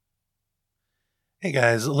Hey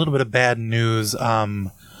guys, a little bit of bad news.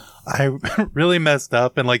 I really messed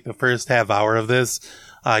up in like the first half hour of this.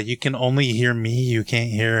 You can only hear me. You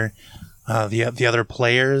can't hear the other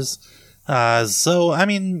players. So I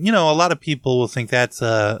mean, a lot of people will think that's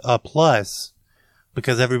a plus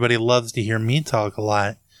because everybody loves to hear me talk a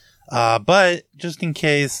lot. But just in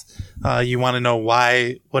case you want to know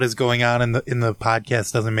why what is going on in the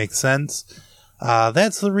podcast doesn't make sense,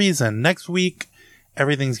 that's the reason. Next week,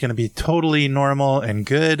 everything's going to be totally normal and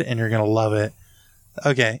good, and you're going to love it.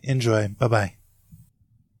 Okay, enjoy. Bye-bye.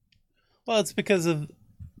 Well, it's because of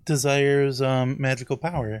Desire's magical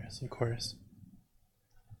powers, of course.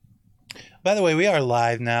 By the way, we are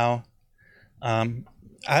live now.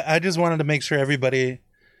 I just wanted to make sure everybody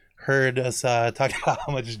heard us talk about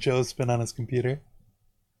how much Joe spent on his computer.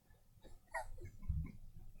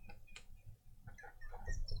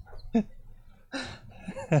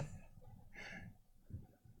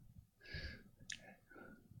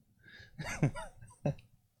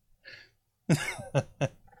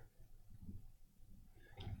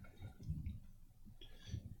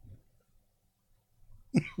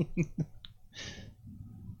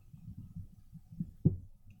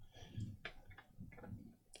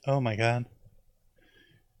 Oh my god.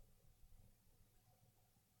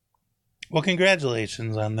 Well,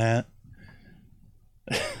 congratulations on that.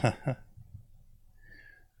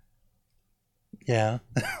 Yeah.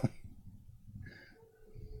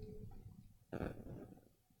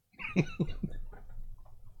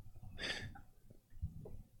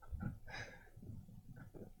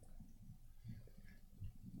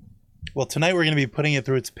 Well, tonight we're going to be putting it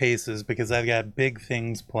through its paces because I've got big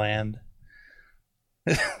things planned.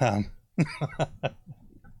 Oh,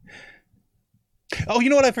 you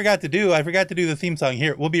know what I forgot to do? I forgot to do the theme song.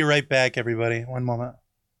 Here, we'll be right back, everybody. One moment.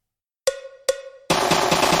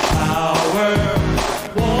 Power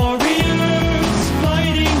warriors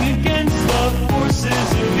fighting against the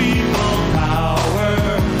forces of evil.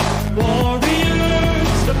 Power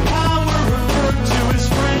warriors, the power referred to as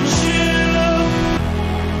friendship.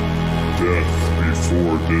 Death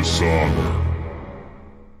before dishonor.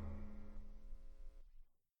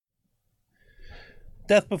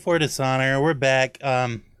 Death Before Dishonor. We're back.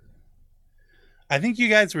 I think you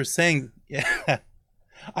guys were saying, yeah,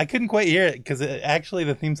 I couldn't quite hear it because actually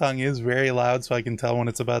the theme song is very loud, so I can tell when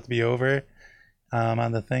it's about to be over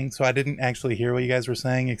on the thing. So I didn't actually hear what you guys were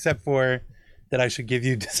saying, except for that I should give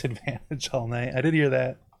you disadvantage all night. I did hear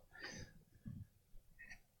that.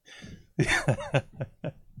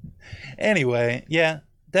 Anyway, yeah,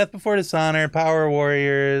 Death Before Dishonor, Power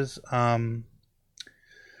Warriors.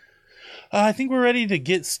 I think we're ready to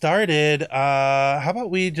get started. How about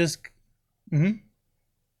we just... Mm-hmm.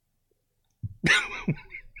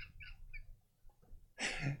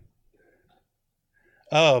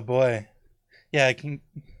 Oh, boy. Yeah, I can...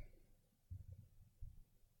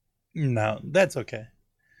 No, that's okay.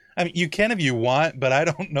 I mean, you can if you want, but I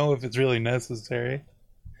don't know if it's really necessary.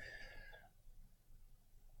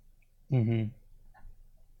 Mm-hmm.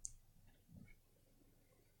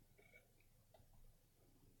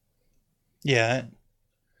 Yeah.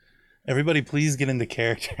 Everybody please get into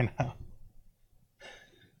character now.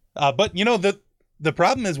 But the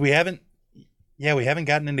problem is we haven't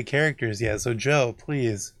gotten into characters yet. So Joe,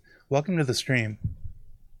 please, welcome to the stream.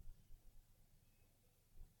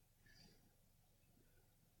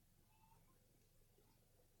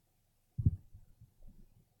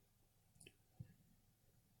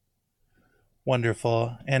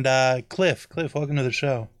 Wonderful. And Cliff, welcome to the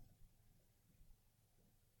show.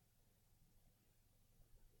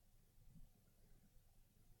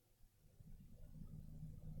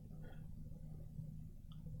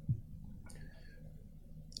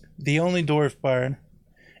 The only dwarf bard.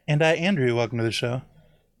 And Andrew, welcome to the show.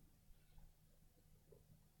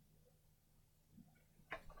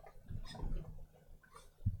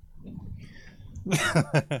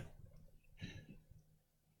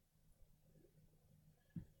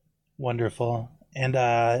 Wonderful. And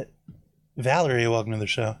Valerie, welcome to the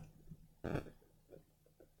show.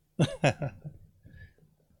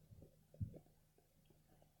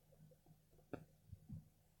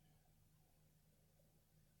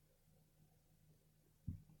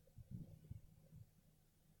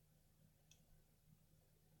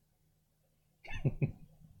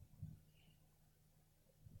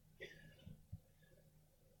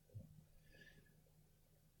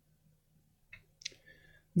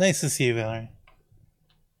 Nice to see you, Valerie.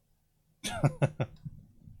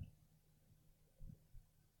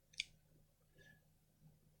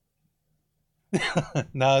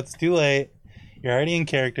 No, it's too late. You're already in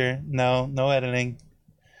character. No editing.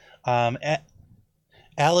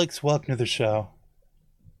 Alex, welcome to the show.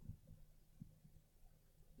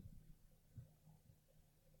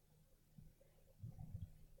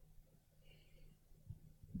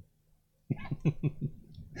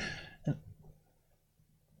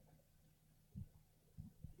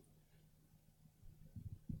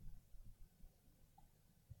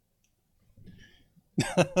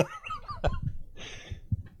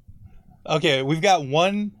 Okay, we got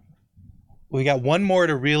one more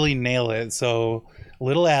to really nail it. So,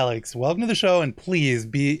 little Alex, welcome to the show, and please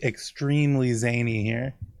be extremely zany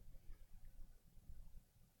here.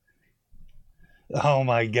 Oh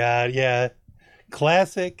my god, yeah.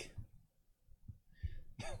 Classic.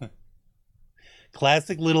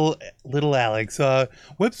 Classic little Alex.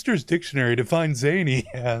 Webster's dictionary defines zany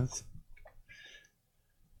as.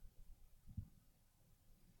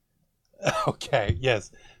 Okay,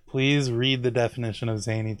 yes. Please read the definition of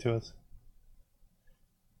zany to us.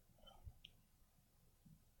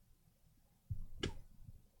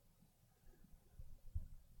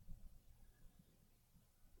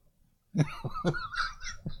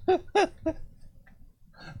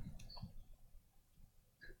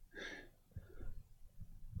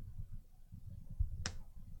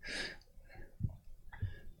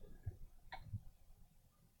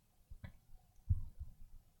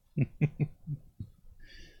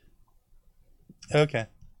 Okay.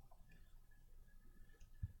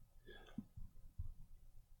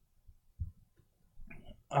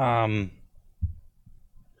 Um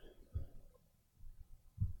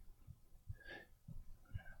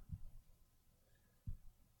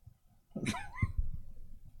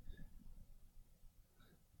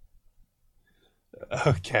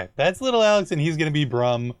Okay, that's little Alex, and he's gonna be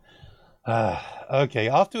Brum. Okay,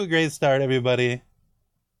 off to a great start, everybody.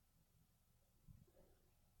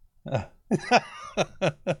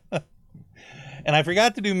 And I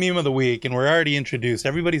forgot to do meme of the week, and we're already introduced.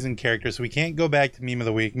 Everybody's in character, so we can't go back to meme of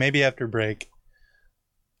the week. Maybe after break.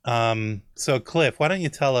 So Cliff, why don't you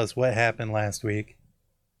tell us what happened last week?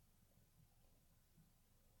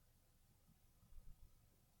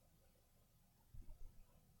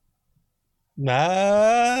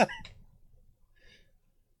 Nah.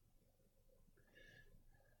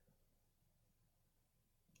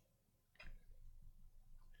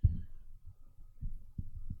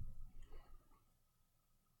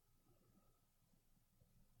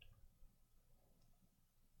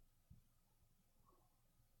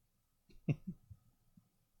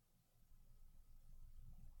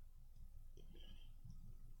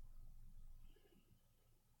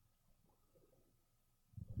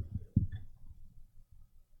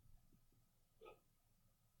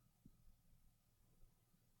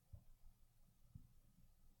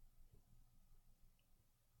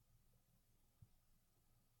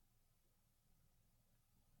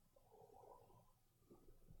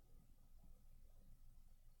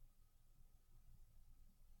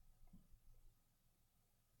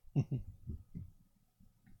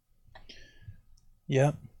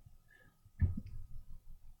 Yep.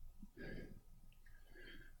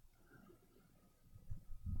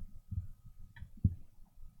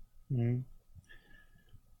 Mm.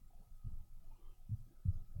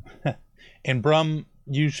 And Brum,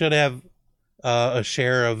 you should have a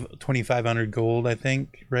share of 2,500 gold, I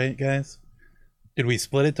think, right, guys? Did we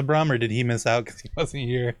split it to Brum, or did he miss out because he wasn't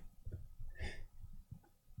here?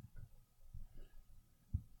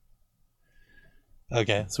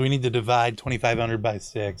 Okay, so we need to divide 2,500 by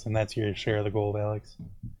 6, and that's your share of the gold, Alex.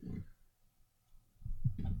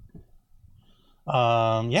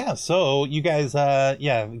 Yeah, so you guys,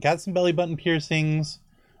 got some belly button piercings.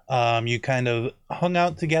 You kind of hung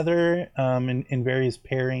out together in various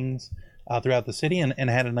pairings throughout the city and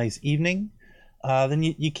had a nice evening. Then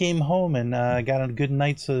you came home and got a good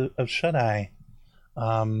night's of shut-eye.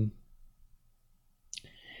 And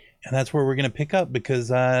that's where we're going to pick up because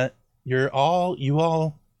well,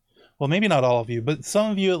 maybe not all of you, but some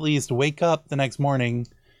of you at least wake up the next morning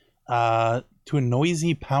to a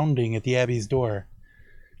noisy pounding at the Abbey's door.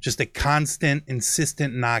 Just a constant,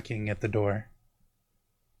 insistent knocking at the door.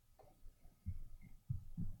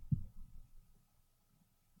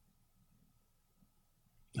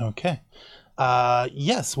 Okay.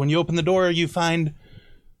 Yes, when you open the door, you find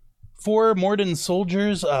 4 Morden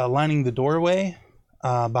soldiers lining the doorway.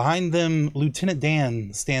 Behind them, Lieutenant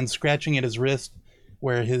Dan stands scratching at his wrist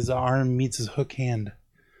where his arm meets his hook hand.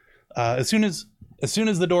 As soon as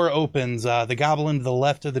the door opens, the goblin to the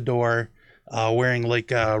left of the door, wearing like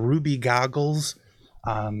ruby goggles,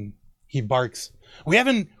 he barks, "We have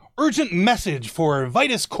an urgent message for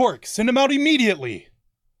Vitus Cork. Send him out immediately."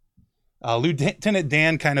 Lieutenant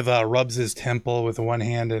Dan kind of rubs his temple with one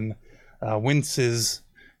hand and winces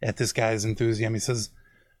at this guy's enthusiasm. He says,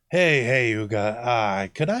 Hey,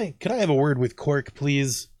 Uga, could I have a word with Cork,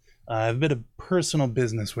 please? I have a bit of personal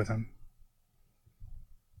business with him."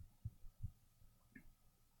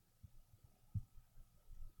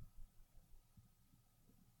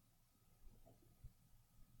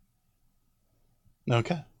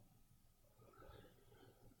 Okay.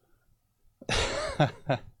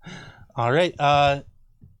 All right.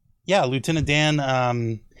 Yeah, Lieutenant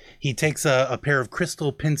Dan, he takes a pair of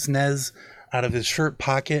crystal pince-nez out of his shirt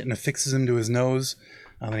pocket and affixes them to his nose.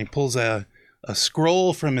 Then he pulls a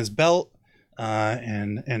scroll from his belt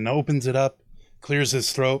and opens it up, clears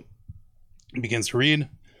his throat, and begins to read.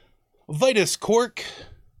 Vitus Cork,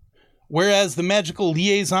 whereas the magical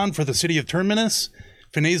liaison for the city of Terminus,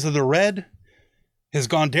 Fineza the Red, has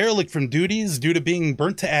gone derelict from duties due to being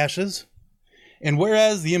burnt to ashes, and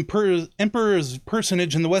whereas the Emperor's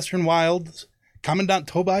personage in the Western Wilds, Commandant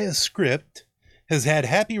Tobias Script, has had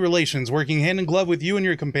happy relations working hand in glove with you and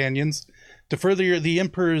your companions to further the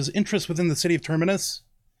Emperor's interest within the city of Terminus,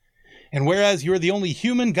 and whereas you are the only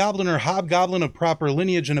human, goblin, or hobgoblin of proper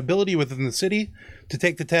lineage and ability within the city to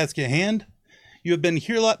take the task at hand, you have been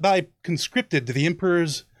hereby conscripted to the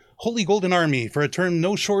Emperor's Holy Golden Army for a term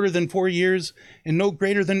no shorter than 4 years and no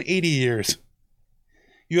greater than 80 years.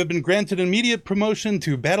 You have been granted immediate promotion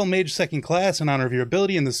to Battle Mage 2nd Class in honor of your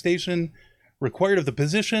ability in the station required of the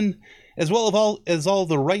position, as well as all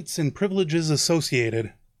the rights and privileges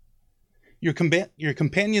associated. Your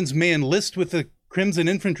companions may enlist with the Crimson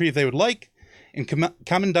Infantry if they would like, and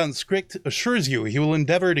Commandant Script assures you he will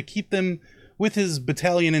endeavor to keep them with his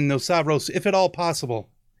battalion in Nosavros if at all possible.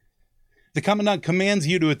 The Commandant commands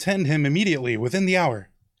you to attend him immediately within the hour.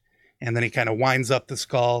 And then he kind of winds up the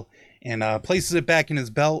skull and places it back in his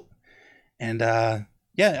belt. And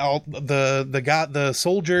all the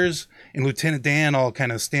soldiers and Lieutenant Dan all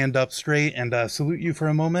kind of stand up straight and salute you for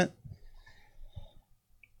a moment.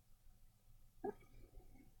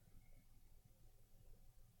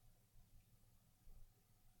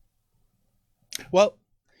 Well,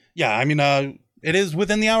 yeah, I mean, it is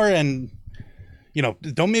within the hour, and, you know,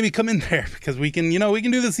 don't maybe come in there, because we can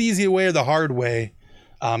do this the easy way or the hard way.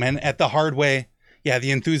 And at the hard way, yeah,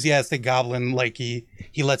 the enthusiastic goblin, like, he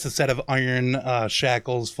lets a set of iron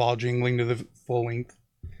shackles fall jingling to the full length.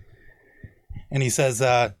 And he says,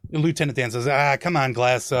 Lieutenant Dan says, come on,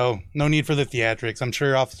 Glasso, no need for the theatrics. I'm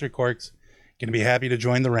sure Officer Cork's going to be happy to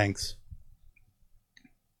join the ranks.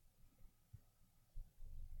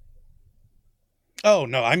 Oh,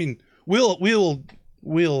 no, I mean, we'll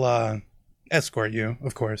escort you,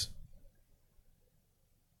 of course.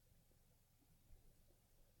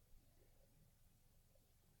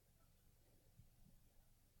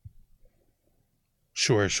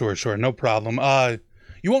 Sure, no problem.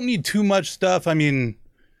 You won't need too much stuff. I mean,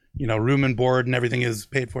 you know, room and board and everything is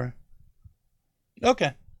paid for.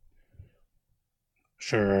 Okay.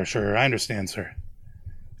 Sure, I understand, sir.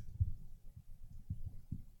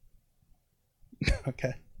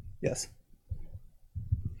 Okay. Yes.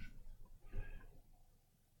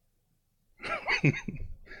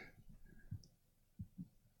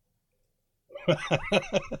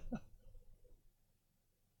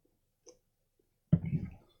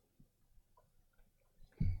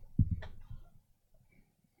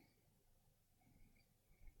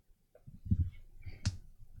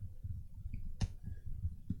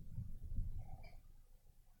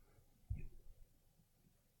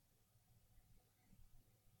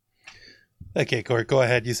 Okay, Cork, go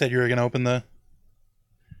ahead. You said you were going to open the...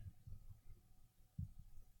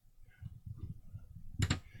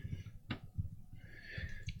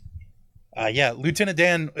 Yeah, Lieutenant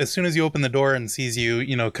Dan, as soon as you open the door and sees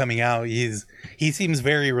you, coming out, he seems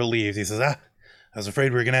very relieved. He says, I was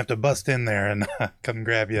afraid we were going to have to bust in there and come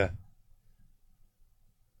grab you.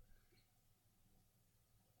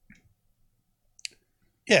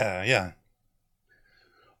 Yeah.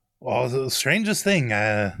 Well, the strangest thing,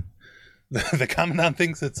 the Commandant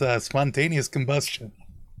thinks it's spontaneous combustion.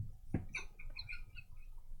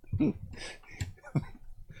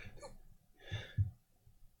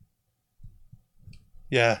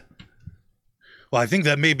 Yeah. Well, I think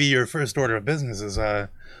that may be your first order of business is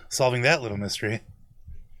solving that little mystery.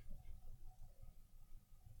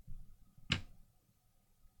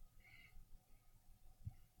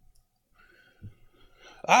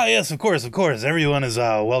 Yes, of course. Everyone is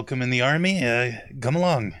welcome in the army. Come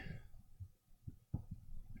along.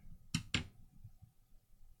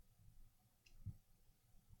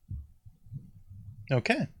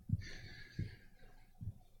 Okay.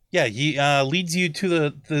 Yeah, he leads you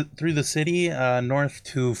to through the city north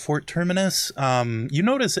to Fort Terminus. You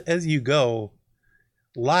notice as you go,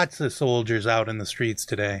 lots of soldiers out in the streets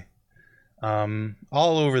today,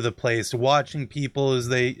 all over the place, watching people as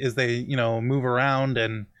they move around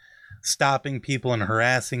and stopping people and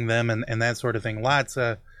harassing them and that sort of thing. Lots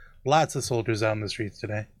of soldiers out in the streets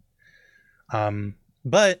today.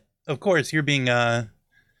 But of course, you're being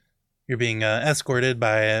escorted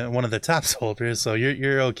by one of the top soldiers, so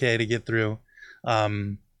you're okay to get through. Yeah,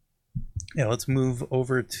 let's move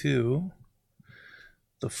over to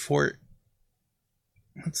the fort.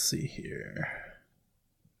 Let's see here.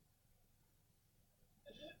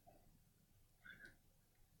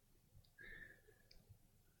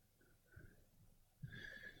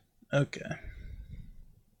 Okay.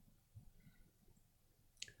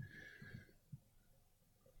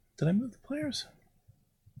 Did I move the players?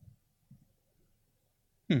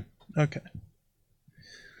 Okay.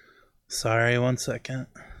 Sorry, 1 second.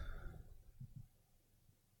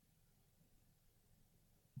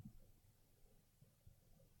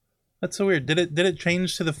 That's so weird. Did it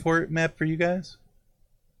change to the fort map for you guys?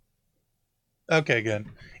 Okay, good.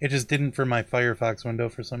 It just didn't for my Firefox window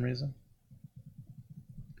for some reason.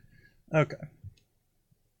 Okay.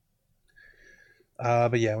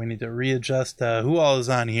 But yeah, we need to readjust who all is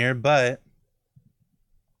on here. But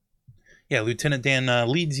yeah, Lieutenant Dan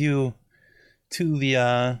leads you to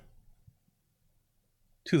the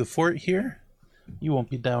fort here. You won't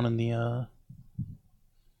be down in the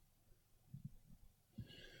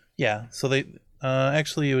yeah. So they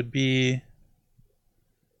actually it would be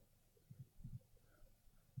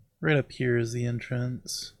right up here is the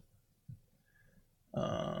entrance.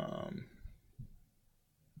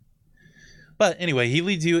 But anyway, he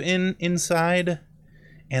leads you inside,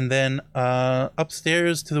 and then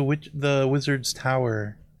upstairs to the wizard's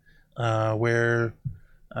tower, where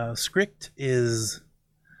Scrict is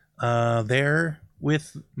there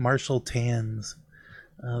with Marshal Tanz.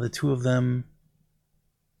 The two of them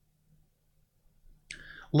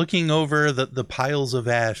looking over the piles of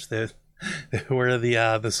ash that where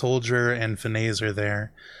the soldier and Finesse are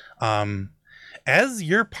there. As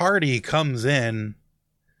your party comes in,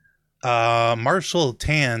 Marshal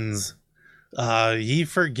Tanz, he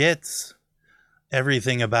forgets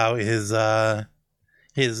everything about his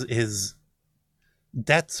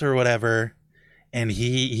debts or whatever, and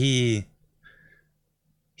he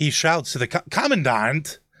shouts to the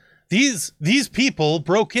commandant, these people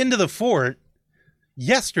broke into the fort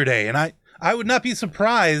yesterday, and I would not be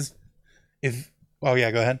surprised if... Oh yeah,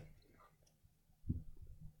 go ahead.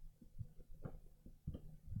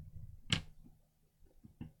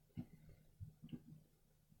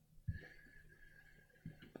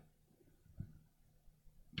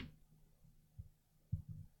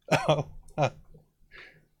 Oh,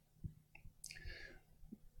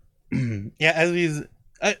 yeah. As he's,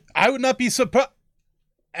 I would not be surprised.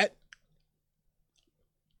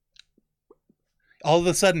 All of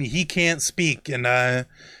a sudden, he can't speak, and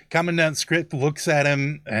Commandant Script looks at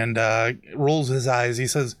him and rolls his eyes. He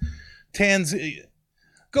says, "Tanz,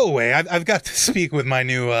 go away. I've got to speak with my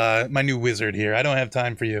new wizard here. I don't have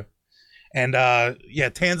time for you." And yeah,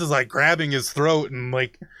 Tanz is like grabbing his throat and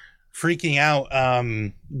like freaking out,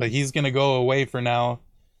 but he's gonna go away for now.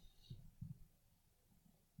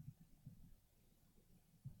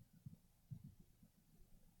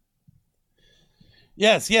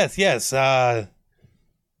 Yes.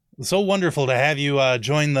 So wonderful to have you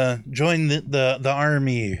join the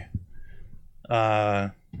army,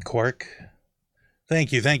 Quark.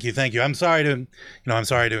 Thank you. I'm sorry to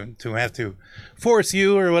have to force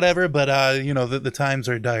you or whatever, but the times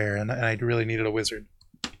are dire, and I really needed a wizard.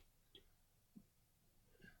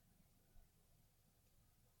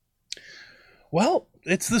 Well,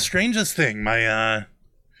 it's the strangest thing. My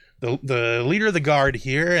the leader of the guard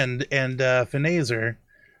here and Finesse,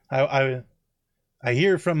 I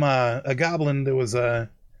hear from a goblin that was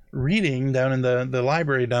reading down in the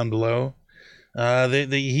library down below.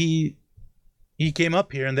 He came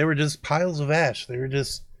up here and they were just piles of ash. They were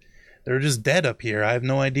just dead up here. I have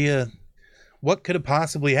no idea what could have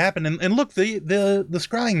possibly happened. And look, the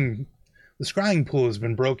scrying pool has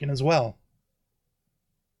been broken as well.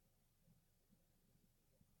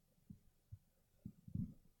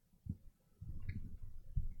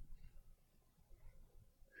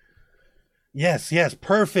 Yes,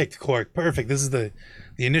 perfect, Quark, perfect. This is the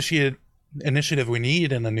initiative we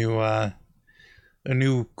need in a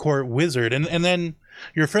new court wizard. And then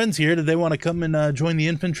your friends here, did they want to come and join the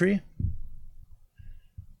infantry?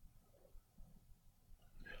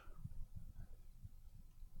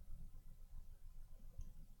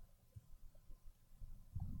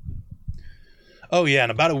 Oh yeah, in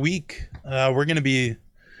about a week, we're gonna be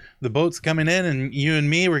the boat's coming in, and you and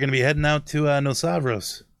me, we're gonna be heading out to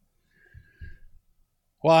Nosavros.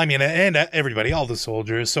 Well, I mean, and everybody, all the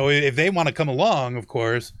soldiers. So if they want to come along, of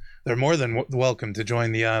course, they're more than welcome to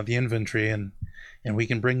join the infantry, and we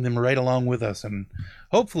can bring them right along with us. And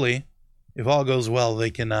hopefully, if all goes well,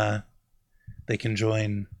 they can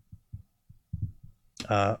join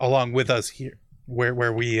along with us here,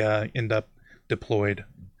 where we end up deployed,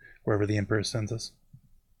 wherever the Emperor sends us.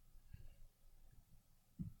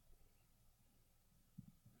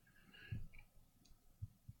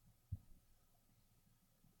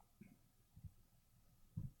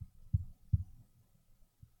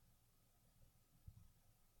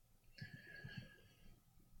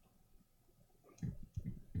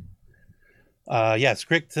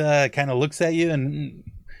 Script kind of looks at you and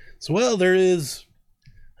so, well, there is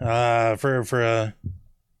for a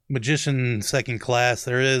magician second class,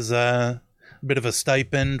 there is a bit of a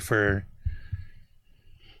stipend for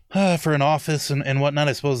an office and whatnot.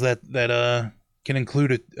 I suppose that can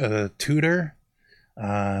include a tutor.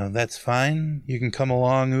 That's fine. You can come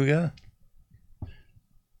along, Uga.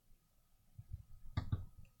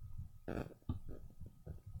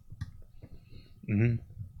 Mm-hmm.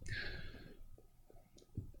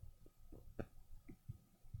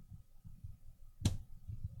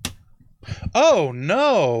 Oh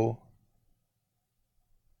no!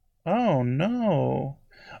 Oh no!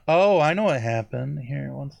 Oh, I know what happened.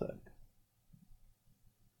 Here, one sec.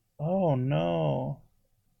 Oh no!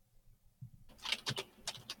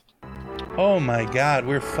 Oh my God,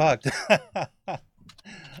 we're fucked. We're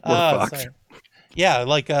fucked. Sorry. Yeah,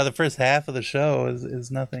 like the first half of the show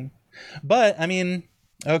is nothing. But I mean,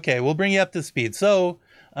 okay, we'll bring you up to speed. So,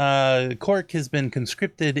 Cork has been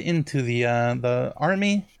conscripted into the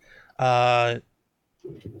army.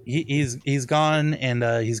 He's gone, and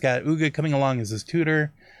he's got Uga coming along as his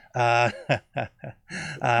tutor. I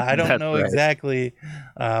don't know exactly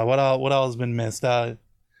what all has been missed. But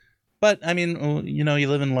I mean, you know, you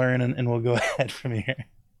live and learn, and we'll go ahead from here.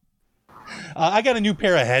 I got a new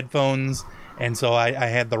pair of headphones, and so I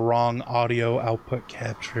had the wrong audio output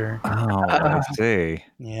capture. Oh, I see.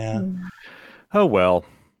 Yeah. Oh well,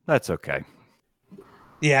 that's okay.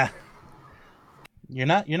 Yeah. You're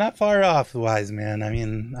not far off, wise man. I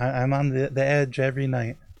mean, I'm on the edge every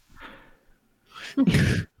night.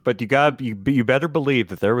 But you better believe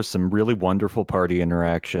that there was some really wonderful party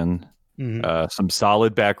interaction, some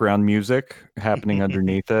solid background music happening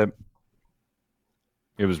underneath it.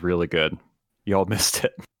 It was really good. Y'all missed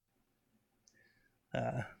it.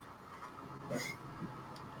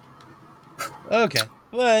 Okay.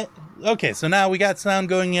 Okay, so now we got sound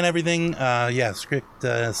going and everything. Script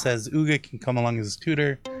says Uga can come along as his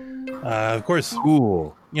tutor. Of course,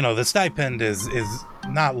 Cool. you know, the stipend is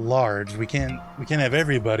not large. We can't have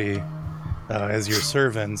everybody as your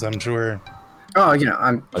servants, I'm sure. Oh, you know,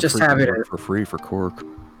 I'm just happy to for free for Cork.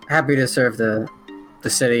 serve the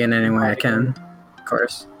city in any way I can, of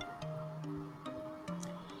course.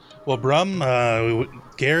 Well, Brum,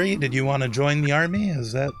 Gary, did you want to join the army?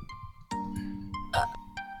 Is that...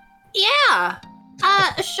 Yeah,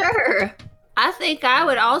 sure. I think I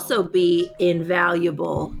would also be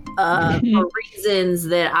invaluable for reasons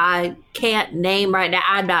that I can't name right now.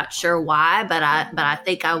 I'm not sure why, but I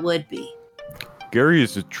think I would be. Gary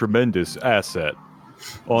is a tremendous asset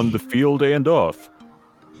on the field and off.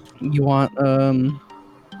 You want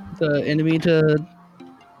the enemy to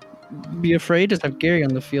be afraid? Just have Gary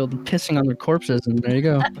on the field pissing on their corpses, and there you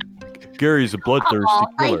go. Gary's a bloodthirsty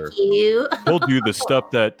killer. Thank you. He'll do the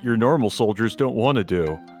stuff that your normal soldiers don't want to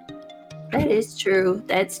do. That is true.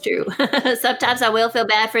 That's true. Sometimes I will feel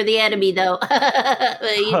bad for the enemy, though.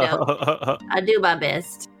 But, you know, I do my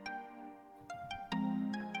best.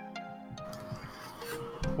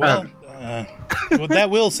 Well, that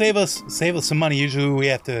will save us some money. Usually we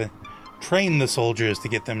have to train the soldiers to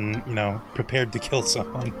get them, you know, prepared to kill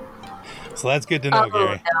someone. So that's good to know,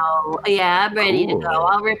 Gary. No. Yeah, I'm ready to go.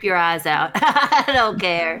 I'll rip your eyes out. I don't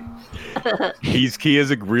care. He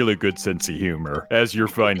has a really good sense of humor, as you're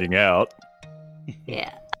finding out.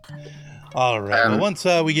 Yeah. All right. Well, once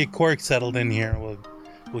we get Cork settled in here,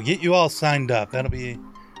 we'll get you all signed up. That'll be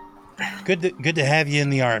good to have you in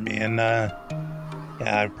the army. And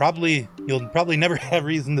you'll probably never have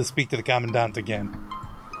reason to speak to the commandant again.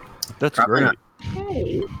 That's Probably great.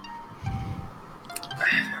 Hey.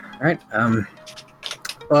 All right.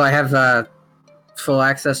 Well, I have full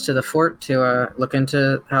access to the fort to look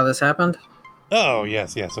into how this happened. Oh,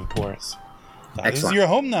 yes, of course. This is Excellent. your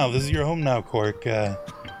home now. Cork.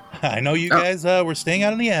 I know you guys were staying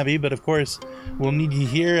out in the Abbey, but of course, we'll need you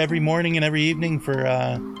here every morning and every evening for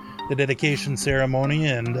the dedication ceremony,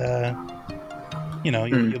 and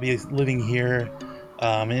you'll be living here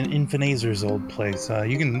in Finazer's old place.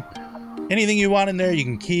 You can anything you want in there, you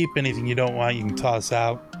can keep. Anything you don't want, you can toss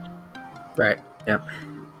out. Right. Yep.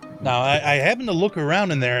 Now, I happened to look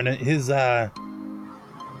around in there, and his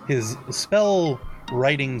spell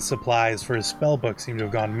writing supplies for his spell book seem to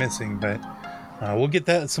have gone missing, but we'll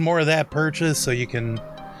get some more of that purchased, so you can,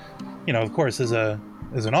 of course, as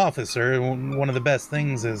an officer, one of the best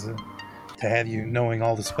things is to have you knowing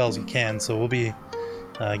all the spells you can. So we'll be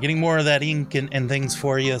getting more of that ink and things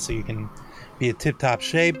for you, so you can be in tip-top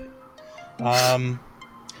shape.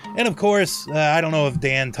 And of course, I don't know if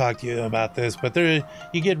Dan talked to you about this, but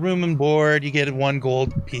you get room and board. You get 1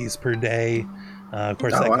 gold piece per day. Of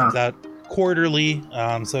course, that comes out quarterly,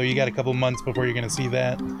 so you got a couple months before you're going to see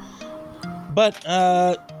that. But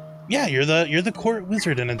yeah, you're the court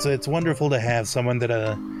wizard, and it's wonderful to have someone that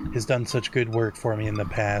has done such good work for me in the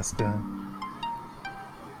past.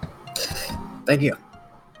 Thank you.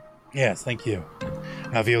 Yes, thank you.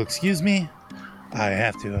 Now, if you'll excuse me, I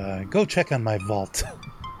have to go check on my vault.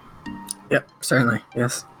 Yep, certainly.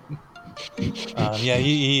 Yes. Yeah,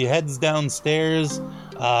 he heads downstairs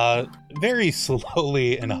very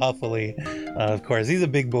slowly and huffily. Of course, he's a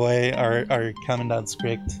big boy, our Commandant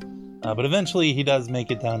Strict. But eventually he does make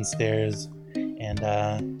it downstairs and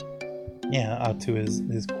out to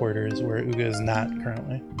his quarters where Uga is not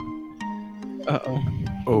currently. Uh-oh.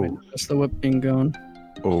 Oh. That's the whip being going.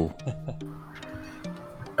 Oh.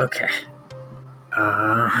 Okay.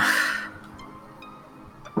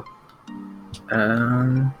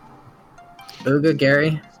 Uga,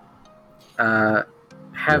 Gary,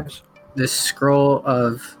 have this scroll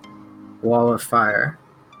of Wall of Fire.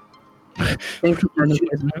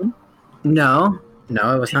 No,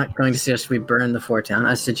 I was not going to suggest we burn the fort down.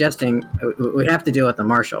 I was suggesting we have to deal with the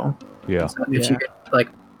marshal. Yeah. So if you could,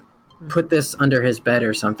 put this under his bed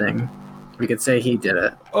or something, we could say he did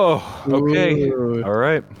it. Oh, okay. Ooh. All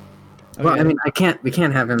right. Well, I mean, we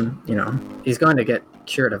can't have him, he's going to get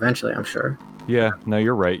cured eventually, I'm sure. Yeah, no,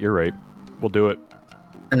 you're right. We'll do it.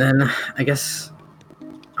 And then I guess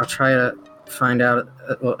I'll try to find out.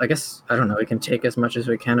 Well, I guess, I don't know, we can take as much as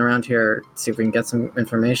we can around here, see if we can get some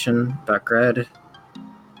information about Gred.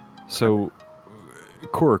 So,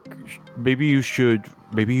 Cork, maybe you should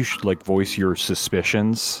voice your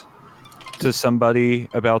suspicions to somebody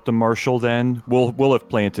about the marshal. Then we'll have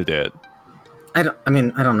planted it. I don't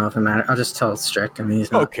know if it matters. I'll just tell Strict. I mean,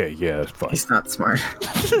 he's not. Okay, yeah, that's fine. He's not smart.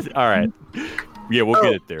 All right. Yeah, we'll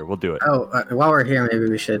get it there. We'll do it. Oh, while we're here, maybe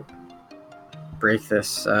we should break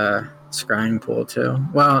this scrying pool too.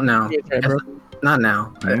 Well, no, not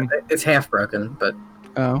now. Mhm. It's half broken, but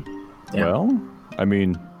Oh. yeah. Well, I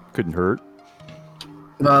mean, couldn't hurt.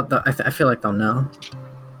 Well, I feel like they'll know.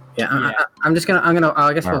 Yeah, I'm just gonna.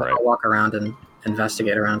 I guess All I'll right. walk around and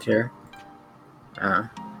investigate around here.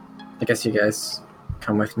 I guess you guys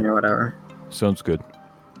come with me or whatever. Sounds good.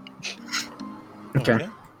 Okay.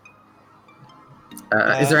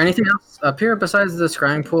 Is there anything else up here besides the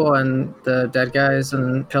scrying pool and the dead guys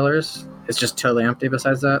and pillars? It's just totally empty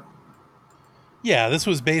besides that? Yeah, this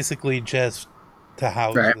was basically just to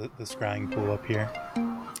house Right. the scrying pool up here.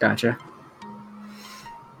 Gotcha.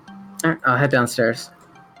 All right, I'll head downstairs.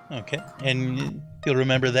 Okay, and you'll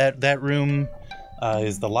remember that room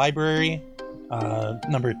is the library.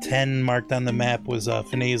 Number 10 marked on the map was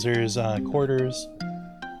Finazer's quarters.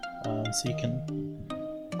 So you can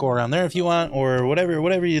go around there if you want, or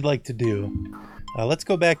whatever you'd like to do. Let's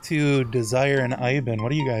go back to Desire and Ivan.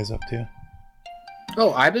 What are you guys up to?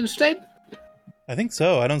 Oh, Ivan stayed? I think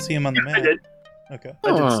so. I don't see him on the map. I did. Okay.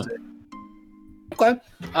 I did Oh. stay. Okay.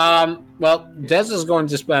 Well, Dez is going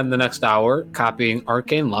to spend the next hour copying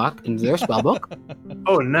Arcane Lock into their spellbook.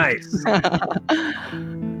 Oh, nice.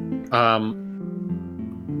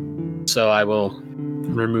 So I will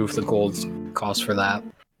remove the gold cost for that.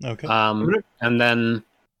 Okay. And then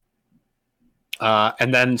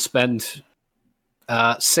spend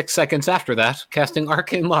 6 seconds after that casting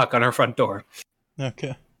Arcane Lock on our front door.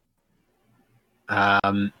 Okay.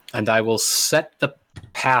 And I will set the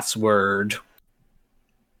password.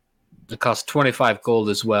 It costs 25 gold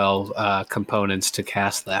as well, components to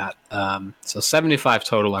cast that. So 75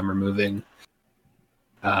 total I'm removing.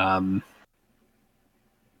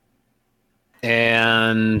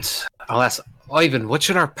 And I'll ask Ivan, what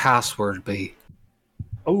should our password be?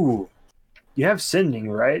 Oh, you have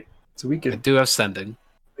sending, right? So we I could do have sending.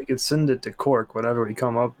 send it to Cork, whatever we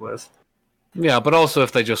come up with. Yeah, but also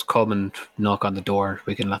if they just come and knock on the door,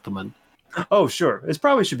 we can let them in. Oh, sure. It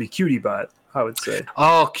probably should be Cutiebot, I would say.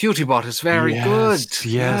 Oh, Cutiebot is very Yes, good.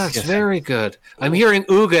 yes. Very good. I'm hearing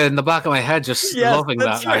Uga in the back of my head just Yes, loving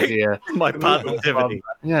that's that right. idea. My positivity.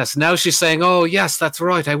 Yes, now she's saying, "Oh, yes, that's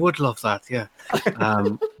right. I would love that." Yeah.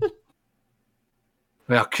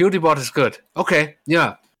 Yeah, Cutiebot is good. Okay,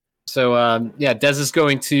 yeah. So, yeah, Des is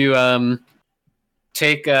going to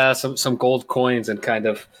take some gold coins and kind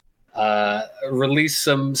of release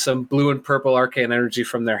some blue and purple arcane energy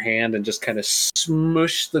from their hand and just kind of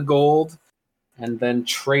smush the gold and then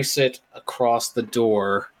trace it across the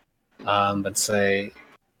door, and say,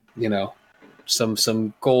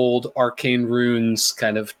 some gold arcane runes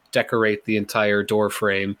kind of decorate the entire door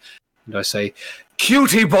frame. And I say,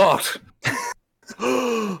 "Cutie bot!"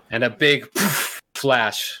 And a big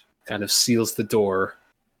flash kind of seals the door.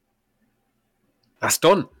 That's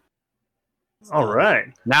done. All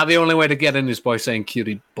right. Now the only way to get in is by saying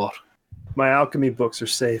 "cutie bot." My alchemy books are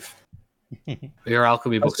safe. Your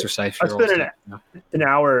alchemy books are safe. I spent an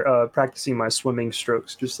hour practicing my swimming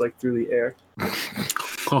strokes, just like through the air.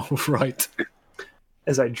 Oh, right.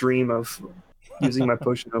 As I dream of using my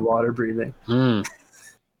potion of water breathing.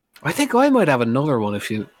 I think I might have another one if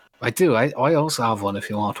you... I do. I also have one if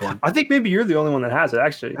you want one. I think maybe you're the only one that has it,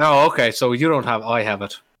 actually. Oh, okay. So you don't have... I have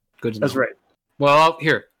it. Good to know. That's right. Well,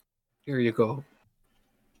 here. Here you go.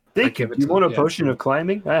 Thank you. You want a potion of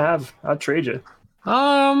climbing? I have. I'll trade you.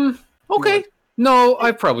 Okay. No,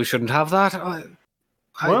 I probably shouldn't have that.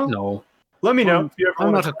 No. Let me know. If you ever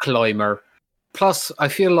I'm want not a climber. Plus, I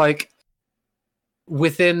feel like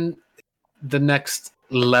within the next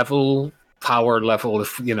level, power level,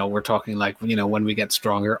 if we're talking like when we get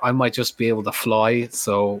stronger, I might just be able to fly.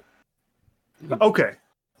 So, okay.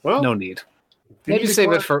 Well, no need. Maybe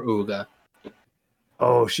save it for Uga.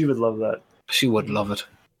 Oh, she would love that. She would love it.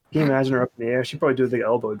 Can you imagine her up in the air? She'd probably do a big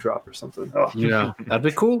elbow drop or something. Oh, yeah, that'd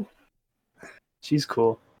be cool. She's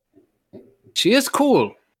cool. She is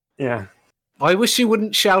cool. Yeah. I wish she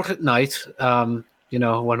wouldn't shout at night. When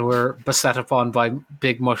we're beset upon by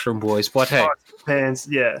big mushroom boys. But hey, pants.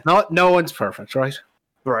 Yeah. No one's perfect, right?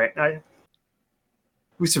 Right.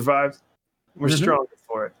 We survived. We're stronger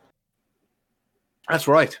for it. That's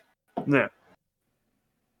right. Yeah.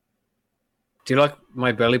 Do you like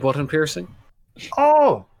my belly button piercing?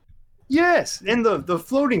 Oh, yes, and the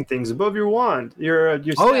floating things above your wand, your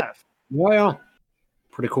staff. Yeah.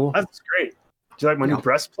 Pretty cool. That's great. Do you like my new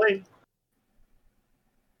breastplate?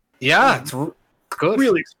 Yeah, it's good.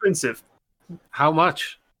 Really expensive. How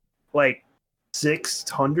much? Like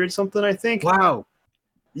 600 something, I think. Wow.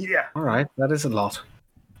 Yeah. All right, that is a lot.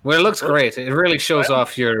 Well, it looks great. It really shows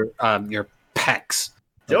off your pecs.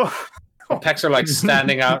 Oh. Your pecs are like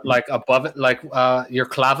standing out like above it, like your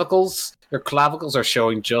clavicles. Your clavicles are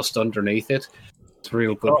showing just underneath it. It's a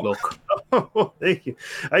real good look. Oh, thank you.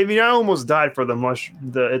 I mean, I almost died for the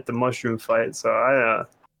mushroom fight, so I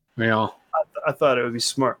thought it would be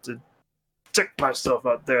smart to check myself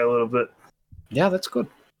out there a little bit. Yeah, that's good.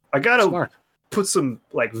 I gotta put some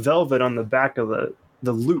like velvet on the back of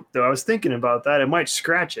the loot, though. I was thinking about that. It might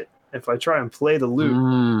scratch it if I try and play the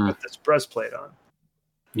loot with this breastplate on.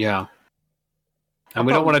 Yeah. And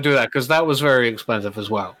we don't want to do that because that was very expensive as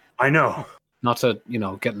well. I know. Not to,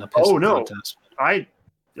 get in a pistol contest. A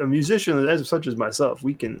musician as such as myself,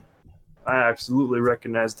 I absolutely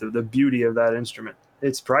recognize the beauty of that instrument.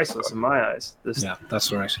 It's priceless in my eyes. Yeah,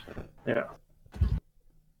 that's right. Yeah.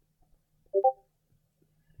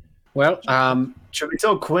 Well, should we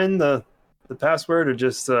tell Quinn the password or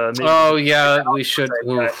just we should.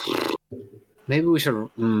 Maybe we should.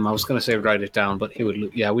 I was going to say write it down, but he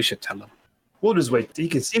would. Yeah, we should tell him. We'll just wait. He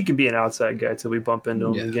can be an outside guy till we bump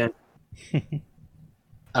into him again.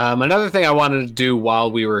 Another thing I wanted to do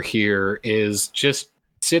while we were here is just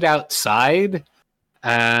sit outside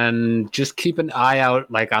and just keep an eye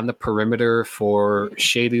out, like on the perimeter, for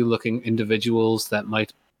shady-looking individuals that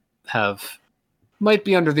might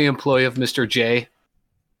be under the employ of Mr. J.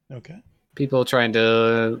 Okay. People trying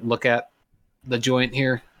to look at the joint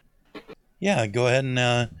here. Yeah, go ahead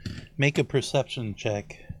and make a perception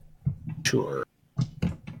check. Sure.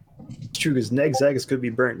 It's true, because Neg Zagus could be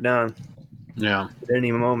burnt down. Yeah. At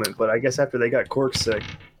any moment, but I guess after they got Cork sick,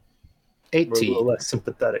 18. we're a little less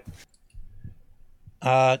sympathetic.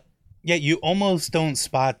 Yeah, you almost don't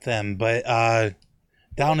spot them, but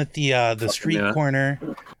down at the street corner,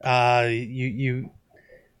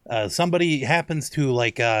 somebody happens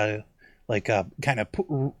to kind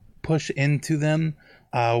of push into them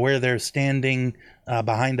where they're standing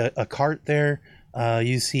behind a cart there.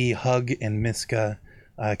 You see Hug and Miska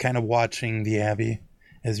kind of watching the Abbey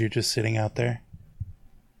as you're just sitting out there.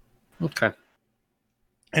 Okay.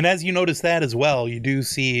 And as you notice that as well, you do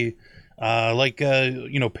see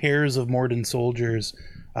pairs of Morden soldiers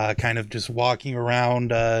kind of just walking around,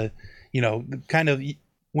 kind of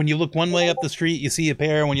when you look one way up the street, you see a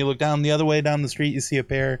pair. When you look down the other way down the street, you see a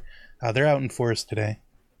pair. They're out in force today.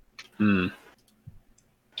 All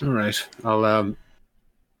right.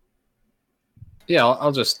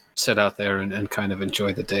 I'll just sit out there and kind of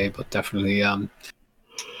enjoy the day, but definitely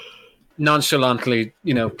nonchalantly,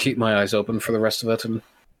 keep my eyes open for the rest of it and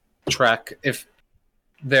track if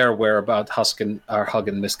they're aware about Hug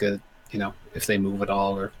and Miska, if they move at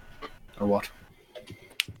all or what.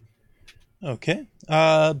 Okay.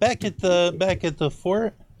 Back at the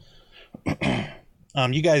fort.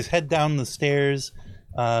 You guys head down the stairs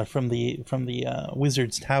from the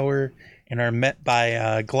wizard's tower and are met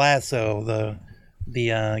by Glasso,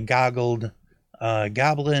 the goggled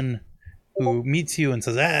goblin, who meets you and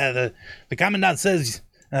says, the commandant says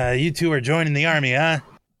you two are joining the army, huh?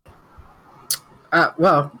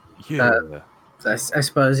 Well, Yeah. I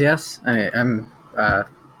suppose yes. I'm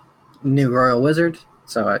new royal wizard,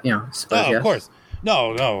 so I suppose yes. Of course.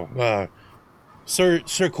 No.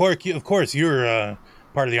 Sir Cork, of course you're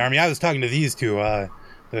part of the army. I was talking to these two,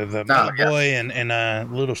 the mountain boy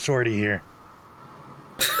and little shorty here.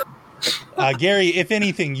 Gary, if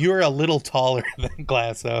anything, you're a little taller than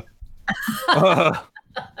Glasso.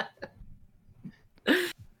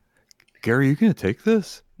 Gary, you gonna take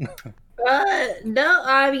this?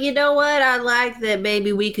 No, you know what? I like that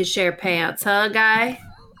maybe we could share pants, huh, guy?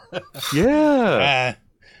 Yeah.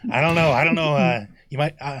 I don't know. You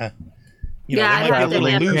might, I might be a little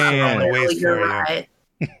think loose that's around the probably waist you're for you. right.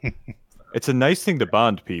 It's a nice thing to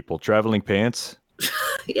bond people. Traveling pants.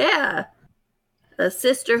 Yeah. A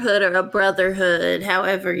sisterhood or a brotherhood,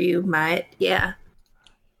 however you might. Yeah.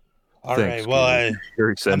 All Thanks, right. Well, Gary.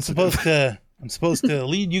 Very I'm sensitive. supposed to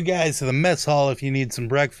lead you guys to the mess hall if you need some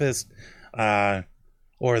breakfast,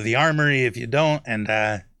 or the armory if you don't, and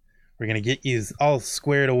we're gonna get you all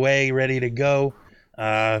squared away, ready to go.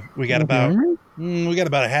 We got about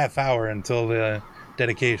a half hour until the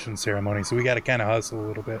dedication ceremony, so we got to kind of hustle a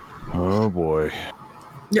little bit. Oh boy.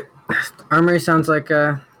 Yep. Armory sounds like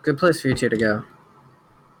a good place for you two to go.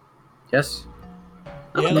 Yes.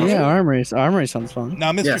 Yeah, armory sounds fun.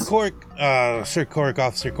 Now, Mr. Yes. Cork, Sir Cork,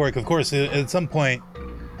 Officer Cork, of course, at some point,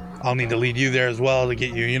 I'll need to lead you there as well to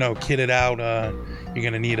get you, kitted out. You're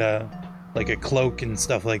going to need a cloak and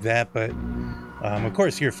stuff like that. But, of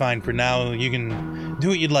course, you're fine for now. You can do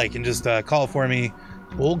what you'd like and just call for me,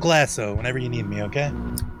 Old Glasso, whenever you need me, okay?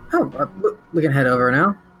 Oh, we can head over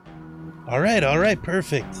now. All right,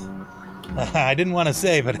 perfect. I didn't want to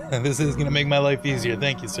say, but this is going to make my life easier.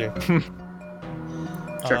 Thank you, sir.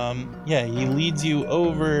 Sure. Yeah, he leads you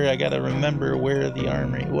over. I gotta remember where the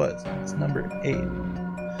armory was. It's number 8.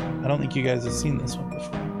 I don't think you guys have seen this one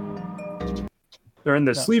before. They're in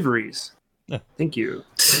the sleeveries. Thank you.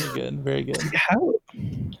 Very good. How?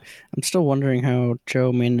 I'm still wondering how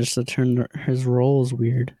Joe managed to turn his roles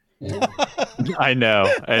weird. I know.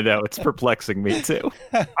 It's perplexing me too.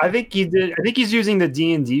 I think he did. I think he's using the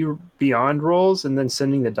D&D Beyond rolls and then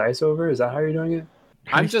sending the dice over. Is that how you're doing it?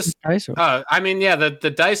 I'm just.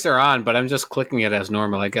 The dice are on, but I'm just clicking it as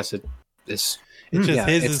normal. I guess it is. It's just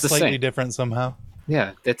his it's is the slightly same. different somehow.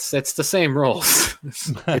 Yeah, it's the same rolls.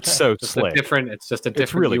 It's so Just slick. it's just a It's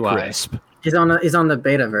different really UI. crisp. He's on the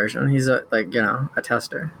beta version. He's a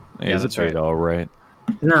tester. Yeah, that's that's right. All right.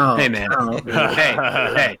 No. Hey man. no.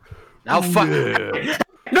 hey. Now fuck.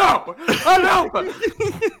 No. Oh no.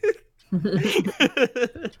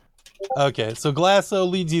 Okay, so Glasso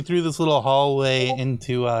leads you through this little hallway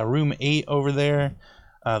into room 8 over there,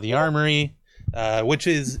 the armory, which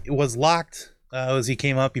was locked. As he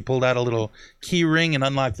came up, he pulled out a little key ring and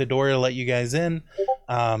unlocked the door to let you guys in.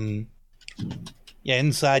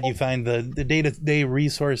 Inside you find the day-to-day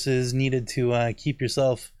resources needed to keep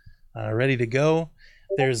yourself ready to go.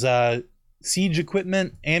 There's siege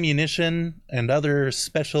equipment, ammunition, and other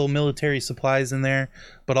special military supplies in there,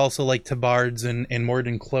 but also like tabards and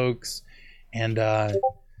Morden cloaks. And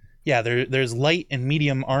there's light and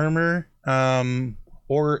medium armor,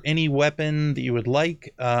 or any weapon that you would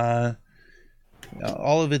like.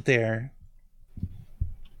 All of it there.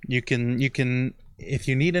 You can if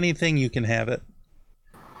you need anything, you can have it.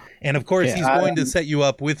 And of course, he's going to set you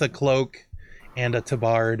up with a cloak and a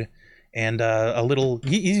tabard and a little.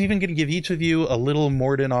 He's even going to give each of you a little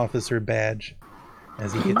Morden officer badge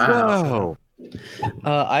as he gets. Wow.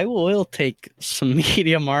 I will take some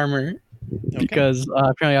medium armor because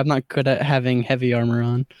apparently I'm not good at having heavy armor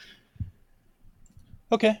on.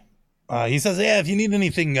 Okay. He says, yeah, if you need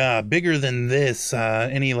anything bigger than this,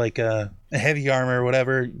 any like a heavy armor or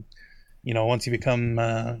whatever, once you become,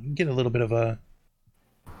 get a little bit of a,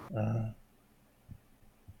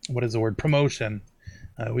 what is the word? Promotion.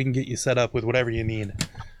 We can get you set up with whatever you need.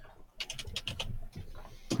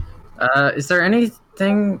 Is there any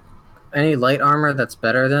light armor that's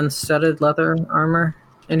better than studded leather armor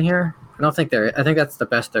in here? I don't think I think that's the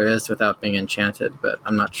best there is without being enchanted, but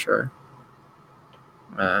I'm not sure.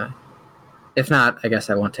 If not, I guess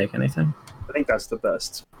I won't take anything. I think that's the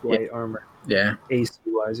best light armor. Yeah. AC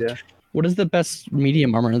wise, yeah. What is the best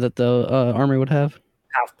medium armor that the armory would have?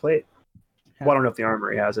 Half plate. Well, I don't know if the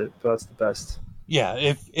armory has it, but that's the best. Yeah,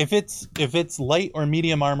 if it's light or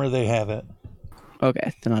medium armor, they have it.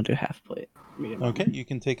 Okay, then I'll do half plate. Medium. Okay, you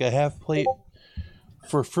can take a half plate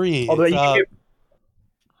for free. Although It's, you can it's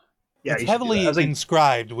you should do heavily that. I was like,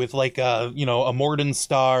 inscribed with like a Morden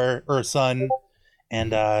star or sun,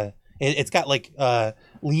 and it's got like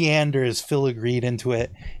Leander's filigreed into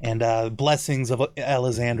it, and blessings of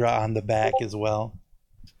Alessandra on the back as well.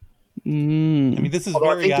 I mean, this is Although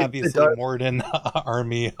I very think it obviously does- Morden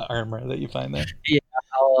army armor that you find there.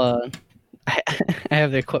 I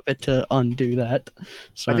have the equipment to undo that.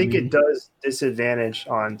 So I think it does disadvantage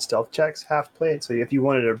on stealth checks half plate. So if you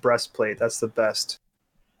wanted a breastplate, that's the best.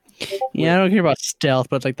 Yeah, I don't care about stealth,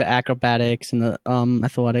 but like the acrobatics and the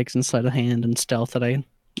athletics and sleight of hand and stealth that I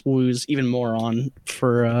lose even more on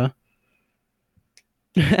for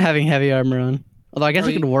having heavy armor on. Although I guess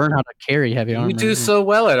I could learn how to carry heavy armor. You do so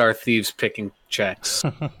well at our thieves picking checks.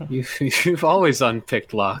 You've always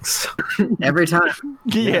unpicked locks. Every time.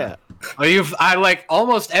 Yeah. Well, I like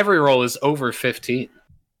almost every roll is over 15.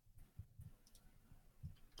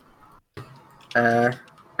 All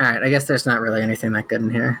right. I guess there's not really anything that good in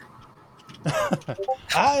here.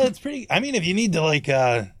 It's pretty. I mean, if you need to like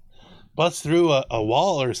bust through a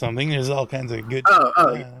wall or something, there's all kinds of good.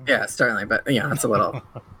 Yeah, certainly, but it's a little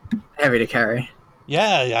heavy to carry.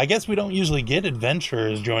 Yeah, I guess we don't usually get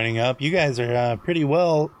adventurers joining up. You guys are pretty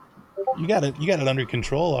well. You got it under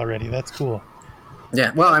control already. That's cool.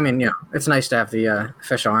 Yeah, well, I mean, it's nice to have the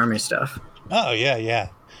official army stuff. Oh yeah.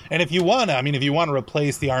 And if you want to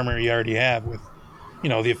replace the armor you already have with,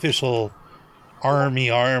 the official army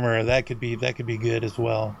armor, that could be good as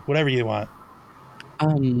well. Whatever you want.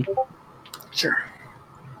 Sure.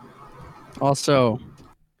 Also,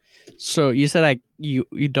 so you said you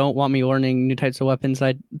don't want me learning new types of weapons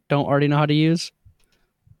I don't already know how to use?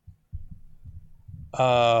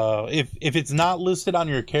 If it's not listed on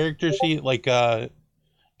your character sheet, like to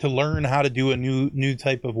learn how to do a new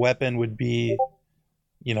type of weapon would be,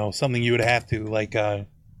 something you would have to like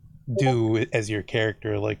do as your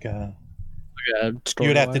character, like you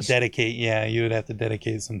would have to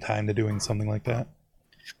dedicate some time to doing something like that.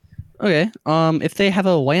 Okay. If they have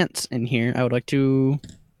a lance in here, I would like to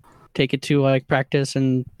take it to like practice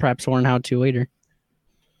and perhaps learn how to later.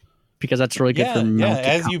 Because that's really good for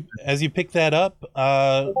mounted As you pick that up,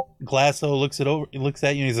 Glasso looks at you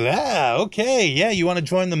and he says, okay, yeah, you want to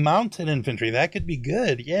join the mounted infantry? That could be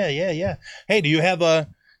good. Yeah. Hey, do you have a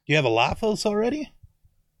Laphos already?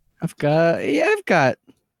 I've got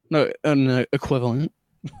an equivalent.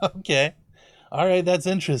 Okay. All right, that's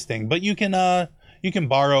interesting. But you can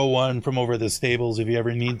borrow one from over the stables if you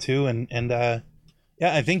ever need to, and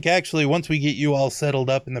I think actually once we get you all settled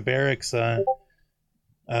up in the barracks,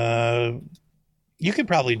 you could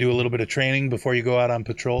probably do a little bit of training before you go out on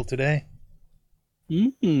patrol today.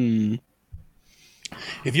 Mm-hmm.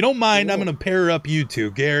 If you don't mind, I'm going to pair up you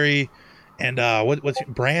two, Gary and what's your,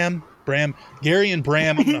 Bram, Gary and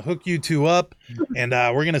Bram. I'm going to hook you two up, and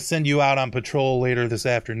we're going to send you out on patrol later this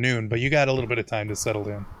afternoon. But you got a little bit of time to settle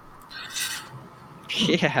in.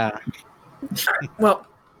 Yeah. Well,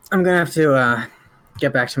 I'm gonna have to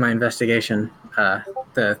get back to my investigation.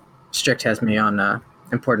 The Strict has me on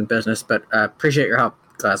important business, but appreciate your help,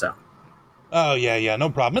 Glazo. Oh yeah, no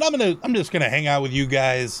problem. And I'm just gonna hang out with you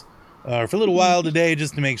guys for a little while today,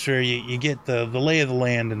 just to make sure you get the lay of the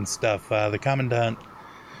land and stuff. The commandant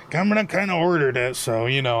kind of ordered it, so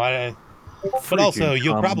But also,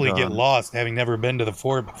 you'll probably get lost having never been to the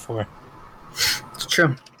fort before. It's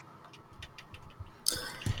true.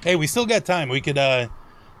 Hey, we still got time. We could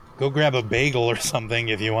go grab a bagel or something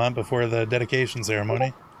if you want before the dedication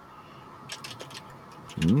ceremony.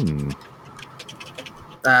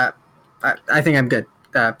 I think I'm good,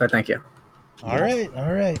 but thank you. All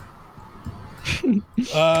right.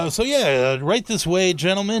 So yeah, right this way,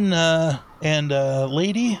 gentlemen and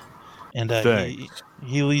lady. And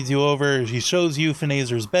he leads you over. He shows you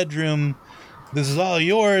Finazer's bedroom. This is all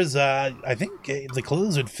yours. I think the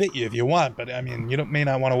clothes would fit you if you want, but I mean, you may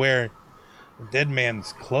not want to wear a dead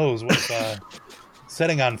man's clothes.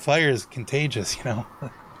 Setting on fire is contagious, Oh,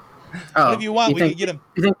 but if you want, we could get him.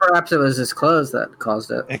 You think perhaps it was his clothes that caused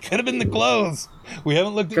it? It could have been the clothes. We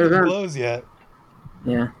haven't looked at the clothes yet.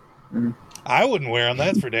 Yeah. I wouldn't wear them,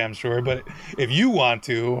 that's for damn sure. But if you want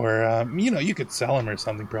to, or you could sell them or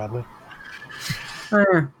something, probably.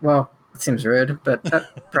 Well, it seems rude, but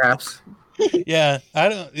perhaps. Yeah, I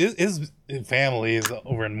don't. His family is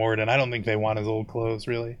over in Morden. I don't think they want his old clothes,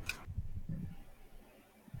 really.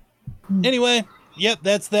 Anyway, yep,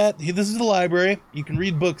 that's that. This is the library. You can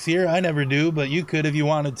read books here. I never do, but you could if you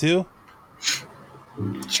wanted to.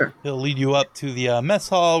 Sure. He'll lead you up to the mess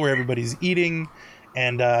hall where everybody's eating.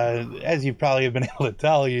 And as you probably have been able to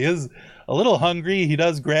tell, he is a little hungry. He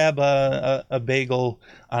does grab a bagel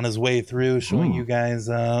on his way through, showing you guys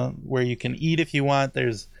where you can eat if you want.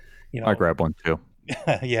 There's, I grab one too.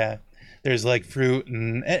 Yeah. There's like fruit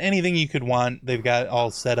and anything you could want. They've got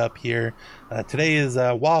all set up here. Today is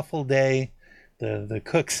waffle day. The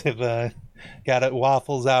cooks have got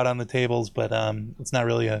waffles out on the tables, but it's not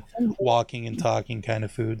really a walking and talking kind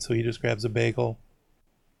of food. So he just grabs a bagel.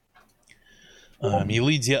 He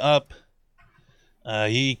leads you up.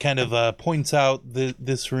 He kind of points out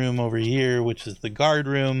this room over here, which is the guard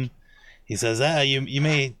room. He says, you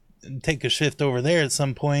may take a shift over there at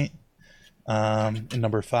some point, in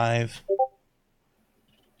number 5.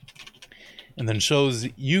 And then shows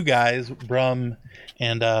you guys, Brum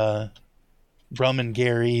and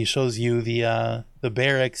Gary, shows you the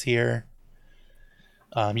barracks here.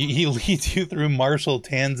 He leads you through Marshal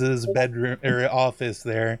Tanz's bedroom or office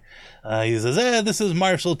there. He says, this is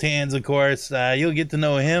Marshal Tanz, of course. You'll get to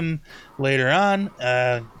know him later on.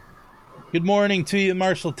 Good morning to you,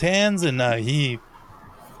 Marshal Tanz. And I'm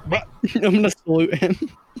going to salute him.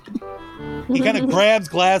 He kind of grabs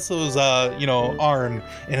Glasso's, arm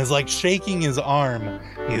and is like shaking his arm.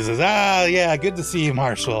 He says, yeah, good to see you,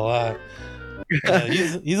 Marshal.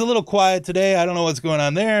 He's a little quiet today. I don't know what's going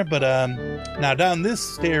on there, but now down this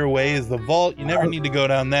stairway is the vault. You never need to go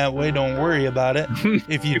down that way. Don't worry about it.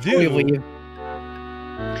 If you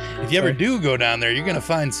ever do go down there, you're gonna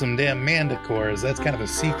find some damn mandicores. That's kind of a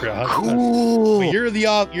secret. Cool. But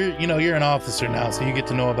you're an officer now, so you get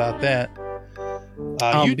to know about that.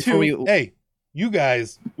 You two, hey, you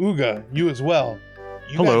guys, Uga, you as well.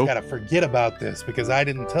 You Hello. guys gotta forget about this because I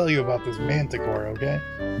didn't tell you about this manticore, okay?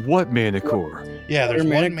 What manticore? Yeah, there's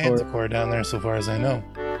one manticore down there so far as I know.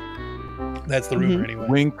 That's the rumor anyway.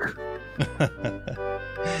 Wink.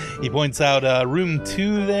 He points out room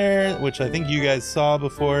 2 there, which I think you guys saw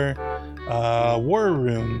before. War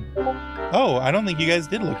room. Oh, I don't think you guys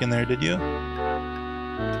did look in there, did you?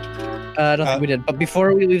 I don't think we did. But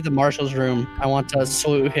before we leave the marshal's room, I want to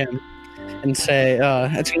salute him and say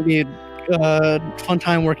it's going to be a fun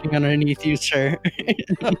time working underneath you, sir.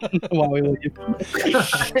 While we leave.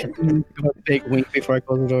 A big wink before I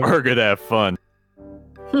close the door. We're going to have fun.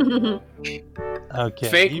 Okay.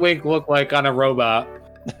 Fake wink look like on a robot.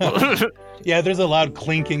 Yeah, there's a loud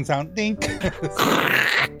clinking sound. Dink.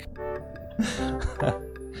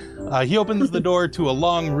 He opens the door to a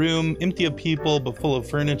long room, empty of people but full of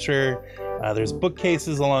furniture. There's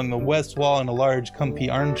bookcases along the west wall and a large comfy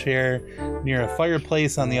armchair near a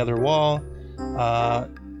fireplace on the other wall. A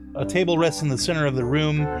table rests in the center of the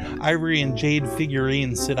room. Ivory and jade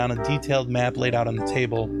figurines sit on a detailed map laid out on the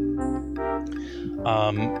table.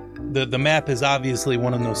 The map is obviously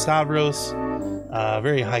one of Nosavros,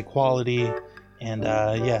 very high quality, and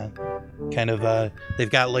they've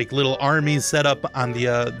got like little armies set up on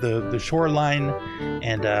the shoreline,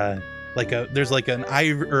 and there's like an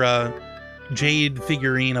ivory or a jade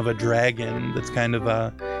figurine of a dragon that's kind of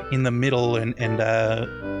in the middle and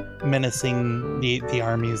menacing the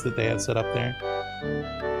armies that they have set up there.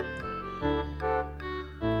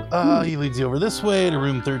 He leads you over this way to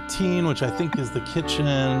room 13, which I think is the kitchen.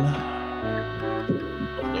 I'll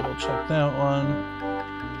double check that one.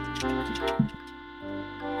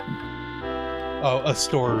 Oh, a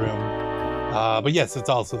storeroom. But yes, it's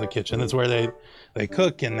also the kitchen. That's where they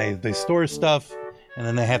cook and they store stuff, and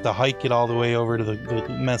then they have to hike it all the way over to the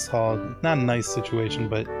mess hall. Not a nice situation,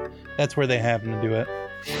 but that's where they happen to do it.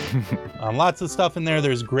 Lots of stuff in there.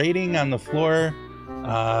 There's grating on the floor.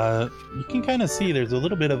 You can kind of see there's a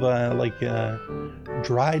little bit of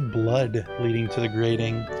dried blood leading to the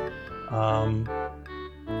grating.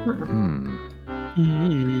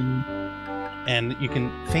 And you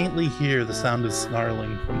can faintly hear the sound of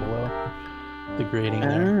snarling from below the grating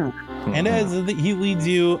there. And as he leads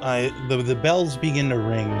you, the bells begin to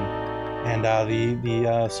ring, and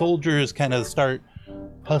the soldiers kind of start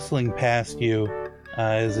hustling past you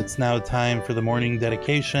as it's now time for the morning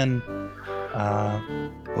dedication.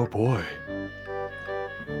 Oh boy.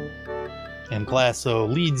 And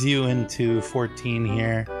Glasso leads you into 14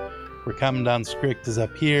 here, where Commandant Scrict is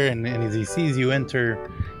up here, and as he sees you enter,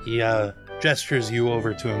 he gestures you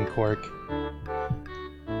over to him, Cork.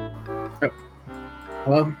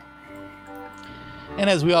 Hello? And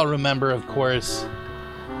as we all remember, of course,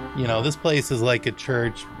 this place is like a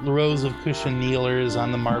church. Rows of cushioned kneelers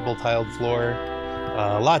on the marble-tiled floor.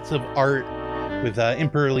 Lots of art with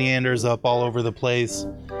Emperor Leander's up all over the place.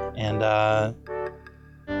 And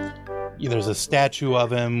there's a statue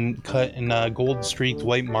of him cut in gold-streaked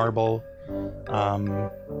white marble.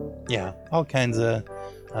 Yeah, all kinds of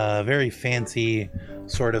very fancy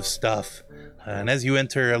sort of stuff. And as you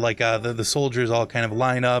enter, like the soldiers all kind of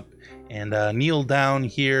line up and kneel down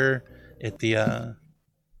here at the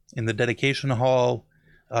in the dedication hall.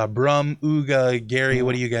 Brum, Uga, Gary,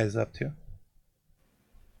 what are you guys up to?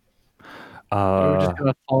 We're just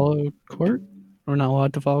gonna follow Cork. We're not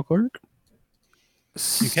allowed to follow Cork.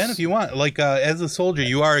 You can if you want. Like as a soldier,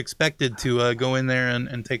 you are expected to go in there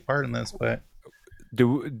and take part in this. But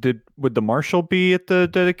would the marshal be at the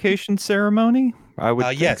dedication ceremony? I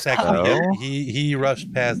would. Yes, think actually, so. yeah. He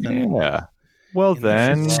rushed past him. Yeah. Well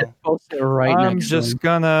then, Right I'm next just to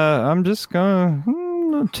him.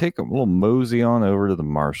 gonna take a little mosey on over to the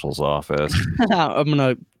marshal's office. I'm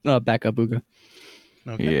gonna back up Uga.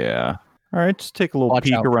 Okay. Yeah. All right, just take a little Watch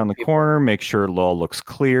peek out for around the people. corner, make sure it all looks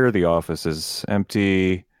clear. The office is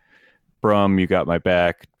empty. Brum, you got my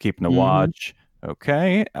back, keeping a Mhm. watch.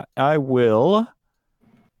 Okay, I will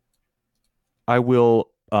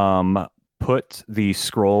put the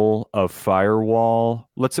scroll of firewall.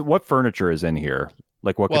 Let's see, what furniture is in here?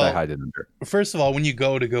 Like, what could I Well- hide it under? First of all, when you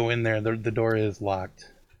go in there, the door is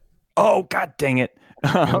locked. Oh, god dang it.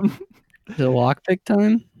 Is it lockpick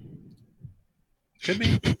time? Could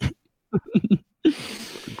be.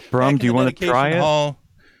 Brum, do you want to try it?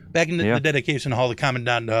 Back in Yeah. the dedication hall, the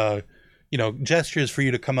commandant, gestures for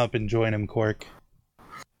you to come up and join him, Cork.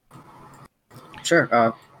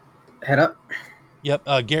 Sure. Head up. Yep.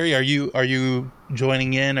 Gary, are you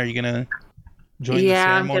joining in? Are you gonna join the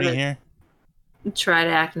Yeah, I'm ceremony gonna- here? Try to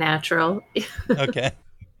act natural. Okay.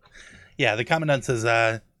 Yeah, the commandant says,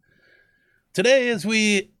 today as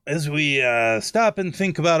we stop and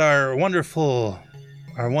think about our wonderful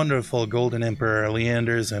golden emperor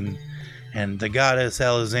Leanders and the goddess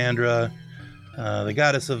Alexandra, the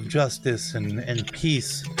goddess of justice and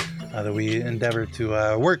peace, that we endeavor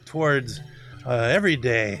to work towards every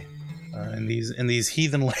day in these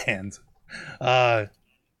heathen lands.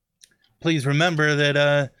 Please remember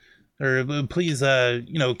that please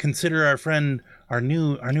consider our friend, our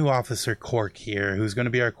new officer Cork here, who's going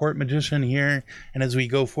to be our court magician here, and as we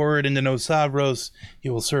go forward into Nosavros, he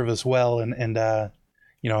will serve us well and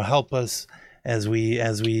help us as we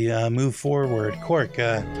move forward. Cork,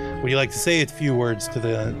 would you like to say a few words to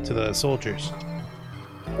the soldiers?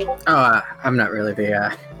 Oh, I'm not really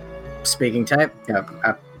the speaking type.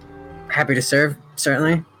 I'm happy to serve,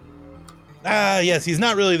 certainly. Yes, he's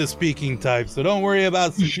not really the speaking type, so don't worry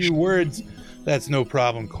about the few words. That's no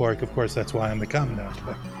problem, Cork. Of course, that's why I'm the commandant.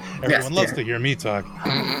 But everyone loves to hear me talk.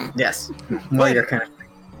 Yes, more your kind of.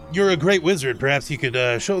 You're a great wizard. Perhaps you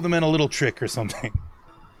could show the men a little trick or something.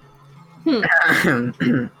 I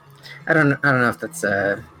don't know if that's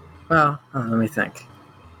well, let me think.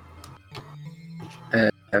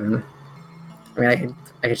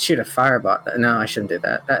 I could shoot a fireball. No, I shouldn't do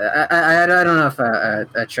that. I don't know if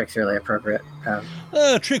a trick's really appropriate.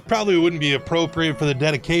 A trick probably wouldn't be appropriate for the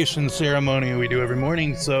dedication ceremony we do every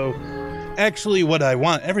morning. So, actually, what I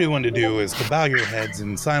want everyone to do is to bow your heads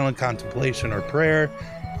in silent contemplation or prayer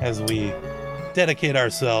as we dedicate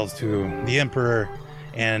ourselves to the emperor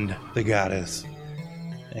and the goddess.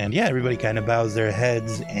 And yeah, everybody kind of bows their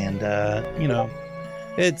heads, and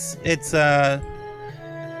it's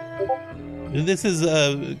this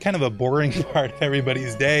is kind of a boring part of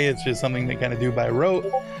everybody's day. It's just something they kind of do by rote.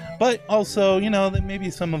 But also, that maybe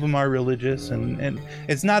some of them are religious, and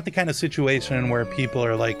it's not the kind of situation where people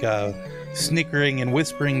are like snickering and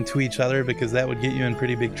whispering to each other, because that would get you in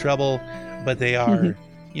pretty big trouble. But they are,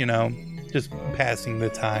 just passing the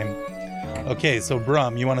time. Okay, so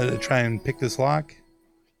Brum, you wanted to try and pick this lock?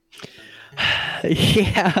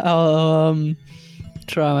 Yeah, I'll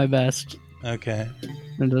try my best. Okay.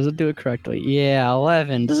 And does it do it correctly? Yeah,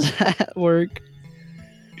 11. Does that work?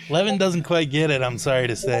 11 doesn't quite get it, I'm sorry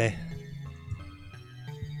to say.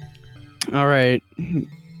 All right. Do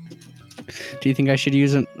you think I should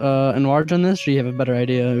use an enlarge on this, or do you have a better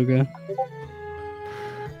idea, Uga?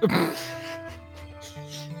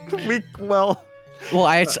 Well,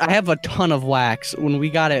 I have a ton of wax. When we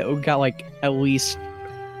got it, we got like at least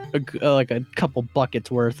a couple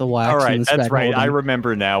buckets worth of wax. All in right, this that's bag right. I holding.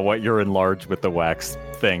 remember now what your enlarge with the wax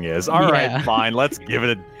thing is. All right, Yeah. fine. Let's give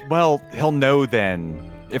it a. Well, he'll know then.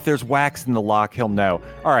 If there's wax in the lock, he'll know.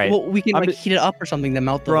 All right. Well, we can I'm like just- heat it up or something to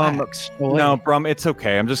melt the Brum, wax. away. No, Brum, it's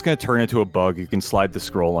okay. I'm just going to turn into a bug. You can slide the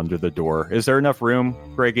scroll under the door. Is there enough room,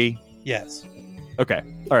 Greggy? Yes. Okay.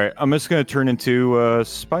 All right. I'm just going to turn into a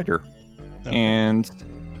spider. Okay. And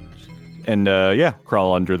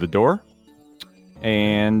crawl under the door.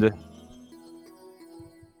 And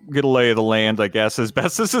get a lay of the land, I guess, as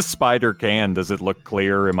best as a spider can. Does it look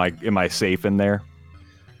clear? Am I safe in there?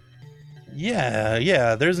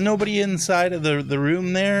 Yeah. There's nobody inside of the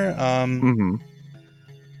room there. Mm-hmm.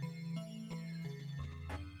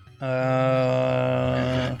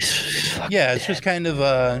 Yeah, it's just kind of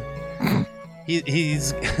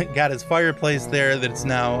he's got his fireplace there that's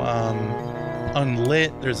now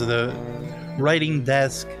unlit. There's the writing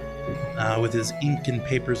desk with his ink and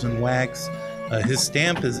papers and wax. His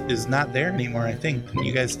stamp is not there anymore, I think. Didn't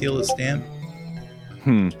you guys steal his stamp?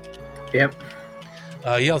 Yep.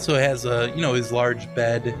 He also has his large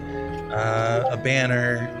bed, a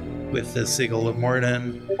banner with the sigil of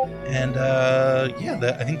Morden, and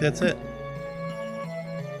I think that's it.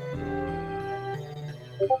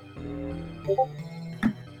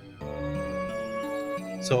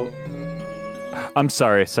 So, I'm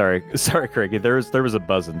sorry, Craigie. There was a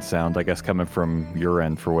buzzing sound, I guess, coming from your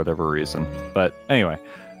end for whatever reason. But anyway,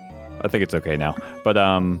 I think it's okay now. But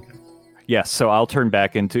yes. So I'll turn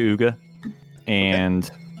back into Uga, and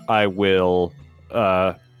I will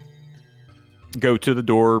go to the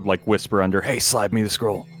door, like whisper under, "Hey, slide me the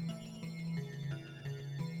scroll."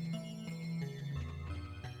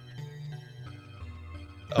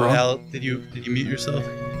 oh, Al, did you mute yourself?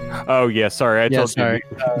 Oh yeah, sorry. I told sorry.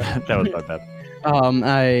 you that was my bad.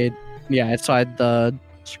 I slide the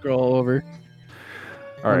scroll over.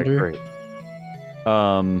 All right, Under. great.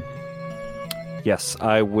 Yes,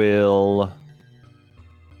 I will.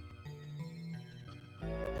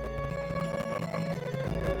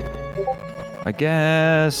 I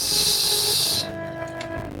guess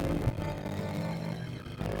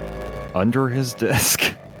under his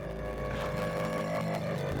desk.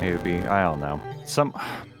 Maybe, I don't know.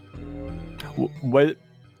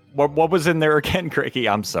 What was in there again, Craigie?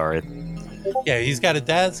 I'm sorry. Yeah, he's got a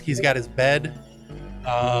desk. He's got his bed.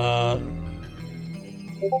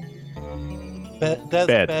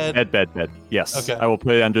 Bed. Yes. Okay. I will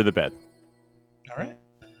put it under the bed. All right.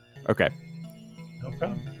 Okay. No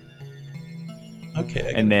problem.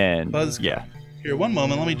 Okay. And then, buzz. yeah. Here, one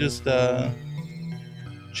moment. Let me just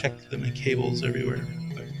check that my cable's everywhere.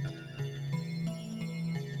 real quick.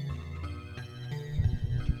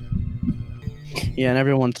 Yeah, and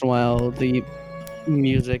every once in a while the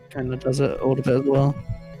music kind of does it a little bit as well.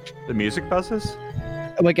 The music buzzes?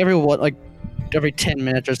 Like every 10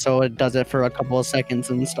 minutes or so, it does it for a couple of seconds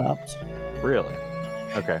and stops. Really?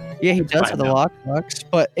 Okay. Yeah, he does Fine for the now. lockbox,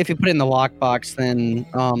 but if you put it in the lockbox,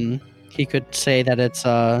 then he could say that it's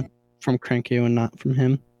from Krenku and not from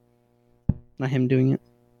him. Not him doing it.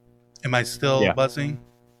 Am I still Yeah. buzzing?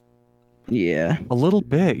 Yeah. A little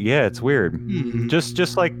bit. Yeah, it's weird. Hmm.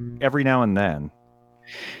 Just like every now and then.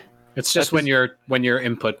 It's just when your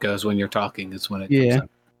input goes when you're talking is when it Yeah. comes up,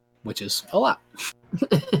 which is a lot.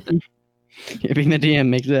 Yeah, being the DM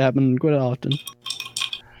makes it happen quite often.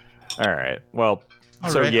 All right. Well, All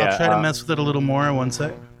so right, yeah. I'll try to mess with it a little more. One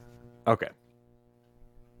sec. Okay.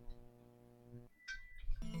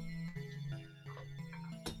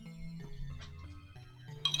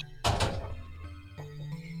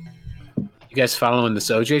 You guys following this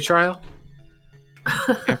OJ trial?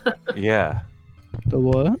 Yeah. The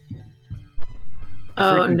what? Oh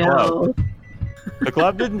Freaking no. The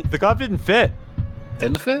glove didn't fit.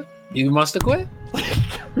 Didn't fit? You must have quit?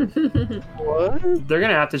 What? They're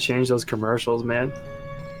gonna have to change those commercials, man.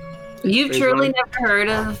 You've Praise truly God. never heard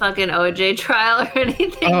of the fucking OJ trial or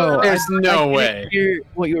anything? Oh, There's no I way. didn't hear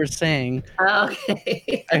what you were saying.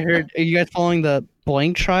 Okay. I heard. Are you guys following the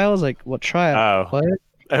blank trials? Like what trial? Oh. What?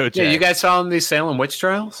 OJ. Yeah, you guys following these Salem witch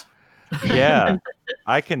trials? Yeah.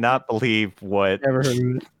 I cannot believe what Never heard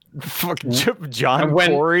of it. fuck John And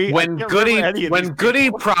when Corey. I when can't Goody remember any of when these Goody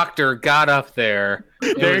people. Proctor got up there,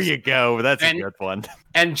 it There was- you go. That's a and- good one.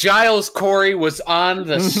 and Giles Corey was on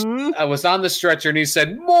the Mhm. was on the stretcher, and he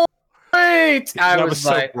said, "More great." I That was, was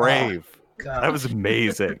so like, brave. "Oh, God." That was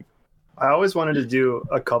amazing. I always wanted to do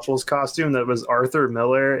a couple's costume that was Arthur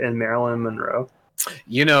Miller and Marilyn Monroe.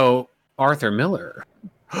 You know Arthur Miller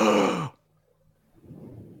from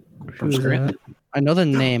Who's Scranton. that? I know the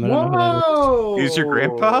name. I don't know who that is. Whoa! He's your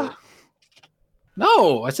grandpa?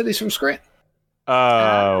 No, I said he's from Scranton.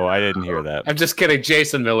 Oh, I didn't hear that. I'm just kidding.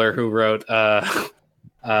 Jason Miller, who wrote The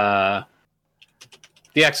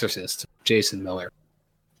Exorcist. Jason Miller.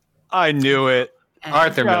 I knew it.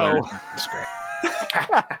 Arthur No. Miller. That's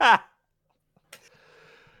great.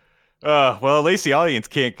 Well, at least the audience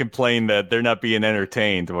can't complain that they're not being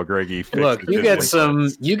entertained while Greggy fixes Look, you it.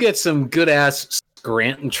 get some good ass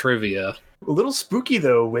Scranton trivia. A little spooky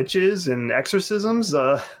though, witches and exorcisms.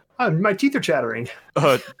 My teeth are chattering.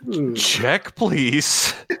 Check,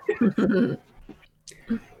 please.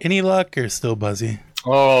 Any luck or still buzzy?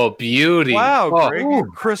 Oh, beauty! Wow, Oh, Greg, you're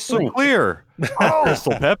crystal clear.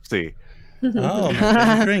 Crystal Pepsi. Oh, my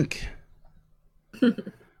favorite drink.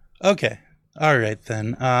 Okay. All right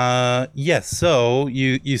then. Yes. So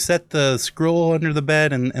you set the scroll under the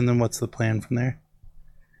bed, and then what's the plan from there?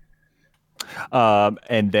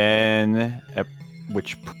 And then at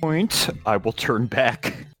which point I will turn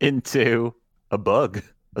back into a bug,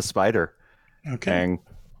 a spider, Okay. and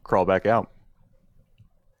crawl back out.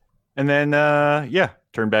 And then,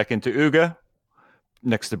 turn back into Uga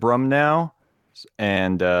next to Brum now.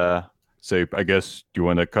 And say, I guess, do you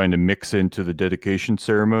want to kind of mix into the dedication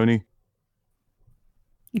ceremony?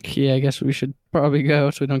 Yeah, I guess we should probably go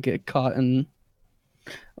so we don't get caught and.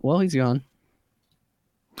 Well, he's gone.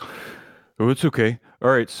 Oh, it's okay. All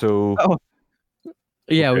right, so Oh.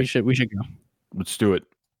 Yeah, Okay. we should go. let's do it.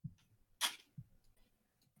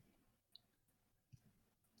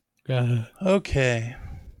 Okay.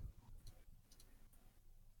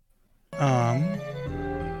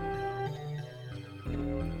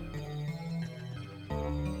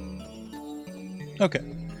 Okay.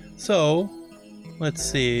 So, let's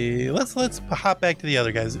see. Let's hop back to the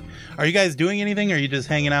other guys. Are you guys doing anything, or are you just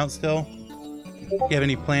hanging out still? You have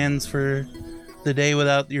any plans for the day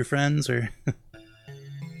without your friends, or?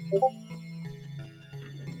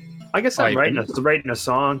 I guess I'm Like- writing a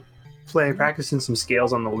song, practicing some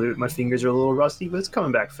scales on the lute. My fingers are a little rusty, but it's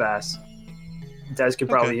coming back fast. You guys can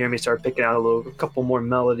probably Okay. hear me start picking out a couple more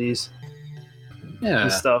melodies Yeah.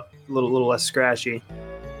 and stuff, a little less scratchy.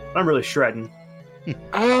 I'm really shredding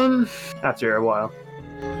after a while.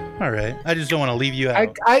 All right. I just don't want to leave you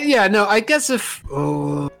out. I guess if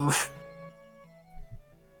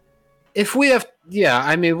we have,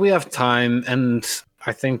 we have time, and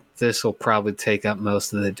I think this will probably take up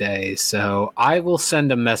most of the day. So I will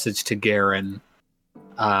send a message to Garen,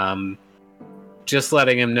 just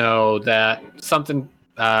letting him know that something.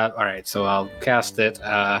 All right, so I'll cast it.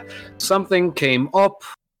 Something came up.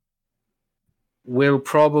 Will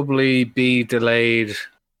probably be delayed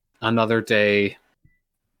another day.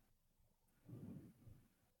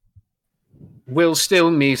 We'll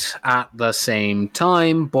still meet at the same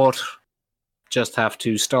time, but just have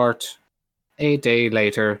to start a day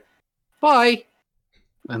later. Bye.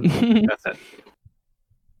 And that's it.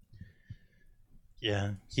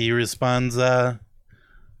 Yeah. He responds,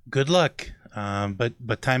 "Good luck,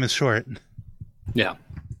 but time is short." Yeah.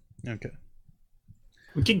 Okay.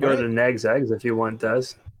 We could go to Neg's Eggs if you want,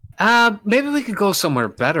 Des. Maybe we could go somewhere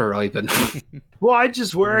better, Ivan. Well, I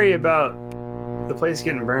just worry about the place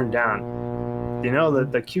getting burned down. You know,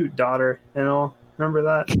 the cute daughter and all. Remember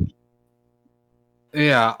that?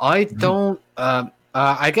 Yeah, I don't.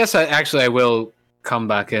 I guess I will come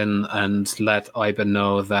back in and let Ivan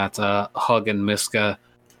know that Hug and Miska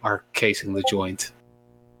are casing the joint.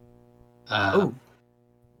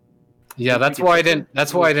 Yeah, that's why I didn't.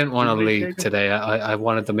 That's why I didn't want to leave today. I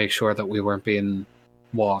wanted to make sure that we weren't being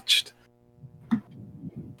watched.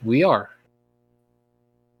 We are.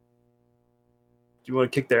 Do you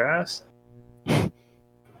want to kick their ass?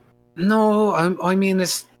 No, I mean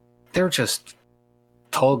they're just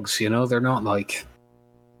thugs, you know. They're not like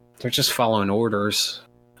they're just following orders.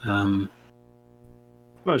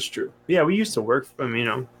 That's true. Yeah, we used to work for them, you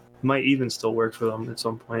know. Might even still work for them at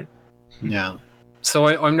some point. Yeah. So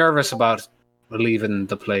I'm nervous about leaving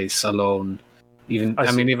the place alone. Even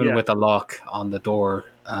with a lock on the door.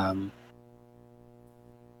 Yeah,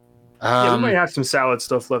 we might have some salad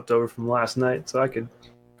stuff left over from last night, so I could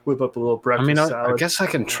whip up a little breakfast I salad. guess I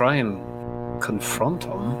can try and confront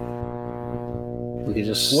them. We could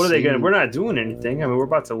just. What are they see- gonna? We're not doing anything. I mean, we're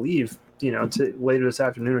about to leave. You know, later this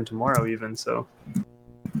afternoon and tomorrow even. So.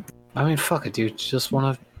 I mean, fuck it, dude. Just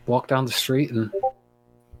want to walk down the street and.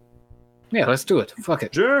 Yeah, let's do it. Fuck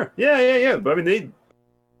it. Sure. Yeah. But I mean,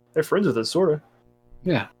 they're friends with us, sort of.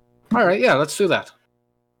 Yeah. All right. Yeah, let's do that.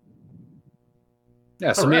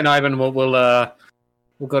 Yeah. So me and Ivan will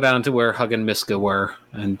go down to where Hug and Miska were,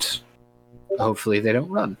 and hopefully they don't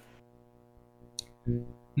run.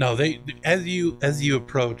 No, they as you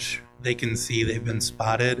approach, they can see they've been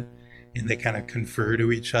spotted, and they kind of confer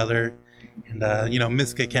to each other. And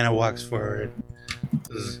Miska kind of walks forward.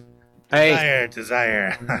 Hey.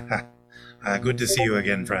 Desire. Good to see you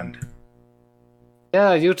again, friend.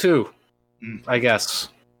 Yeah, you too. I guess.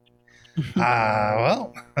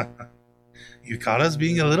 Well, you caught us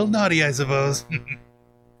being a little naughty, I suppose.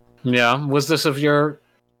 Yeah. Was this of your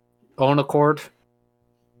own accord?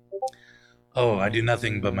 Oh, I do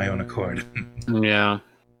nothing but my own accord. Yeah.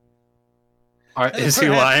 Is he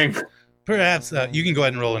Perhaps- lying? Perhaps you can go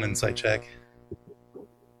ahead and roll an insight check.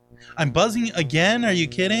 I'm buzzing again? Are you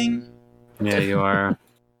kidding? Yeah, you are.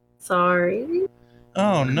 Sorry.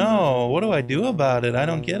 Oh no, what do I do about it? I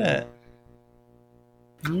don't get it.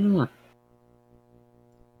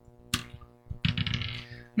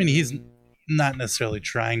 mean, he's not necessarily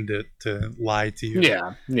trying to lie to you.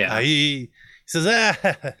 Yeah. He says,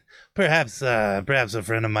 perhaps a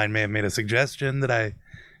friend of mine may have made a suggestion that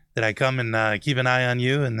I come and keep an eye on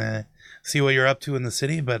you and see what you're up to in the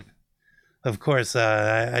city. But of course,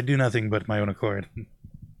 I do nothing but my own accord.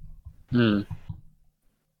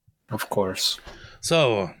 Of course.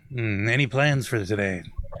 So, any plans for today?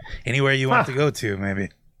 Anywhere you want to go to, maybe?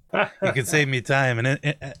 You could save me time and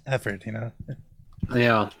effort, you know?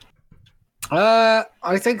 Yeah.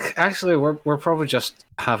 I think actually we're probably just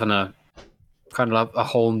having a kind of a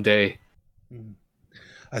home day.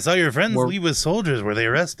 I saw your friends leave with soldiers. Were they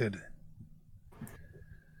arrested?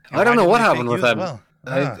 I don't know what happened with them. Well?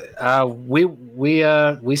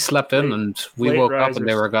 We slept in and we late woke up risers. and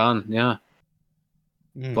they were gone. Yeah.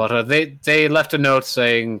 But they left a note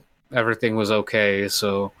saying everything was okay.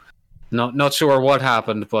 So not sure what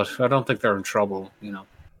happened, but I don't think they're in trouble. You know.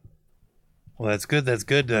 Well, that's good. That's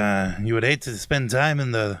good. You would hate to spend time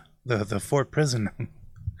in the fort prison.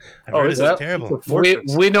 I've heard is it's that terrible.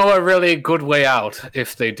 We know a really good way out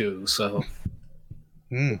if they do. So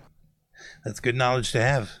That's good knowledge to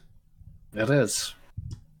have. it is.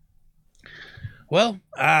 Well,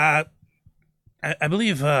 I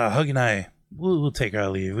believe Hug and I we'll take our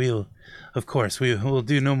leave. We'll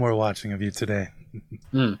do no more watching of you today.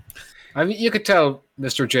 I mean, you could tell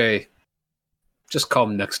Mr. J. Just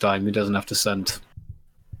come next time. He doesn't have to send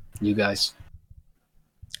you guys.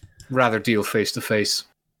 Rather deal face to face.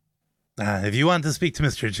 If you want to speak to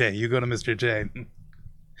Mr. J, you go to Mr. J.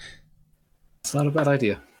 It's not a bad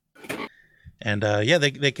idea. And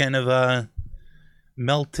they kind of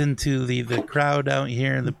melt into the crowd out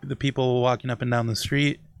here, the people walking up and down the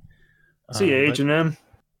street. See you, H&M.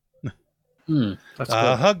 That's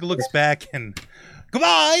good. Hug looks back and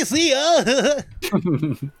goodbye, see ya.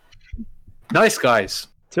 Nice guys.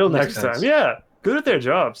 Till Nice next guys. time. Yeah, good at their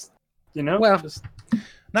jobs. You know. Well, Just-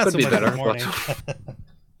 Not Could so be much in better, the morning.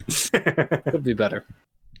 Could be better.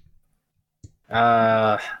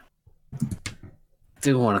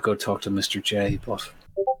 Do want to go talk to Mr. J, but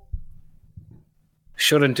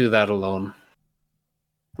shouldn't do that alone.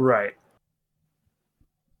 right.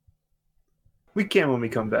 We can when we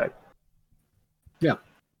come back.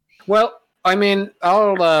 Well, I mean,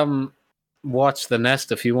 I'll watch the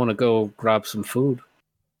nest if you want to go grab some food.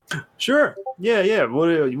 Sure. Yeah. What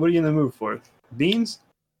are you in the mood for? Beans?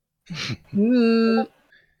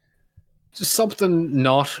 Just something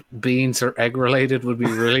not beans or egg related would be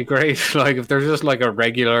really great. Like if there's just like a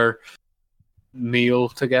regular meal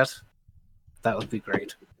to get, that would be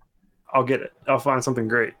great. I'll get it. I'll find something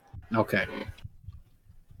great. Okay.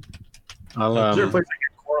 Is there a place I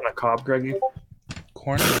get corn on a cob, Greggy?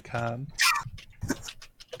 Corn on the cob.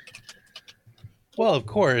 Well, of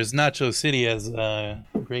course, Nacho City has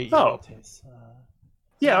great taste.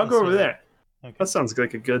 Yeah, I'll go over see there. Okay. That sounds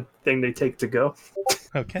like a good thing they take to go.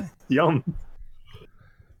 Okay. Yum.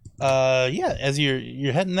 As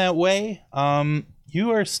you're heading that way,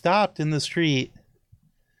 you are stopped in the street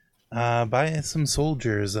by some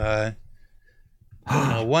soldiers.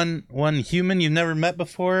 One human you've never met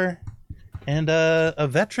before, and a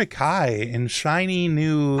Vetric High in shiny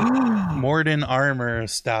new Morden armor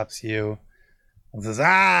stops you. And says,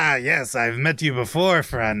 yes, I've met you before,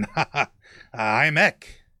 friend. I'm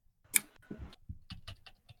Ek.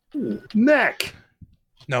 Mech.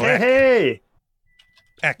 No, Hey, Ek. hey.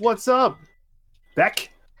 Ek. What's up?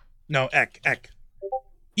 Beck? No, Ek. Ek.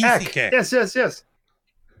 ECK. Yes. Yes.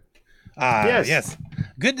 Yes.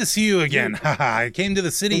 Good to see you again. I came to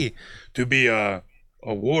the city to be a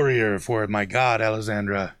warrior for my god,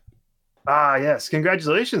 Alexandra. Yes.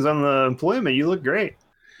 Congratulations on the employment. You look great.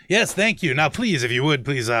 Yes, thank you. Now, please, if you would,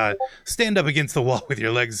 please stand up against the wall with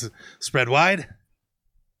your legs spread wide.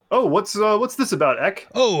 Oh, what's this about, Ek?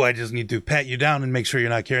 Oh, I just need to pat you down and make sure you're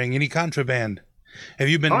not carrying any contraband. Have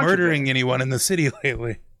you been Contraband? murdering anyone in the city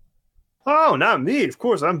lately? Oh, not me. Of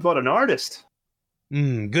course, I'm but an artist.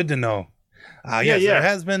 Good to know. Yeah. There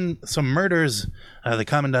has been some murders. The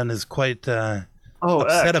commandant is quite upset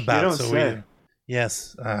Ek, about. you don't So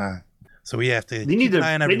say. so we have to. They need keep an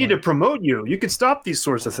eye on to everyone. promote you. You can stop these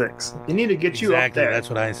sorts of things. They need to get you up Exactly, there. that's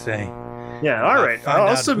what I say. Yeah, all right. Find I'll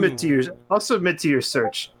out submit who. to your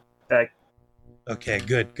search. Ek. Okay,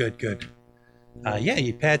 good.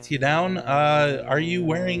 He pats you down. Are you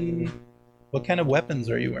wearing? What kind of weapons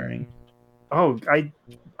are you wearing? Oh,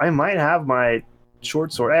 I might have my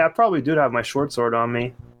short sword. I probably do have my short sword on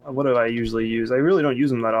me. What do I usually use? I really don't use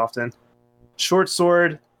them that often. Short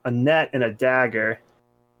sword, a net, and a dagger.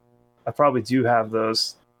 I probably do have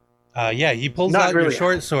those. He pulls Not out your really.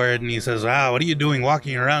 short sword and he says, what are you doing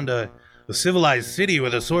walking around a a civilized city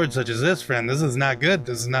with a sword such as this, friend. This is not good.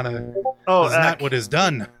 This is not Oh, this is not what is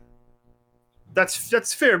done.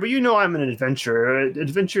 That's fair, but you know I'm an adventurer.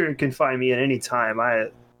 Adventurer can find me at any time.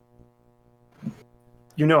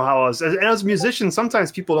 You know how as a musician,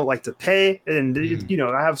 sometimes people don't like to pay, and you know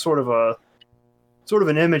I have sort of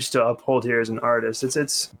an image to uphold here as an artist.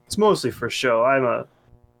 It's mostly for show.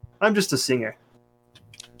 I'm just a singer.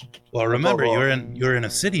 Well, remember, you're in a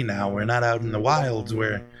city now. We're not out in the wilds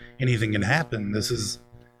where anything can happen. This is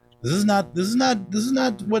not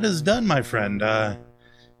what is done, my friend.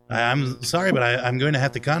 I'm sorry, but I'm going to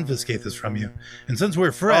have to confiscate this from you. And since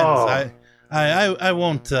we're friends, I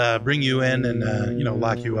won't bring you in and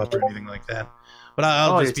lock you up or anything like that. But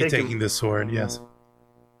I'll just be taking this sword. Yes.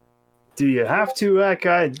 Do you have to, Ek?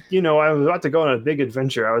 I was about to go on a big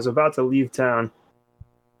adventure. I was about to leave town.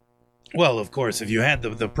 Well, of course, if you had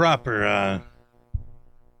the proper,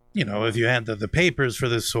 if you had the papers for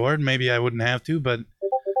this sword, maybe I wouldn't have to. But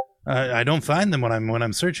I don't find them when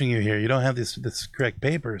I'm searching you here. You don't have this correct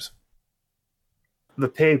papers. The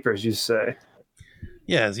papers, you say?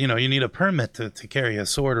 Yes, you need a permit to carry a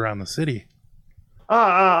sword around the city.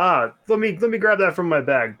 Let me grab that from my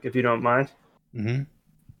bag, if you don't mind. Mm-hmm.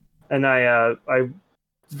 And I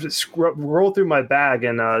just rolled through my bag,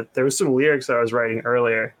 and there was some lyrics I was writing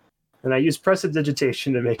earlier, and I used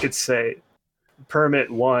prestidigitation to make it say, "Permit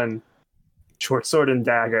 1, short sword and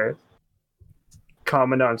dagger,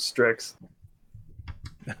 Commandant Strix."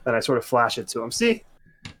 And I sort of flash it to him. See?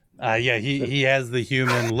 Yeah, he has the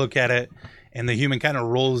human look at it, and the human kind of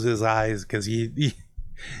rolls his eyes because he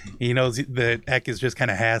knows that Ek is just kind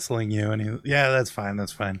of hassling you, and that's fine.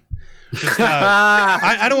 Just,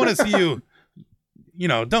 I don't want to see you.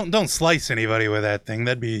 Don't slice anybody with that thing.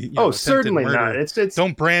 That'd be certainly murder. not. It's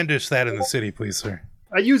don't brandish that in the city, please, sir.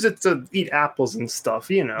 I use it to eat apples and stuff.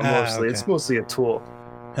 Mostly. Okay. It's mostly a tool.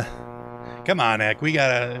 Come on, Ek. We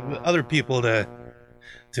got other people to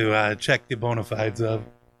check the bona fides of.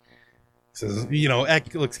 Says,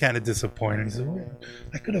 Ek looks kind of disappointed. He says,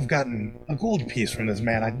 I could have gotten a gold piece from this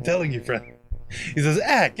man. I'm telling you, friend. He says,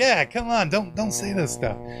 Ek, yeah, come on, don't say this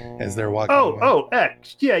stuff. As they're walking away.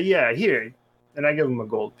 Ek, yeah, here. And I give him a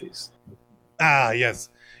gold piece. Ah, yes.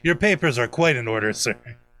 Your papers are quite in order, sir.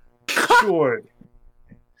 Sure.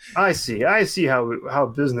 I see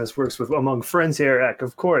how business works among friends here, Ek.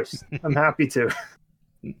 Of course. I'm happy to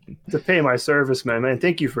pay my servicemen. Man,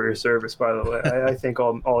 thank you for your service, by the way. I thank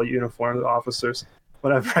all uniformed officers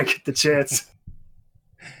whenever I get the chance.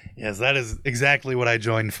 Yes, that is exactly what I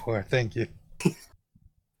joined for. Thank you.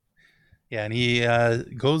 Yeah, and he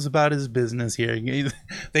goes about his business here.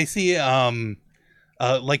 They see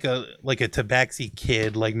like a tabaxi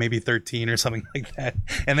kid, like maybe 13 or something like that,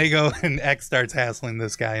 and they go and Ek starts hassling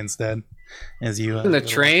this guy instead. As you in the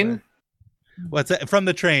train. What's that? From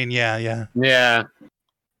the train? Yeah.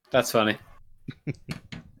 That's funny.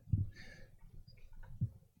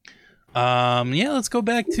 Let's go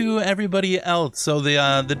back to everybody else. So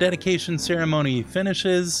the dedication ceremony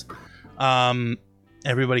finishes.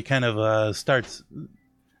 Everybody kind of starts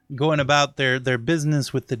going about their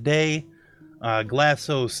business with the day.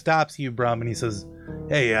 Glasso stops you, Brum, and he says,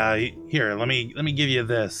 "Hey, here, let me give you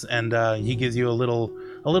this." And he gives you a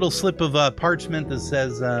little slip of parchment that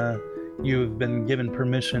says you've been given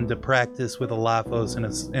permission to practice with a Laphos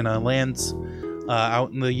in a lance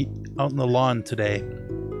out in the lawn today.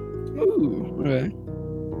 Ooh, okay.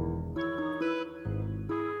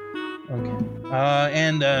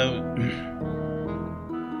 And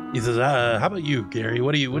he says, "How about you, Gary?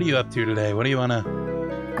 What are you up to today? What do you want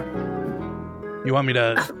me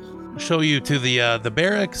to show you to the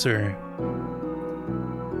barracks, or?"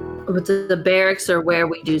 But the barracks are where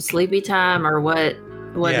we do sleepy time, or what?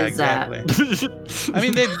 What is exactly. that? I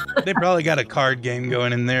mean, they probably got a card game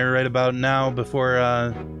going in there right about now. Before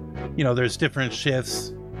there's different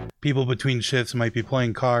shifts. People between shifts might be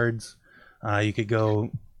playing cards. You could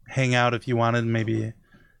go hang out if you wanted. Maybe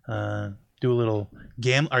do a little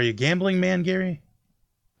Are you a gambling man, Gary?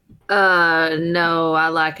 No, I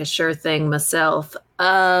like a sure thing myself.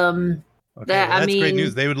 Okay, that's great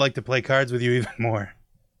news. They would like to play cards with you even more.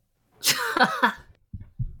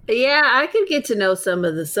 Yeah, I could get to know some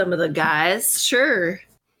of the guys. Sure.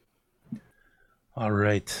 All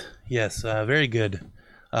right. Yes. Very good.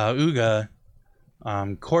 Uga,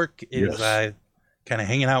 Cork is kind of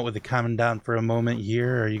hanging out with the commandant for a moment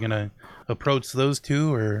here. Are you gonna approach those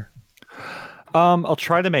two, or? I'll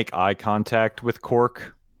try to make eye contact with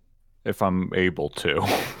Cork if I'm able to.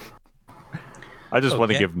 I just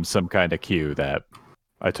want to give him some kind of cue that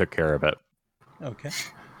I took care of it. Okay.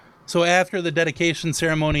 So after the dedication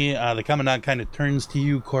ceremony, the commandant kind of turns to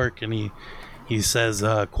you, Cork, and he he says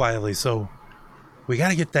quietly, "So we got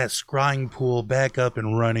to get that scrying pool back up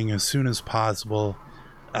and running as soon as possible.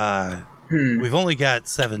 We've only got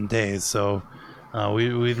 7 days, so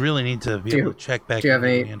we really need to be able to check back." Do you have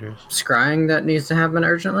any commanders. scrying that needs to happen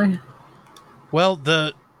urgently? Well,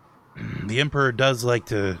 the Emperor does like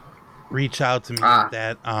to reach out to me with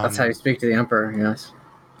that. That's how you speak to the Emperor, yes.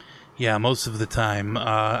 Yeah, most of the time.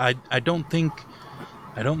 I don't think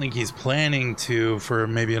he's planning to for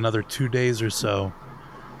maybe another 2 days or so.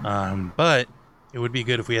 But it would be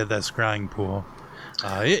good if we had that scrying pool.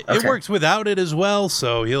 It works without it as well,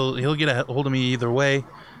 so he'll get a hold of me either way.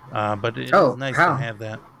 But it's nice to have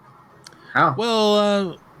that. How?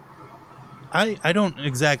 Well, I don't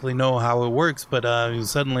exactly know how it works, but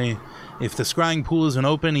suddenly, if the scrying pool isn't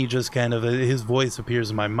open, he just kind of his voice appears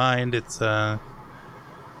in my mind. It's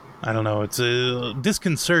I don't know. It's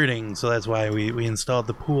disconcerting, so that's why we installed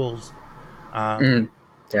the pools.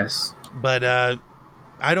 Yes. But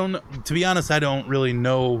I don't. To be honest, I don't really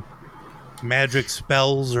know magic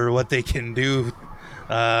spells or what they can do.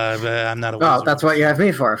 But I'm not a wizard. Well, that's what you have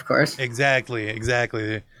me for, of course. Exactly.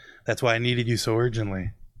 That's why I needed you so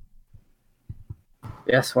urgently.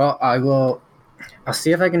 Yes. Well, I'll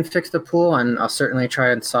see if I can fix the pool, and I'll certainly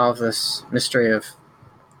try and solve this mystery of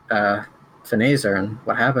Finazer and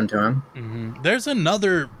what happened to him. Mm-hmm. There's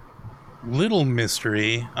another little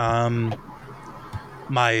mystery. The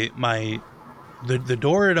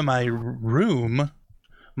door to my room,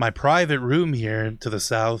 my private room here to the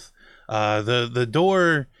south, the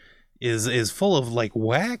door is full of like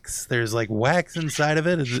wax. There's like wax inside of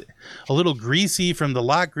it. It's a little greasy from the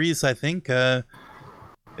lock grease, I think.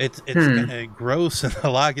 It's kind of gross, and the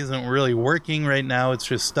lock isn't really working right now. It's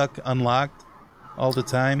just stuck unlocked all the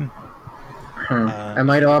time. It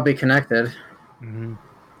might all be connected. Mm-hmm.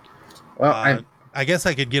 Well, I guess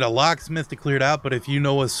I could get a locksmith to clear it out, but if you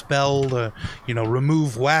know a spell to,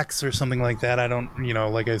 remove wax or something like that, I don't,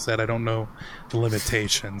 like I said, I don't know the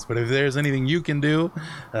limitations. But if there's anything you can do,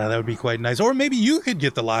 that would be quite nice. Or maybe you could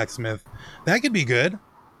get the locksmith. That could be good,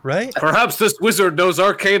 right? Perhaps this wizard knows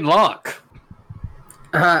arcane lock.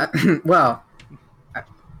 Well,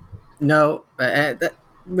 no,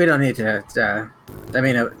 we don't need to.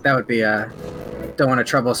 That would be. Don't want to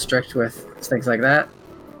trouble Strict with things like that.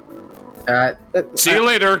 See you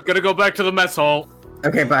later. Gonna go back to the mess hall.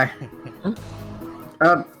 Okay, bye.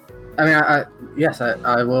 Yes,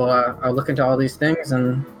 I will. I'll look into all these things,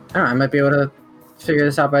 and I don't know, I might be able to figure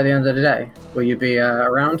this out by the end of the day. Will you be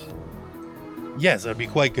around? Yes, that'd be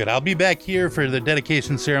quite good. I'll be back here for the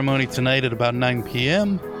dedication ceremony tonight at about 9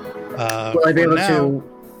 p.m. Will I be able to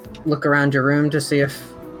look around your room to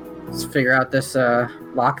figure out this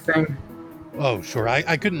lock thing? Oh, sure.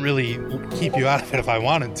 I couldn't really keep you out of it if I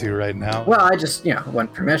wanted to right now. Well, I just,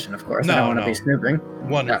 want permission, of course. I don't want to be snooping.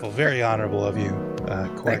 Wonderful. Very honorable of you,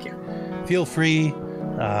 Court. Thank you. Feel free.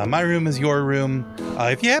 My room is your room.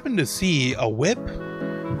 If you happen to see a whip,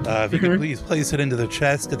 if you could please place it into the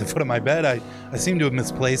chest at the foot of my bed. I seem to have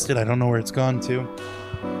misplaced it. I don't know where it's gone to.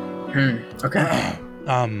 Okay.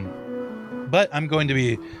 But I'm going to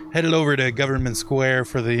be headed over to Government Square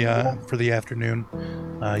for the afternoon.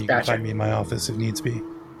 You can find me in my office if needs be.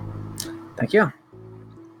 Thank you.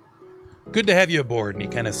 Good to have you aboard. And he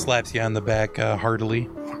kind of slaps you on the back heartily.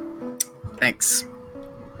 Thanks.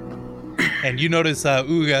 And you notice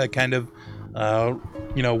Uga kind of,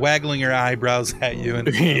 waggling her eyebrows at you. And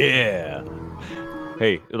yeah.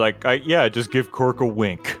 Hey, just give Cork a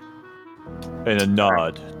wink and a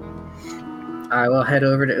nod. I will head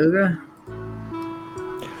over to Uga.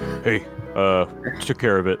 Hey, took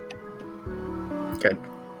care of it. Good.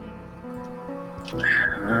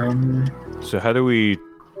 So how do we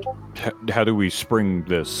spring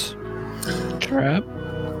this trap?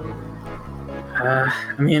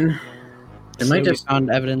 It might just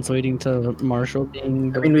found evidence leading to Marshall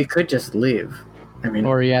being. we could just leave.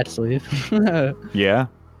 Or you had to leave. Yeah.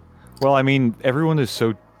 Well, everyone is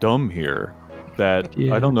so dumb here that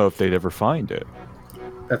I don't know if they'd ever find it.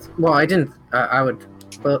 I didn't. I would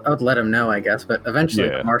let him know, I guess. But eventually,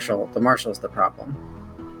 the marshal's the problem.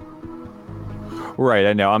 Right.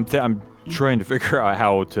 I know. I'm trying to figure out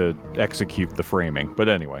how to execute the framing. But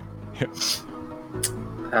anyway.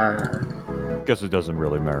 Guess it doesn't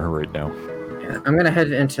really matter right now. Yeah, I'm gonna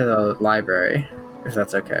head into the library, if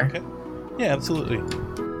that's okay. Yeah, absolutely.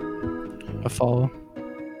 A follow.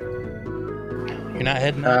 You're not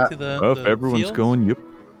heading out to the if everyone's fields? going, yep.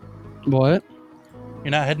 What?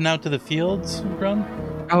 You're not heading out to the fields, Brun?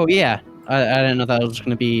 Oh, yeah. I didn't know that was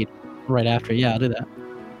going to be right after. Yeah, I'll do that.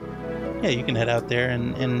 Yeah, you can head out there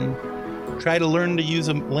and try to learn to use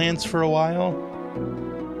a lance for a while.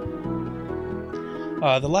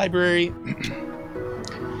 The library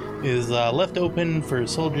is left open for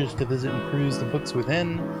soldiers to visit and peruse the books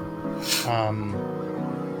within.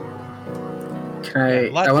 I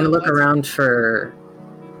want to look around for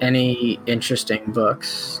any interesting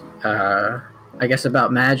books. I guess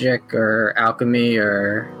about magic or alchemy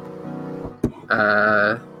or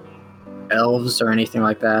elves or anything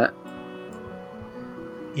like that.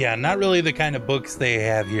 Yeah, not really the kind of books they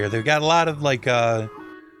have here. They've got a lot of like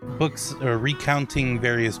books recounting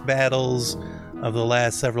various battles of the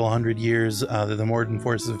last several hundred years that the Morden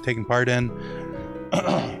forces have taken part in.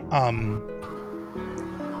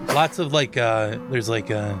 Lots of like there's like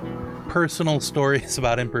personal stories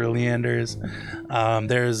about Emperor Leander's.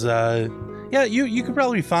 There's you could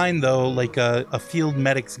probably find though like a field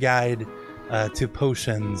medic's guide to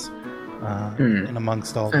potions and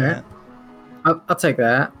amongst all that. I'll take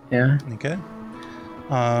that. Yeah. Okay.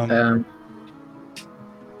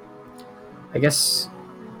 I guess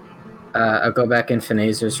I'll go back in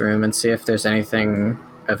Finazer's room and see if there's anything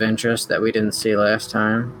of interest that we didn't see last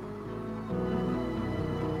time.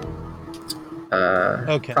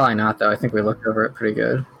 Okay. Probably not, though. I think we looked over it pretty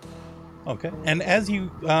good. Okay. And as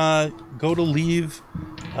you go to leave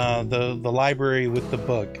the library with the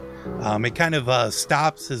book, it kind of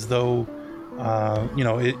stops as though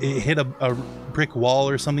it hit a brick wall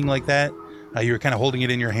or something like that. You were kind of holding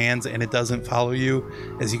it in your hands, and it doesn't follow you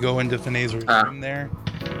as you go into Finazer's room there.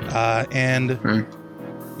 A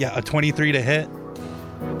 23 to hit.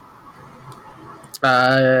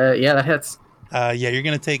 Yeah, that hits. You're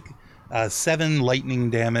gonna take 7 lightning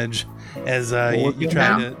damage as you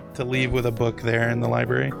try to leave with a book there in the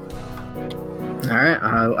library. All right,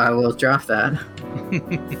 I will drop that.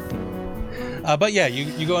 But yeah,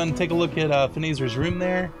 you go and take a look at Finazer's room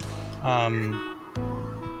there.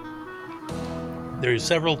 There's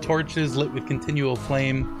several torches lit with continual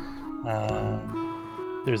flame.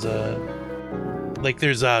 There's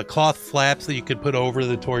cloth flaps that you could put over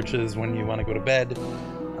the torches when you want to go to bed.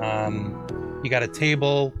 You got a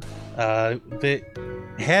table that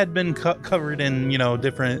had been covered in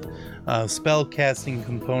different spell casting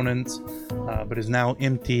components, but is now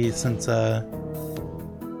empty since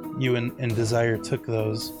you and Desire took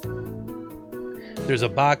those. There's a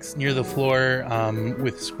box near the floor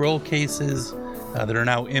with scroll cases that are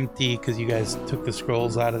now empty because you guys took the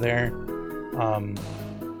scrolls out of there.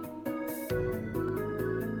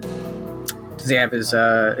 Does he have his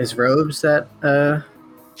robes that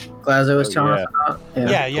Glazo was telling us about?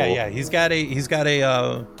 Yeah. He's got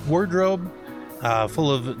a wardrobe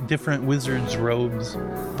full of different wizards' robes.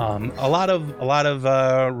 A lot of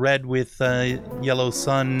red with yellow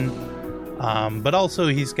sun, but also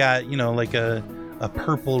he's got like a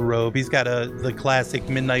purple robe. He's got the classic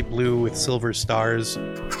midnight blue with silver stars.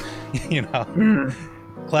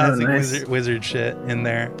 Classic wizard shit in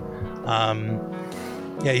there.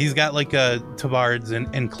 He's got like tabards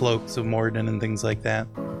and cloaks of Morden and things like that.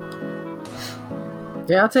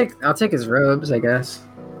 Yeah, I'll take his robes, I guess.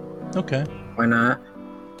 Okay. Why not?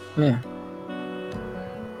 Yeah.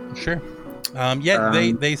 Sure.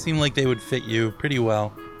 They seem like they would fit you pretty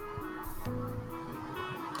well.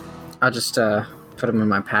 I'll just put them in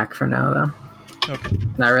my pack for now, though. Okay.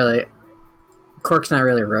 Not really. Cork's not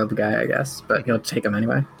really a robe guy, I guess, but he'll take them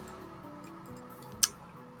anyway.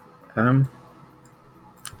 Then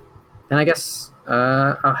I guess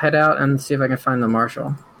I'll head out and see if I can find the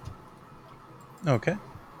marshal. Okay.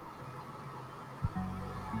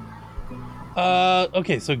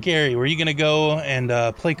 Okay, so Gary, were you gonna go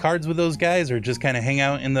and play cards with those guys, or just kind of hang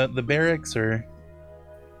out in the barracks, or?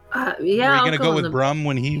 Yeah. Were you gonna go with Brum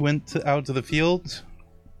when he went out to the field?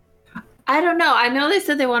 I don't know. I know they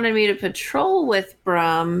said they wanted me to patrol with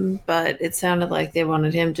Brum, but it sounded like they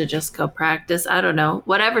wanted him to just go practice. I don't know.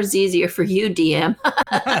 Whatever's easier for you, DM.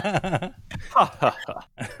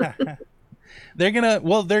 They're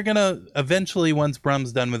gonna eventually, once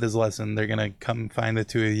Brum's done with his lesson, they're gonna come find the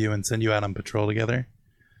two of you and send you out on patrol together.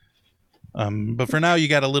 But for now, you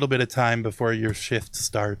got a little bit of time before your shift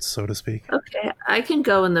starts, so to speak. Okay, I can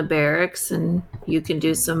go in the barracks and you can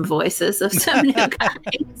do some voices of some new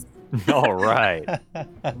guys. All right.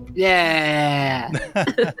 Yeah.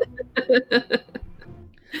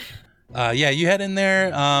 You head in there.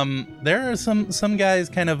 There are some guys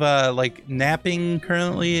kind of like napping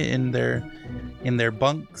currently in their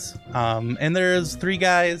bunks. And there's 3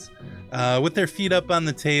 guys with their feet up on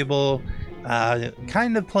the table,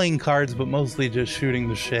 kind of playing cards, but mostly just shooting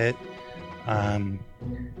the shit. And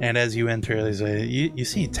as you enter, they say, "You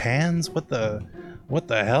see Tans? What the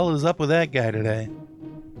hell is up with that guy today?"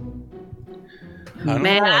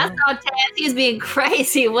 Man, I saw Tansy being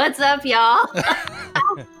crazy. What's up, y'all?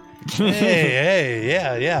 Hey,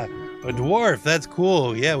 yeah. A dwarf, that's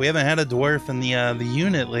cool. Yeah, we haven't had a dwarf in the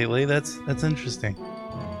unit lately. That's interesting.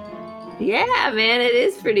 Yeah, man, it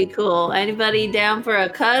is pretty cool. Anybody down for a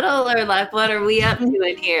cuddle, or like, what are we up to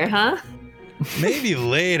in here, huh? Maybe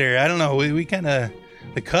later. I don't know. We kind of,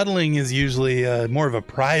 the cuddling is usually more of a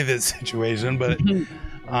private situation, but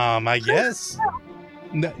I guess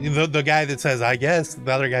the guy that says I guess,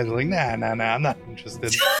 the other guys are like, nah, I'm not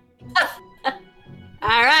interested.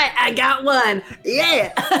 All right, I got one.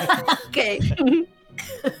 Yeah. Okay.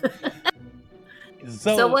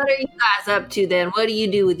 So what are you guys up to then? What do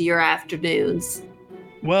you do with your afternoons?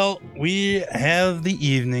 Well, we have the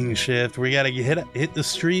evening shift. We got to hit the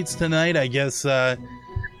streets tonight. I guess the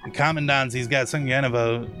commandant's, he's got some kind of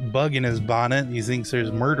a bug in his bonnet. He thinks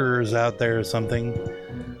there's murderers out there or something.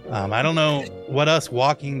 I don't know what us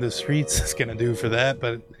walking the streets is going to do for that,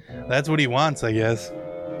 but that's what he wants, I guess.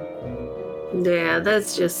 Yeah,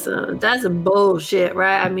 that's just that's a bullshit,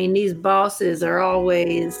 right? I mean, these bosses are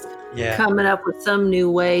always coming up with some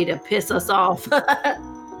new way to piss us off.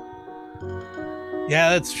 Yeah,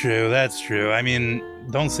 that's true. I mean,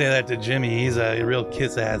 don't say that to Jimmy. He's a real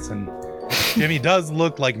kiss ass, and Jimmy does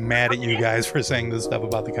look like mad at you guys for saying this stuff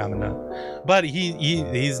about the commandant. But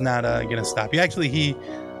he's not gonna stop you. Actually, he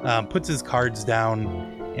puts his cards down,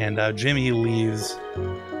 and Jimmy leaves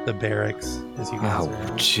the barracks as you guys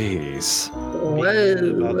are. Jeez.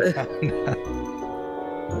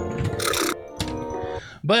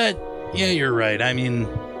 But yeah, you're right. I mean,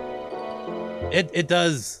 it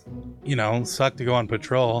does, suck to go on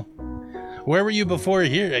patrol. Where were you before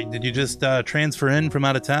here? Did you just transfer in from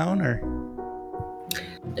out of town, or?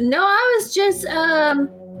 No, I was just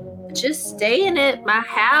staying at my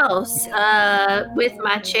house with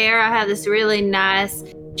my chair. I have this really nice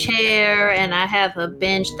chair, and I have a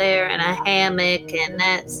bench there and a hammock, and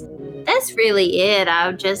that's really it. I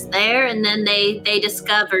was just there, and then they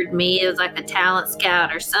discovered me. It was like a talent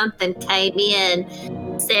scout or something came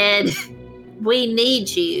in, said, we need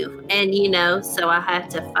you, and so I had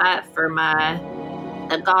to fight for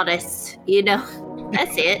the goddess.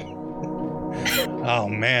 That's it. Oh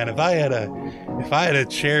man, if I had a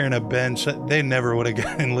chair and a bench, they never would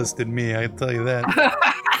have enlisted me. I can tell you that.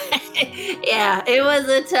 Yeah, it was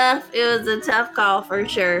a tough call for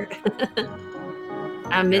sure.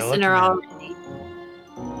 I'm missing her already.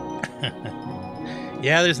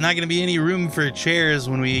 Yeah, there's not going to be any room for chairs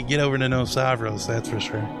when we get over to Nosavros, that's for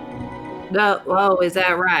sure. No, oh, is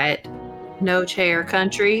that right? No chair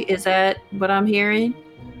country? Is that what I'm hearing?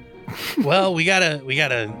 Well, we gotta.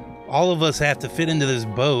 All of us have to fit into this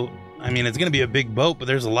boat. I mean, it's going to be a big boat, but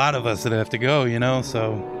there's a lot of us that have to go,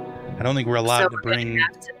 so I don't think we're allowed to bring.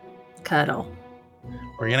 Have to cuddle.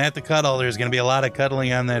 We're going to have to cuddle. There's going to be a lot of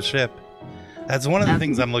cuddling on that ship. That's one of the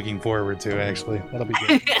things I'm looking forward to, actually. That'll be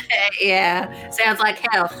good. Yeah, sounds like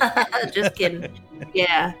hell. Just kidding.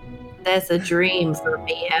 Yeah, that's a dream for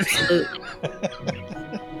me, absolutely.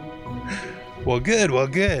 Well, good.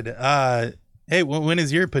 Hey, when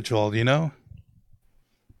is your patrol, do you know?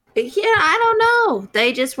 Yeah, I don't know.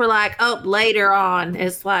 They just were like, oh, later on.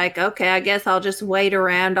 It's like, okay, I guess I'll just wait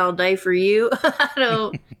around all day for you. I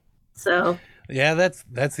don't. So. Yeah,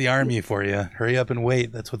 that's the army for you. Hurry up and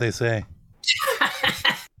wait. That's what they say.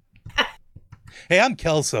 Hey, I'm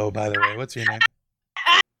Kelso, by the way. What's your name?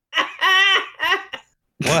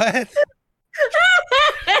 What?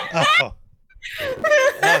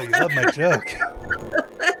 Oh, you love my joke.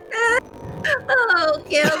 Oh,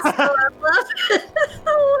 Kelso, I love it. I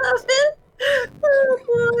love it. Oh,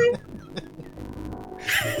 boy.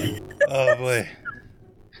 Oh, boy.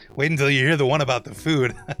 Wait until you hear the one about the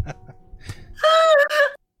food.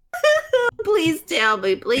 Please tell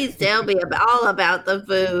me all about the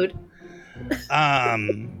food.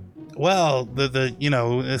 Well,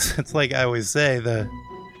 it's like I always say, the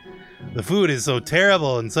food is so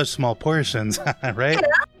terrible in such small portions, right?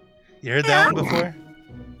 You heard that one before?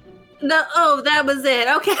 No, that was it.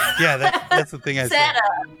 Okay. Yeah, that's the thing I said.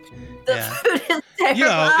 The food is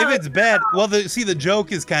terrible. If it's bad, well, the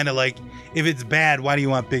joke is kind of like, if it's bad, why do you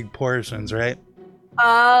want big portions, right?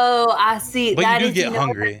 Oh, I see. But you do get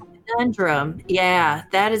hungry. Conundrum. Yeah,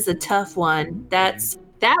 that is a tough one. That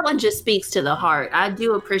one just speaks to the heart. I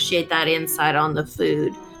do appreciate that insight on the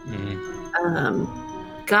food.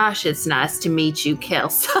 Mm-hmm. Gosh, it's nice to meet you,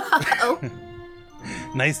 Kelso.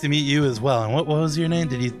 Nice to meet you as well. And what was your name?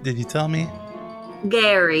 Did you tell me?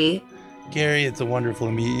 Gary. Gary, it's wonderful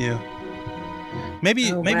to meet you.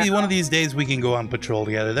 Maybe one of these days we can go on patrol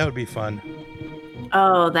together. That would be fun.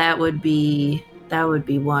 Oh, that would be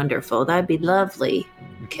wonderful. That'd be lovely,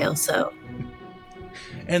 Kelso.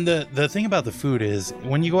 And the thing about the food is,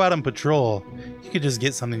 when you go out on patrol, you could just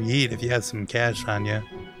get something to eat if you have some cash on you.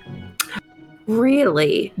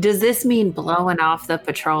 Really? Does this mean blowing off the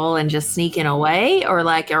patrol and just sneaking away? Or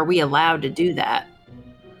like, are we allowed to do that?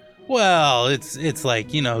 Well, it's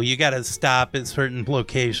like, you know, you got to stop at certain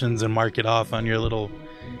locations and mark it off on your little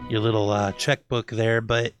checkbook there.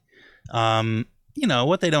 But, you know,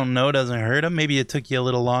 what they don't know doesn't hurt them. Maybe it took you a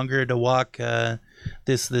little longer to walk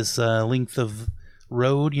this length of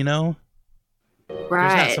road, you know? Right.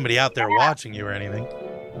 There's not somebody out there watching you or anything.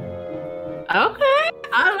 Okay.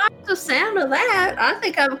 I like the sound of that. I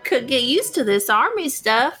think I could get used to this army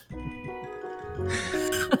stuff.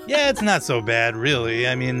 Yeah, it's not so bad, really.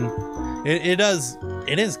 I mean, it is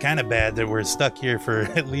kind of bad that we're stuck here for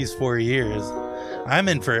at least 4 years.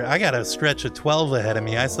 I got a stretch of 12 ahead of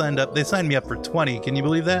me. They signed me up for 20. Can you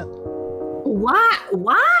believe that?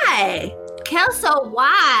 Why? Kelso,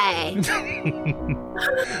 why?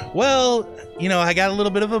 Well, you know, I got a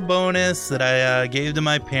little bit of a bonus that I gave to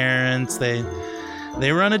my parents. They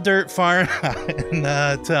run a dirt farm in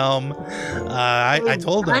Telm. I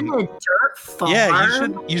told them. Run a dirt farm? Yeah,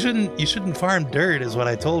 you shouldn't farm dirt, is what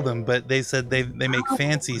I told them. But they said they make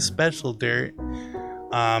fancy special dirt.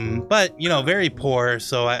 But you know, very poor.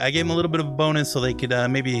 So I gave them a little bit of a bonus so they could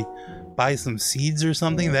maybe buy some seeds or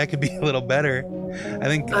something. That could be a little better. I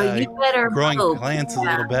think growing plants is a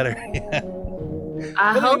little better. Yeah.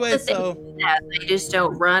 I But hope anyway, that they just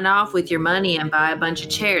don't run off with your money and buy a bunch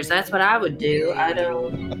of chairs. That's what I would do. I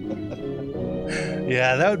don't.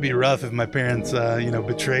 Yeah, that would be rough if my parents,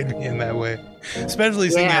 betrayed me in that way.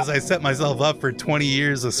 Especially seeing as I set myself up for 20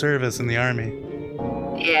 years of service in the army.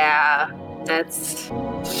 Yeah, I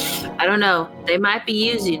don't know. They might be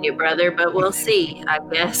using you, brother, but we'll see, I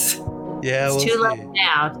guess. Yeah, it's too late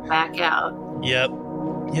now to back out. Yep.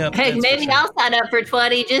 Hey, maybe I'll sign up for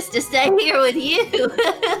 20 just to stay here with you.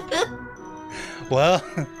 Well,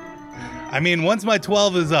 I mean, once my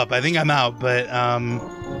 12 is up, I think I'm out. But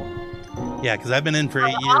yeah, because I've been in for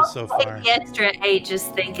 8 years so far. I'll take the extra 8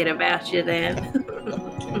 just thinking about you then.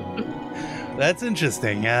 That's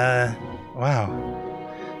interesting. Wow.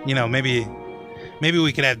 You know, maybe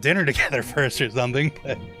we could have dinner together first or something.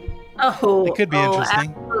 But it could be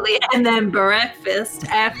interesting. Absolutely. And then breakfast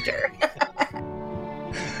after.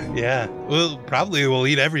 Yeah, we'll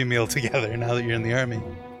eat every meal together now that you're in the army.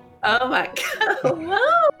 Oh my god!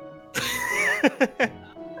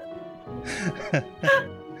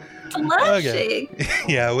 Blushing. Okay.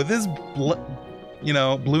 Yeah, with this,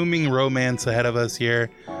 blooming romance ahead of us here,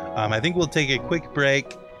 I think we'll take a quick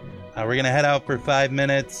break. We're gonna head out for 5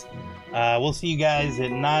 minutes. We'll see you guys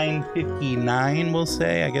at 9:59. We'll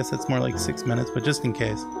say. I guess that's more like 6 minutes, but just in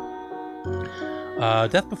case.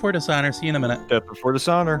 Death Before Dishonor. See you in a minute. Death Before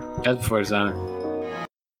Dishonor. Death Before Dishonor.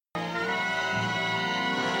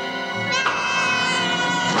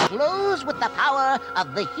 Close with the power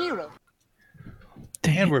of the hero.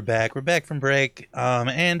 And we're back. We're back from break.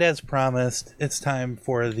 And as promised, it's time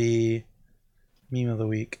for the meme of the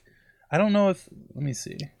week. I don't know if... Let me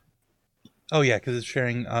see. Oh, yeah, because it's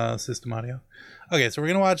sharing system audio. Okay, so we're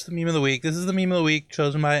going to watch the meme of the week. This is the meme of the week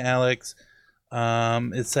chosen by Alex.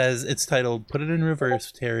 It says it's titled "Put It in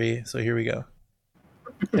Reverse," Terry. So here we go.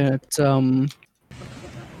 It's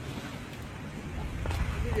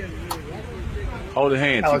Hold the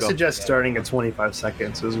hand. I would suggest starting at 25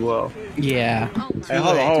 seconds as well. Yeah. Hey,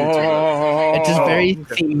 hold on. It's just very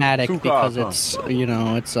thematic because it's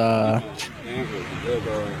it's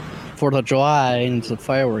 4th of July and it's a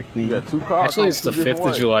firework theme. Actually, it's the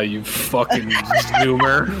 5th of July. You fucking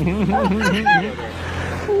zoomer.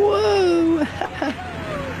 Whoa!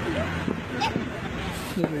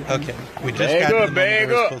 Okay, we just got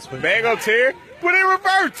bag up, Terry. Put it in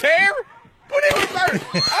reverse, Terry. Put it in reverse.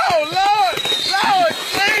 Oh Lord,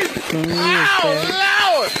 Jesus! Oh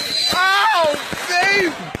Lord, oh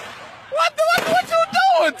Jesus! What you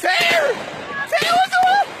doing, Terry? Terry, what you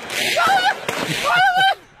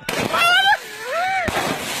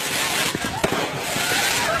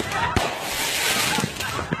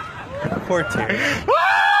Poor Terry.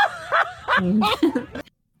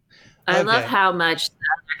 I love how much the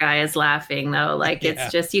other guy is laughing, though. Like,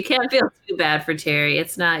 it's just, you can't feel too bad for Terry.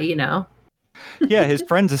 It's not, Yeah, his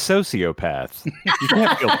friend's a sociopath. You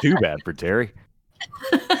can't feel too bad for Terry.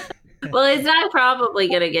 Well, he's not probably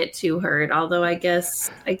going to get too hurt, although I guess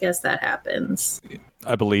that happens.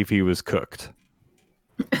 I believe he was cooked.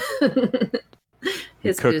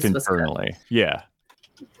 His cooked goose was internally. Yeah.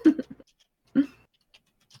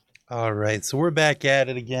 All right, so we're back at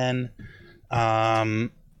it again.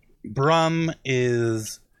 Brum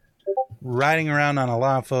is riding around on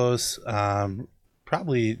Alafos,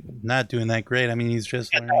 probably not doing that great. I mean, he's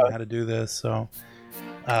just learning how to do this. So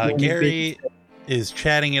Gary is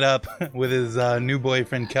chatting it up with his new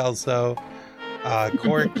boyfriend Kelso.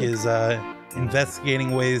 Cork is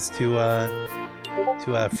investigating ways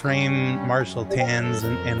to frame Marshall Tans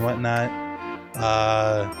and whatnot.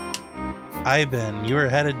 Ivan, you were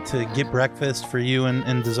headed to get breakfast for you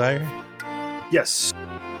and Desire? Yes.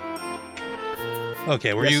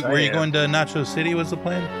 Okay, were you going to Nacho City was the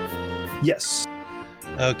plan? Yes.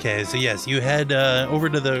 Okay, so yes, you head over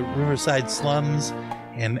to the Riverside slums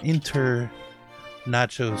and enter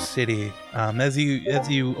Nacho City. As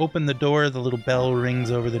you open the door, the little bell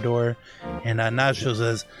rings over the door, and Nacho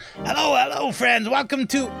says, hello, friends, welcome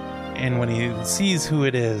to... And when he sees who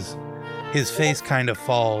it is, his face kind of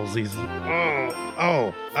falls. He's,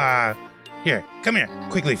 here, come here,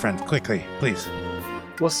 quickly, friends, quickly, please.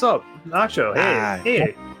 What's up, Nacho?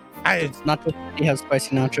 Hey. Nacho City has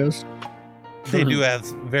spicy nachos. They do have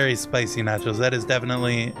very spicy nachos. That is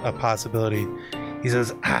definitely a possibility. He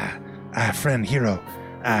says, friend Hero,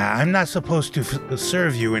 I'm not supposed to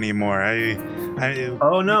serve you anymore.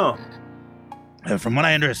 Oh no. From what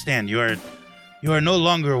I understand, you are no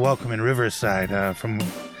longer welcome in Riverside. The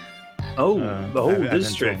whole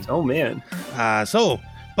district. Oh man.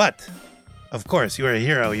 But of course, you are a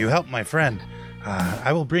hero. You helped my friend.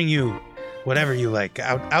 I will bring you whatever you like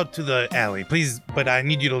out to the alley, please. But I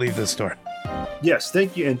need you to leave the store. Yes,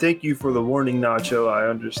 thank you, and thank you for the warning, Nacho. I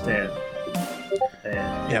understand.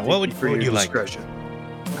 And what would you like?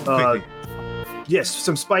 Yes,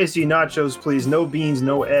 some spicy nachos, please. No beans,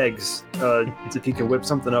 no eggs. If you can whip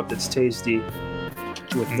something up that's tasty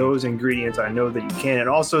with those ingredients, I know that you can. And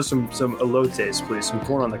also some elotes, please. Some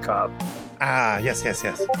corn on the cob. Yes.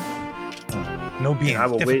 No beans. I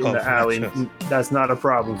will wait in the alley. Nachos. That's not a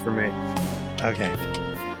problem for me. Okay.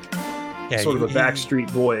 Yeah, sort of a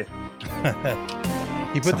backstreet boy.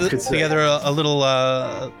 He put together a little,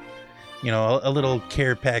 a little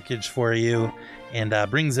care package for you, and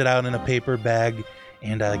brings it out in a paper bag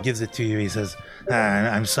and gives it to you. He says,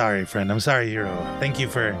 "I'm sorry, friend. I'm sorry, Hero. Thank you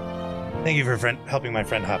for helping my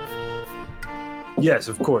friend Hup." Yes,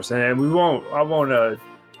 of course, and I won't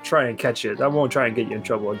try and catch it. I won't try and get you in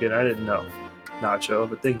trouble again. I didn't know, Nacho,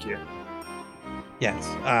 but thank you. Yes.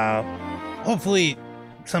 Hopefully,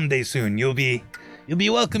 someday soon you'll be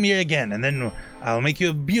welcome here again, and then I'll make you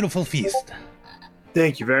a beautiful feast.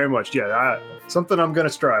 Thank you very much. Yeah, something I'm gonna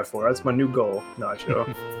strive for. That's my new goal, Nacho.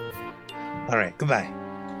 All right, goodbye.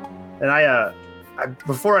 And I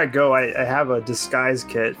before I go, I have a disguise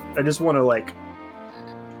kit. I just want to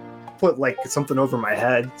put something over my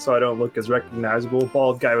head so I don't look as recognizable.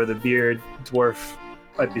 Bald guy with a beard, dwarf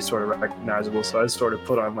might be sort of recognizable. So I sort of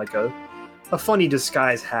put on a funny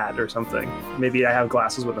disguise hat or something. Maybe I have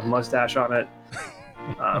glasses with a mustache on it.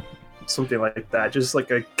 Something like that. Just like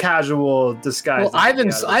a casual disguise. Well,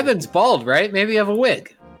 Ivan's bald, right? Maybe you have a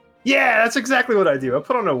wig. Yeah, that's exactly what I do. I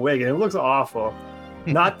put on a wig and it looks awful.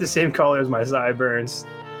 Not the same color as my sideburns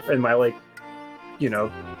and my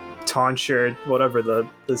tonsure, whatever the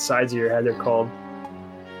sides of your head are called.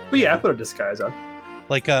 But yeah, I put a disguise on.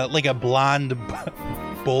 Like a blonde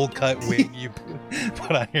bowl cut wig you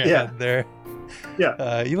put on your head there.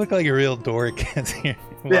 Yeah. You look like a real dork as you're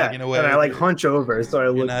walking away. And I hunch over so I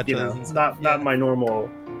look, not my normal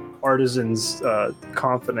artisan's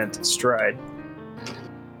confident stride.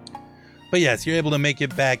 But yes, you're able to make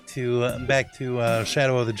it back to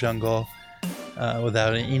Shadow of the Jungle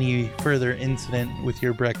without any further incident with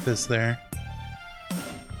your breakfast there.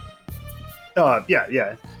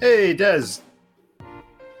 Yeah. Hey, Des.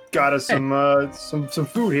 Got us some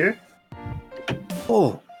food here.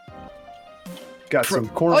 Oh. Got some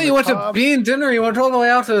corn. Oh, you want a bean dinner? You went all the way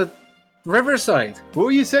out to Riverside.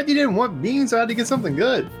 Well, you said you didn't want beans. I had to get something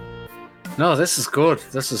good. No, this is good.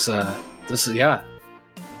 This is yeah.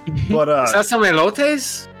 But is that some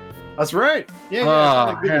elotes? That's right. Yeah.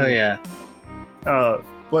 Oh, hell yeah.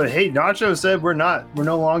 But hey, Nacho said we're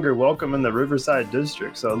no longer welcome in the Riverside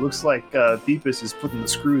district. So it looks like Beepus is putting the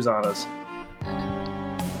screws on us.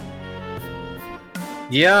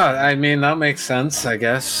 Yeah, I mean that makes sense, I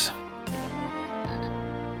guess.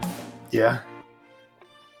 Yeah,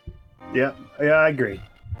 I agree.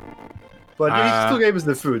 But he still gave us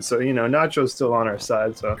the food, so Nacho's still on our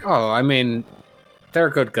side. So. Oh, I mean, they're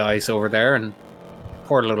good guys over there, and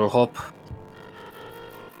poor little Hup.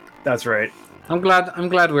 That's right. I'm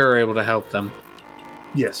glad we were able to help them.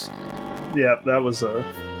 Yes. Yeah, that was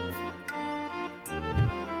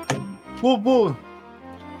We'll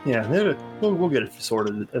get it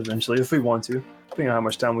sorted eventually if we want to, depending on how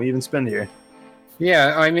much time we even spend here.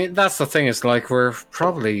 Yeah, I mean that's the thing. Is we're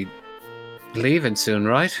probably leaving soon,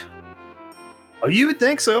 right? Oh, you would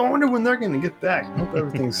think so. I wonder when they're going to get back. I hope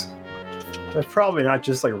everything's. They're probably not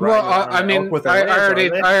just like Well, riding around I mean, with I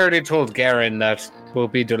their already told Garen that we'll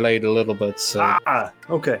be delayed a little bit. So,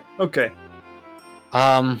 okay.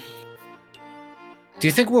 do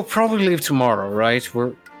you think we'll probably leave tomorrow? Right?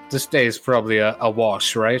 This day is probably a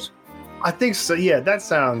wash, right? I think so. Yeah,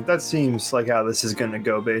 that seems like how this is going to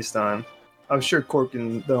go. Based on, I'm sure Cork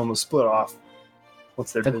and them will split off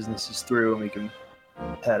once their business is through, and we can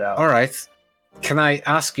head out. All right. Can I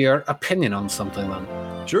ask your opinion on something then?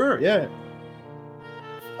 Sure. Yeah.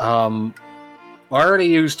 I already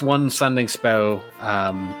used one sending spell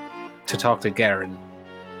to talk to Garen.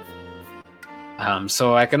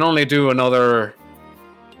 So I can only do another.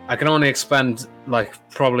 I can only expend like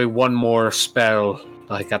probably one more spell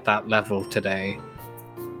like at that level today.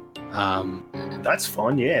 That's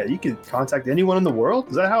fun. Yeah, you can contact anyone in the world.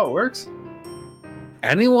 Is that how it works?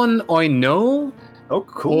 Anyone I know. Oh,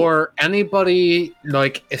 cool. Or anybody,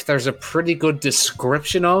 like, if there's a pretty good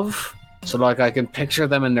description of, so, like, I can picture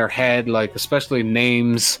them in their head, like, especially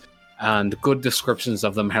names and good descriptions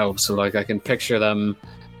of them help. So, like, I can picture them.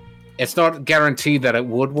 It's not guaranteed that it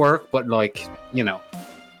would work, but, like, you know,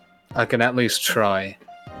 I can at least try.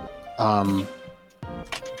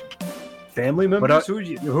 Family members?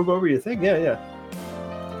 Whoever you think? Yeah.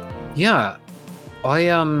 Yeah.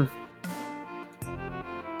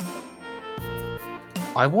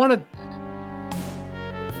 I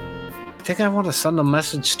think I want to send a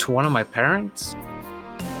message to one of my parents.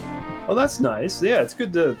 Oh, that's nice. Yeah, it's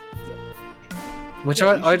good to. Which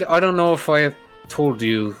I don't know if I told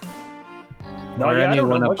you or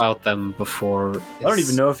anyone about them before. I don't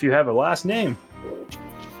even know if you have a last name.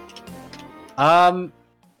 Well,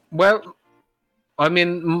 I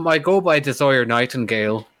mean, I go by Desire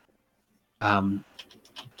Nightingale.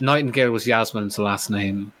 Nightingale was Yasmin's last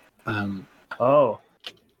name. Oh.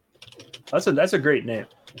 That's a great name.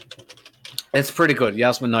 It's pretty good.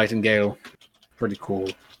 Yasmin Nightingale. Pretty cool.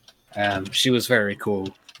 She was very cool.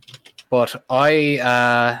 But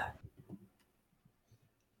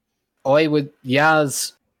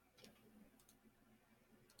Yaz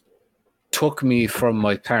took me from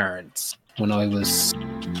my parents when I was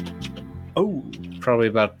probably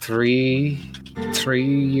about 4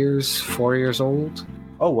 years old.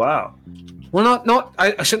 Oh wow. Well, not.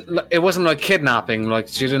 I shouldn't. It wasn't like kidnapping. Like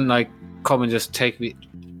she didn't like come and just take me.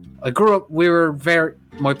 I grew up.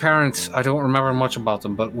 My parents. I don't remember much about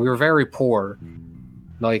them, but we were very poor.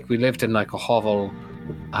 Like we lived in like a hovel,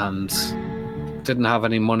 and didn't have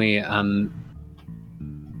any money. And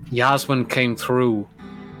Yasmin came through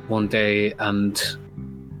one day and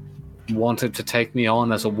wanted to take me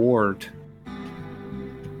on as a ward.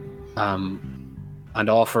 And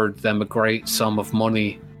offered them a great sum of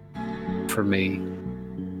money for me,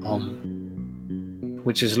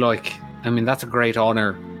 which is like, I mean, that's a great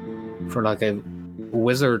honor for like a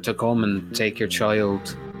wizard to come and take your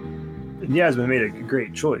child. And Yasmin made a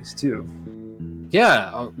great choice too.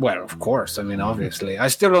 Yeah, well, of course. I mean, obviously, I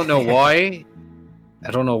still don't know why.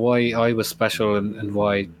 I don't know why I was special and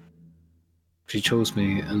why she chose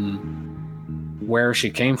me and where she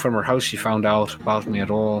came from or how she found out about me at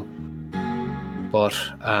all. But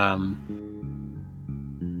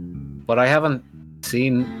I haven't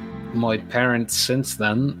seen my parents since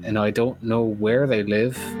then, and I don't know where they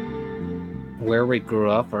live, where we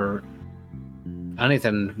grew up, or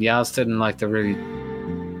anything. Yaz didn't like to really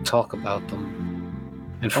talk about them.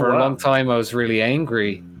 And for a long time, I was really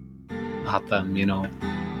angry at them, you know.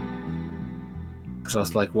 Because I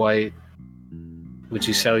was like, why would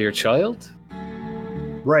you sell your child?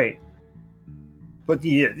 Right. But,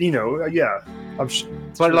 yeah, you know, yeah.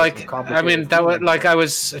 But like, I mean, that was like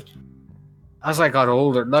as I got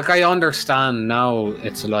older, like I understand now.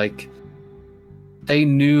 It's like they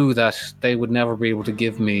knew that they would never be able to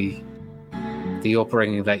give me the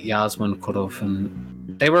upbringing that Yasmin could have,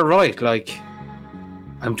 and they were right. Like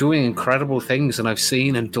I'm doing incredible things, and I've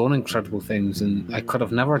seen and done incredible things, and I could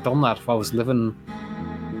have never done that if I was living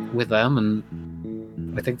with them.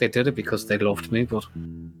 And I think they did it because they loved me, but.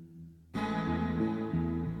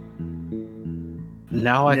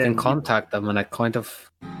 Now I can contact them, and I kind of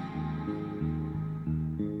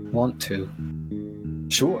want to.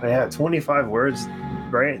 Sure, yeah, 25 words,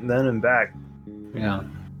 right, and then and back. Yeah.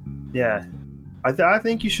 Yeah, I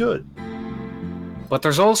think you should. But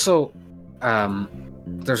there's also,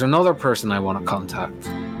 there's another person I want to contact,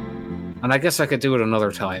 and I guess I could do it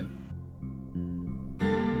another time.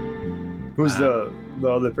 Who's the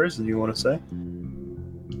other person you want to say?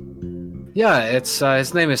 Yeah, it's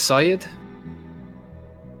his name is Syed.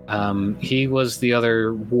 He was the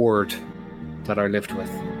other ward that I lived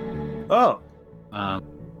with. Oh.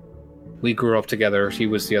 we grew up together. He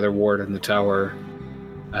was the other ward in the tower.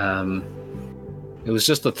 It was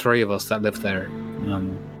just the three of us that lived there.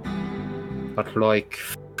 But like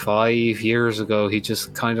 5 years ago, he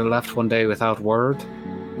just kind of left one day without word.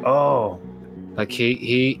 Oh. Like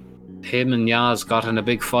him and Yaz got in a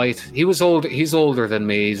big fight. He's older than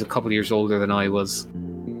me. He's a couple of years older than I was.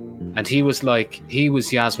 And he was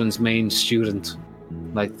Yasmin's main student.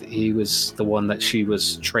 Like, he was the one that she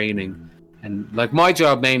was training. And like, my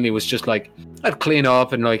job mainly was just like, I'd clean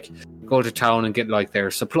up and like go to town and get like their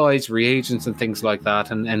supplies, reagents and things like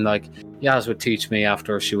that. And like, Yaz would teach me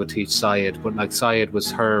after she would teach Syed. But like, Syed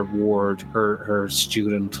was her ward, her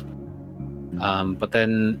student. But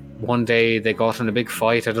then one day they got in a big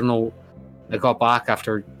fight. I don't know. They got back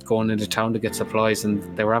after going into town to get supplies,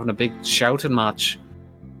 and they were having a big shouting match.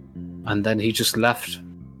 And then he just left.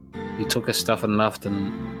 He took his stuff and left,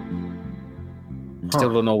 and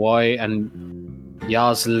still don't know why. And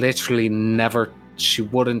Yaz literally never. She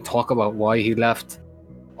wouldn't talk about why he left.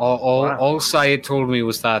 All Syed told me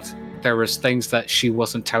was that there was things that she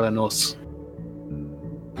wasn't telling us.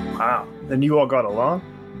 Wow. Then you all got along?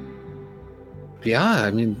 Yeah, I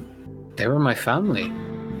mean, they were my family,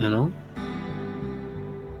 you know?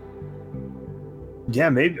 Yeah,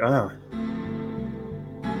 maybe. Well,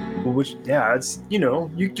 it's, you know,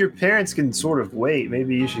 your parents can sort of wait.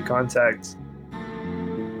 Maybe you should contact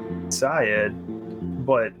Syed,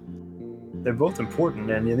 but they're both important,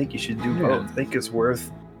 and I think you should do both. I think it's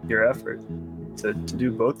worth your effort to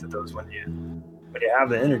do both of those when you have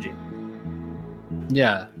the energy.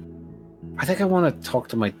 Yeah. I think I want to talk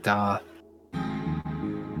to my dad.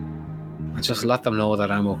 Just let them know that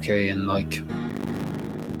I'm okay and like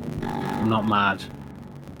I'm not mad.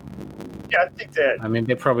 Yeah, I think that. I mean,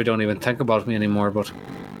 they probably don't even think about me anymore, but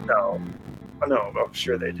no, I'm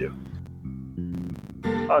sure they do.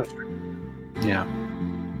 I'm sure. Yeah.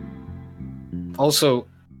 Also,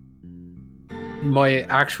 my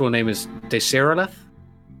actual name is Desiraleth.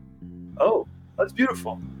 Oh, that's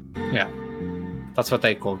beautiful. Yeah, that's what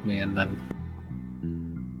they called me, and then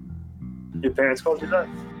your parents called you that.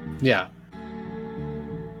 Yeah.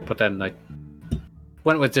 But then I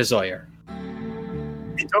went with Desire.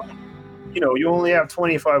 You only have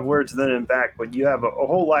 25 words then and back, but you have a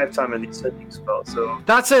whole lifetime in these sending spells. So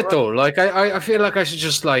that's it, though. Like I feel like I should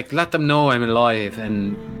just like let them know I'm alive,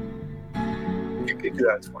 and you could do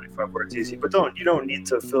that in 25 words easy. But you don't need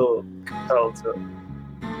to feel compelled to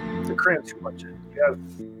cram too much in. You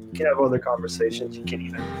can have other conversations. You can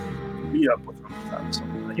even meet up with them without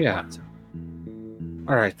something that you want to.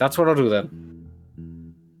 All right, that's what I'll do then.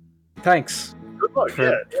 Thanks. Good luck.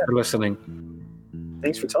 For listening.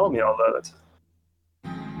 Thanks for telling me all that.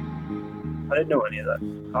 I didn't know any of that,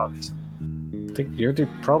 obviously. I think you're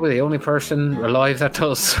probably the only person alive that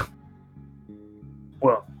does.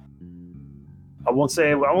 Well, I won't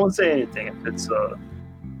say anything if it's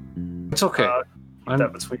It's okay.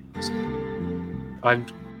 That between us. I'm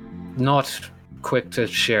not quick to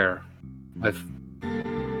share. I've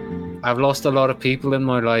lost a lot of people in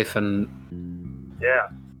my life, and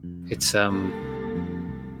it's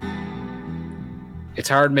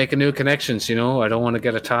hard making new connections, you know. I don't want to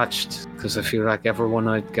get attached because I feel like everyone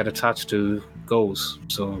I get attached to goes.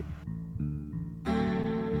 So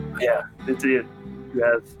yeah, you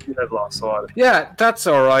have lost a lot of. Yeah, that's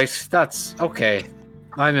all right. That's okay.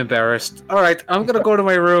 I'm embarrassed. All right, I'm gonna go to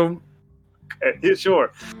my room. Okay, yeah,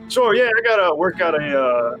 sure. Yeah, I gotta work out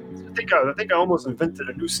I think I almost invented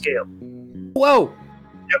a new scale. Whoa!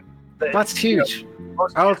 Yep. That's huge.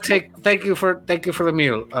 Thank you for the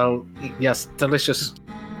meal. Yes, delicious.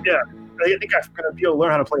 Yeah, I think I'm gonna be able to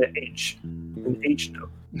learn how to play an H note.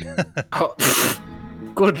 Oh,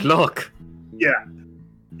 good luck. Yeah,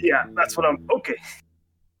 that's what I'm. Okay.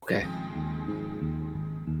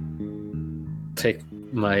 Take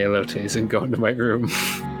my elotes and go into my room.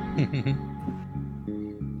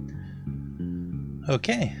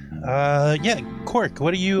 Okay. Cork,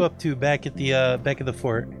 what are you up to back at the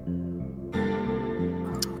fort?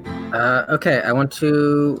 Okay, I want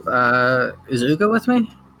to. Is Uga with me?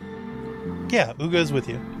 Yeah, Uga's with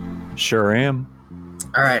you. Sure am.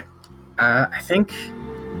 All right. I think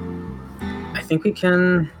we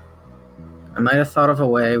can. I might have thought of a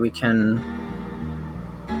way we can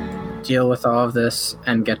deal with all of this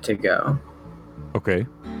and get to go. Okay.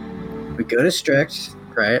 We go to Strict,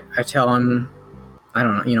 right? I tell him, I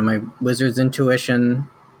don't know, my wizard's intuition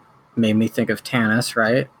made me think of Tanis,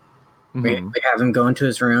 right? Mm-hmm. We have him go into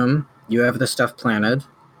his room. You have the stuff planted.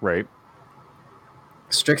 Right.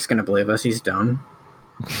 Strict's gonna believe us. He's dumb.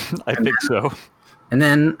 I think so. And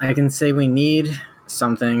then I can say we need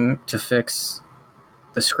something to fix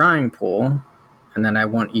the scrying pool and then I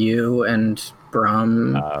want you and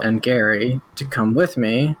Brum and Gary to come with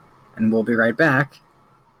me, and we'll be right back,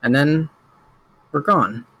 and then we're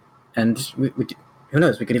gone. And we who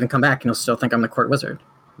knows? We could even come back, and you'll still think I'm the court wizard.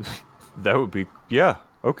 That would be, yeah,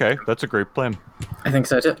 okay. That's a great plan. I think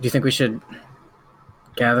so too. Do you think we should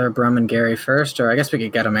gather Brum and Gary first, or I guess we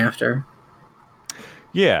could get them after?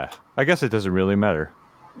 Yeah, I guess it doesn't really matter.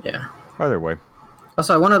 Yeah. Either way.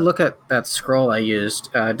 Also, I want to look at that scroll I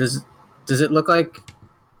used. Does it look like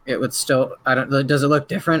it would still? Does it look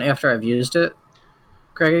different after I've used it,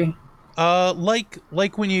 Craigie?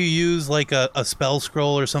 Like when you use like a spell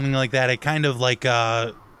scroll or something like that, it kind of like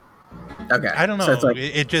Okay. I don't know. So it's like,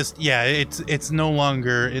 it just it no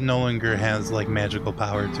longer has like magical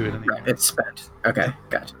power to it anymore. Right, it's spent. Okay,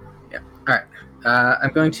 gotcha. Yeah. All right.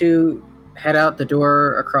 I'm going to head out the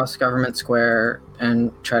door across Government Square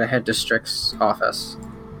and try to head to Strick's office.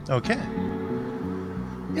 Okay.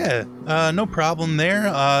 Yeah, no problem there.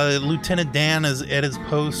 Lieutenant Dan is at his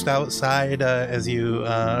post outside as you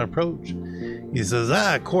approach. He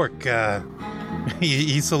says, Cork.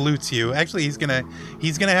 He salutes you. Actually, he's gonna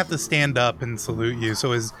have to stand up and salute you.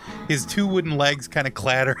 So his two wooden legs kind of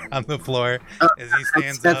clatter on the floor as he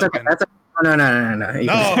stands that's up. Okay. No.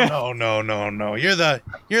 No. You're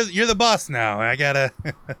the boss now. I gotta.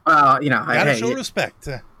 Well, gotta show respect.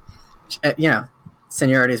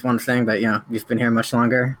 Seniority is one thing, but you've been here much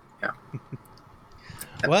longer. Yeah.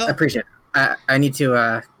 Well, I appreciate it. I need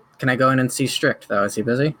to. Can I go in and see Strict though? Is he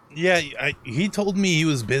busy? Yeah, he told me he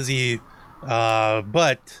was busy,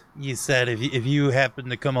 but he said if you happen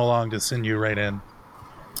to come along, to send you right in.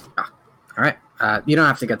 All right. You don't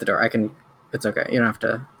have to get the door. It's okay. You don't have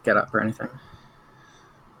to get up or anything.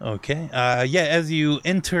 Okay. Yeah, as you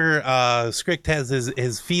enter, Scrict has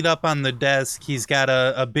his feet up on the desk. He's got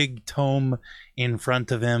a big tome in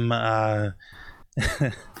front of him. The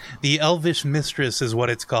Elvish Mistress is what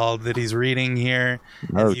it's called that he's reading here.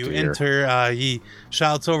 As you enter, he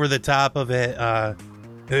shouts over the top of it,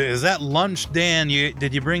 is that lunch, Dan?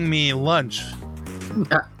 Did you bring me lunch?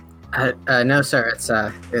 No, sir.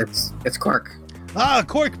 It's Cork.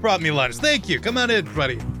 Cork brought me lunch. Thank you. Come on in,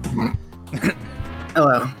 buddy.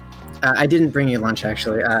 Hello. I didn't bring you lunch,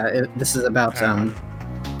 actually. This is about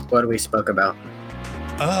what we spoke about.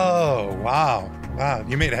 Oh, wow.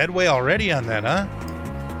 You made headway already on that, huh?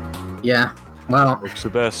 Yeah. Well, Cork's the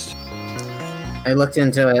best. I looked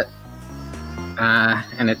into it,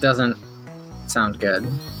 and it doesn't sound good.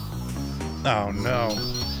 Oh, no.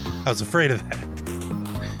 I was afraid of that.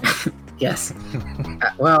 Yes.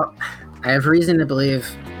 Well, I have reason to believe.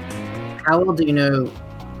 How well do you know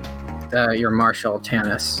your Marshal,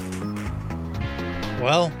 Tanis?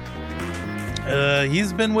 Well,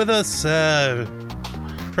 he's been with us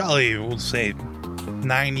probably, we'll say,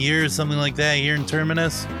 9 years, something like that, here in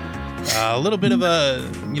Terminus. A little bit of a,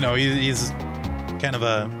 he's kind of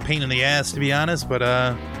a pain in the ass, to be honest, but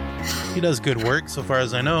he does good work, so far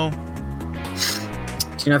as I know.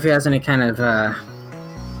 Do you know if he has any kind of,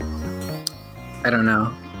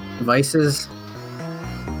 vices?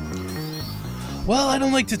 Well, I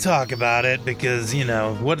don't like to talk about it because,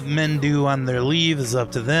 what men do on their leave is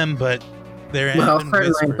up to them, but there have been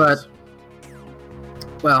whispers.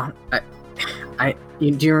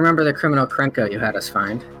 Do you remember the criminal Krenko you had us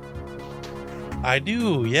find? I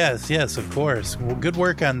do, yes, of course. Well, good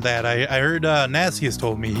work on that. I heard Nasius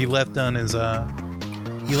told me he left on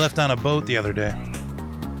a boat the other day.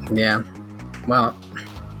 Yeah. Well,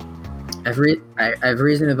 I've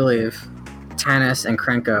reason to believe Tanis and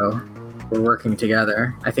Krenko were working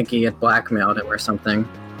together. I think he had blackmailed him or something.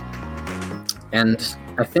 And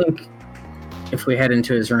I think if we head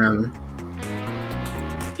into his room,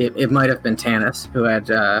 it might have been Tanis who had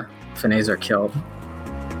Finazar killed.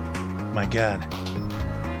 My God.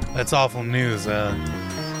 That's awful news. I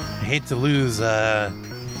hate to lose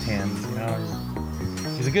Tans,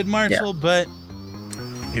 He's a good marshal, but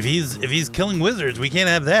if he's killing wizards, we can't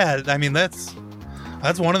have that. I mean, that's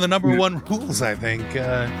one of the number one rules, I think.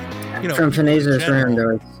 From Finazar's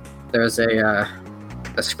room, there was a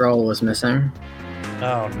scroll was missing.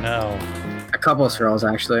 Oh no! A couple of scrolls,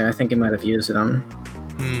 actually. I think he might have used them.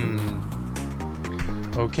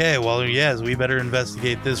 Okay, well, yes, we better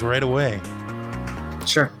investigate this right away.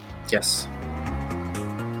 Sure. Yes.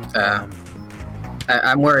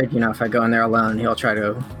 I'm worried, if I go in there alone, he'll try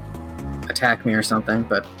to attack me or something,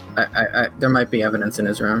 but there might be evidence in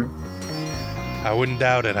his room. I wouldn't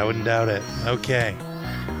doubt it. Okay.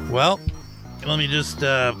 Well, let me just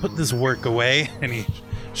put this work away. And he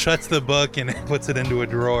shuts the book and puts it into a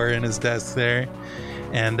drawer in his desk there.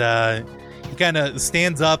 And he kind of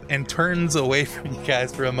stands up and turns away from you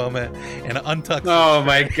guys for a moment and untucks. Oh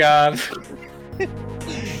my God.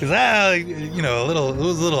 Because it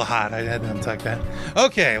was a little hot. I had to untuck that.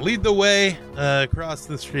 Okay, lead the way across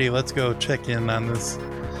the street. Let's go check in on this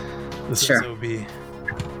Sure. SOB.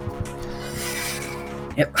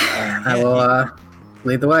 Yep. I will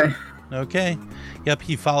lead the way. Okay. Yep,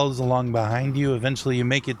 he follows along behind you. Eventually, you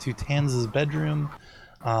make it to Tanz's bedroom,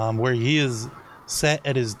 where he is set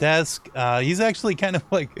at his desk. He's actually kind of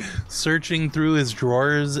like searching through his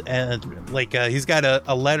drawers, and he's got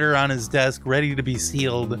a letter on his desk ready to be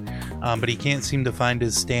sealed, but he can't seem to find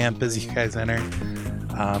his stamp as you guys enter.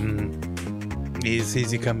 He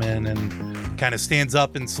sees you come in and kind of stands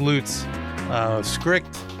up and salutes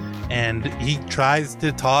Scrict, and he tries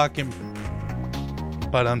to talk,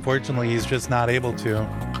 but unfortunately he's just not able to.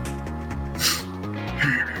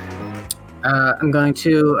 I'm going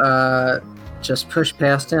to just push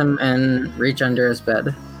past him and reach under his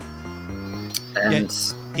bed. And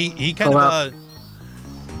he kind of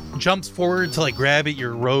jumps forward to like grab at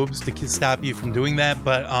your robes to stop you from doing that,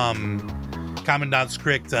 but Commandant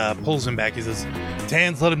Scrict pulls him back. He says,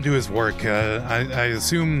 "Tanz, let him do his work. I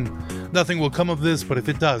assume nothing will come of this, but if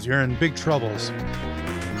it does, you're in big troubles."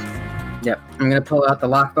 Yep, I'm going to pull out the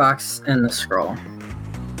lockbox and the scroll.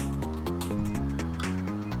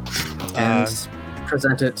 And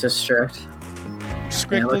present it to Strict.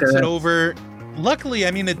 Scrict looks it over. Luckily,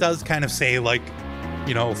 I mean, it does kind of say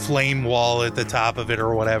flame wall at the top of it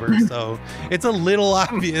or whatever, so it's a little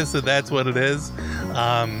obvious that that's what it is.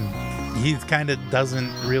 He kind of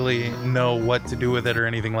doesn't really know what to do with it or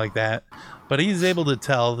anything like that, but he's able to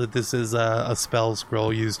tell that this is a spell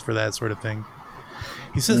scroll used for that sort of thing.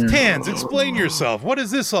 He says, "Tanz, explain yourself. What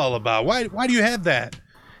is this all about? Why do you have that?"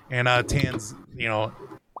 And Tanz, he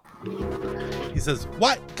says,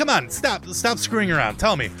 "What? Come on, stop screwing around.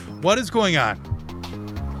 Tell me, what is going on?"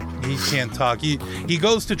 He can't talk. He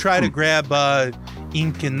goes to try to grab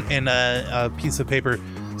ink and a piece of paper.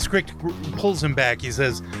 Scrict pulls him back. He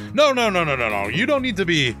says, No. You don't need to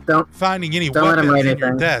be finding any weapons in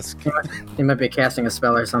your desk. He might be casting a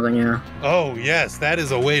spell or something, Oh, yes. That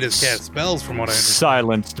is a way to cast spells, from what I understand.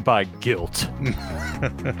 Silenced by guilt. Is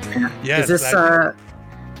Yes. this, does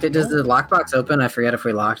the lockbox open? I forget if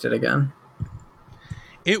we locked it again.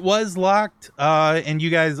 It was locked, and you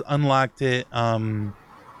guys unlocked it.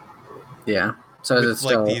 Yeah. So is it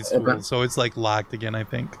still open? Rules, so it's locked again, I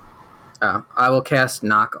think. Oh, I will cast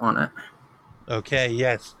knock on it. Okay,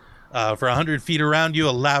 yes. For 100 feet around you,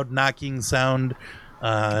 a loud knocking sound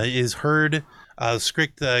is heard.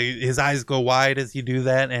 Scrict, his eyes go wide as you do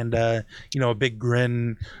that, and a big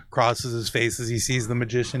grin crosses his face as he sees the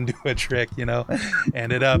magician do a trick,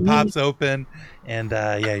 and it pops open, and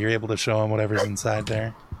you're able to show him whatever's inside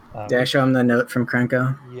there. Did I show him the note from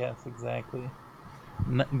Krenko? Yes, exactly.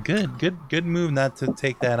 Good move not to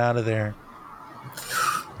take that out of there.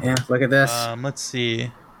 Yeah, look at this. Let's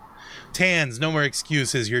see. Tanz, no more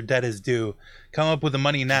excuses. Your debt is due. Come up with the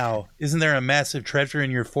money now. Isn't there a massive treasure in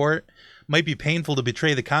your fort? Might be painful to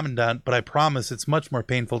betray the Commandant, but I promise it's much more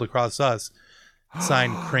painful to cross us.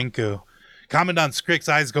 Signed, Krinku. Commandant Scrict's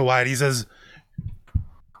eyes go wide. He says,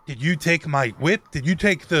 "Did you take my whip? Did you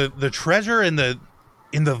take the treasure in the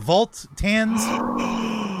vault, Tanz?"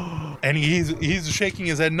 And he's shaking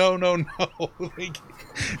his head. No.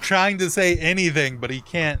 Trying to say anything, but he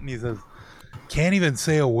can't. And he says, "Can't even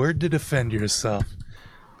say a word to defend yourself.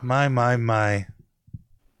 My.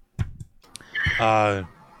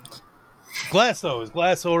 Glasso, is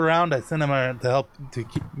Glasso around? I sent him to help to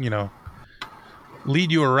keep,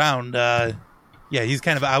 lead you around. He's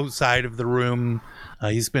kind of outside of the room.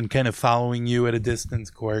 He's been kind of following you at a distance,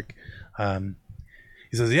 Cork.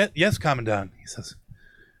 He says, yes, Commandant." He says,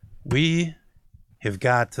 "We have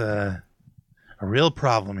got a real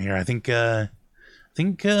problem here. I think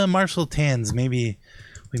Marshal Tanz, maybe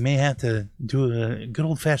we may have to do a good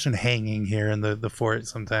old-fashioned hanging here in the fort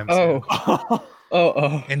sometime soon."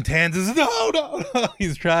 Oh. And Tanz is, no.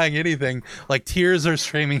 He's trying anything. Tears are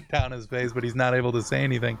streaming down his face, but he's not able to say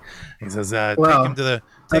anything. He says,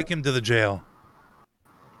 take him to the jail.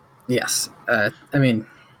 Yes. I mean,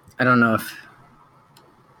 I don't know if...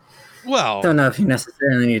 Well... don't know if you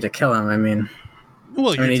necessarily need to kill him. I mean...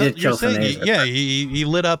 Well, he did kill some saying, he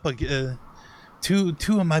lit up two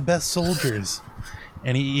of my best soldiers,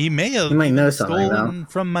 and he may have stolen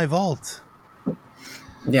from my vault.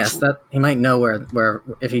 Yes, that he might know where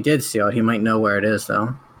if he did steal it, he might know where it is,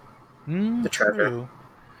 though. The treasure. True.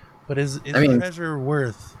 But is the treasure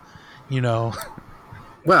worth,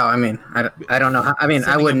 Well, I mean, I don't know.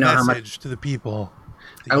 I wouldn't know how much to the people.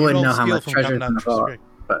 I wouldn't know how much treasure is in the vault.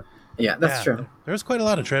 But yeah, that's true. There's quite a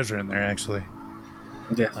lot of treasure in there, actually.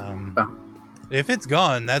 Yeah. If it's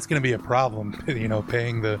gone, that's going to be a problem. You know,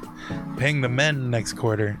 paying the men next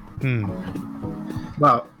quarter.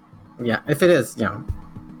 Well, yeah. If it is,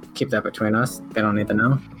 keep that between us. They don't need to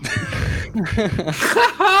know.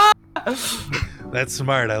 That's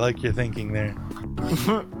smart. I like your thinking there.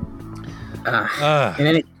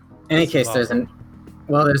 In any case, there's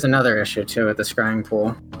another issue too with the scrying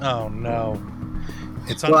pool. Oh no,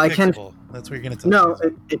 it's unfixable. That's what you're going to tell me. No,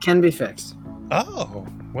 it can be fixed. Oh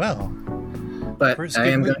well. But first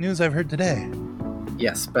good news I've heard today.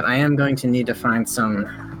 Yes, but I am going to need to find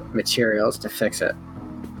some materials to fix it.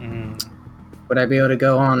 Would I be able to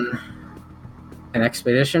go on an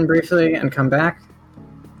expedition briefly and come back?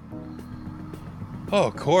 Oh,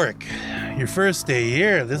 Cork, your first day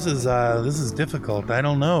here. This is difficult. I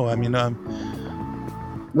don't know. I mean,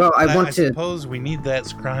 well, I suppose we need that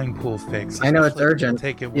scrying pool fixed. I know it's urgent.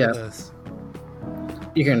 Take it with us.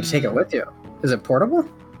 You're going to take it with you? Is it portable?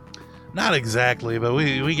 Not exactly, but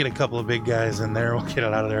we get a couple of big guys in there. We'll get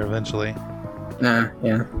it out of there eventually. Nah,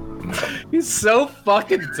 yeah. He's so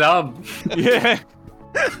fucking dumb. Yeah.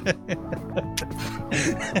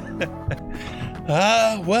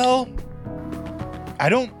 Well, I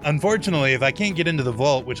don't. Unfortunately, if I can't get into the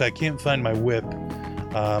vault, which I can't find my whip,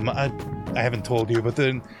 I haven't told you, but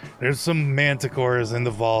then there's some manticores in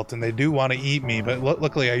the vault, and they do want to eat me. But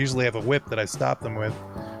luckily, I usually have a whip that I stop them with.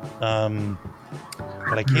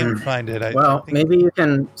 But I can't find it. Maybe you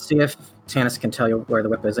can see if Tannis can tell you where the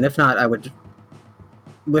whip is, and if not, I would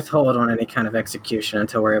withhold on any kind of execution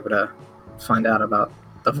until we're able to find out about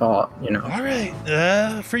the vault. All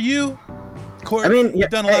right. For you, Cork, I mean, you've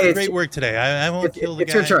done a lot of great work today. I won't kill the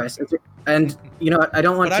guy. It's your choice. And you know what? I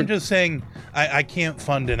don't want to. But I'm just saying, I can't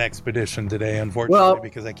fund an expedition today, unfortunately,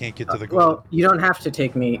 because I can't get to the goal. Well, you don't have to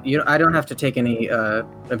take me. I don't have to take any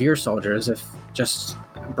of your soldiers. If just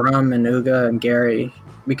Brum and Uga and Gary,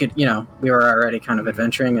 we could, we were already kind of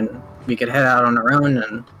adventuring, and we could head out on our own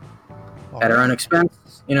and at our own expense.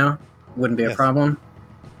 Wouldn't be a problem.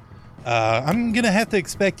 I'm gonna have to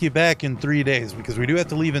expect you back in 3 days because we do have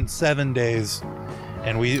to leave in 7 days,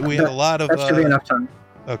 and we have a lot of. That should be enough time.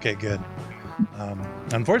 Okay, good.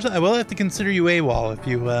 Unfortunately, I will have to consider you AWOL if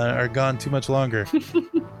you are gone too much longer.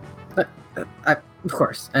 Of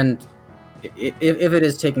course, and if it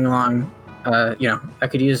is taking long, I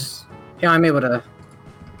could use. I'm able to.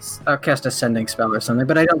 I'll cast a sending spell or something,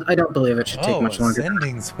 but I don't believe it should take much longer.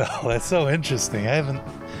 Sending spell. That's so interesting. I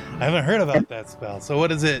haven't heard about that spell. So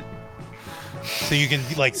what is it? So you can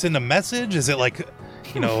send a message? Is it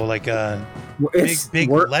big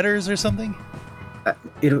letters or something?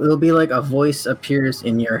 It'll be like a voice appears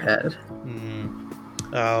in your head.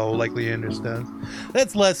 Oh, likely understands.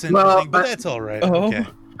 That's less interesting, but that's all right. Okay.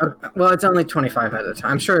 Well, it's only 25 at a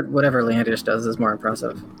time. I'm sure whatever Leandros does is more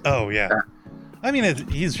impressive. Oh yeah. I mean,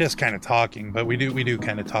 he's just kind of talking, but we do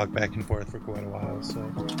kind of talk back and forth for quite a while. So,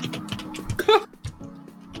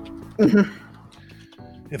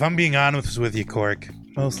 if I'm being honest with you, Cork,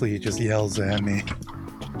 mostly he just yells at me.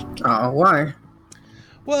 Oh, why?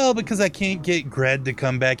 Well, because I can't get Gred to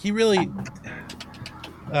come back. He really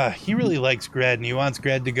likes Gred, and he wants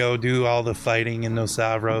Gred to go do all the fighting in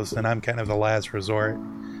Nosavros, and I'm kind of the last resort.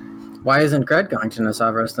 Why isn't Gred going to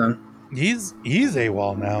Nosavros then? He's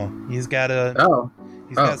AWOL now. He's got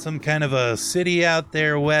got some kind of a city out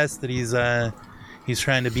there west that he's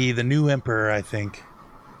trying to be the new emperor, I think.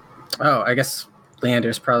 Oh, I guess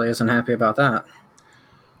Leandros probably isn't happy about that.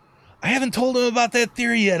 I haven't told him about that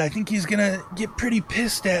theory yet. I think he's gonna get pretty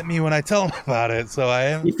pissed at me when I tell him about it. So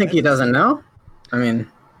You think he doesn't know? I mean,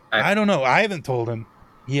 I don't know. I haven't told him.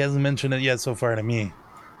 He hasn't mentioned it yet so far to me.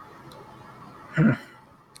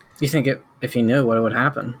 You think if he knew, what would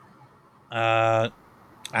happen? I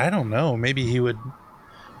don't know. Maybe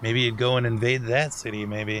he'd go and invade that city.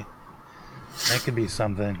 Maybe that could be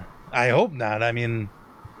something. I hope not. I mean,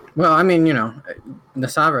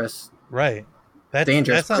 Nosavros. Right. That's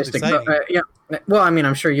dangerous. That sounds exciting. Yeah. Well, I mean,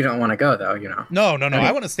 I'm sure you don't want to go though. No.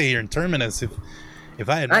 I want to stay here in Terminus. If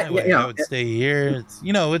I had my way, I would stay here.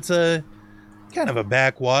 It's a kind of a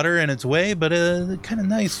backwater in its way, but kind of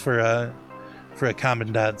nice for a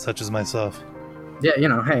commandant such as myself.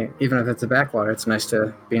 Yeah, hey, even if it's a backwater, it's nice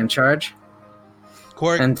to be in charge.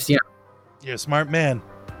 Cork, and you're a smart man.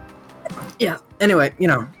 Yeah. Anyway,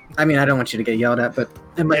 I mean, I don't want you to get yelled at, but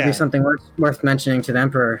it might be something worth mentioning to the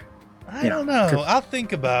Emperor. I don't know. I'll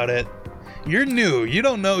think about it. You're new. You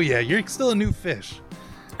don't know yet. You're still a new fish.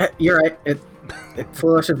 You're right. It's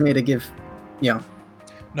foolish of me to give, No,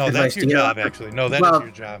 that's your job, actually. No, that is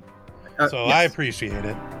your job. So yes. I appreciate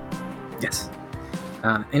it. Yes.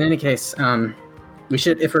 In any case, we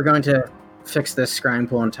should, if we're going to fix this scrying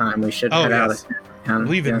pool in time, we should head out of here. I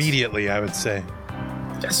believe immediately, I would say.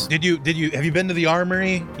 Yes. Have you been to the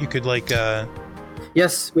armory? You could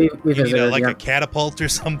Yes, we visited. A catapult or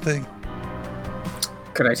something.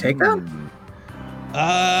 Could I take that?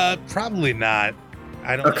 Probably not.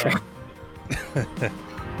 I don't Okay. know.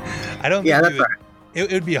 I don't. Yeah, think that's right.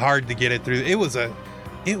 It would be hard to get it through. It was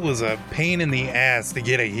a pain in the ass to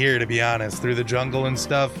get it here, to be honest, through the jungle and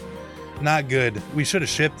stuff. Not good. We should have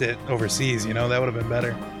shipped it overseas. That would have been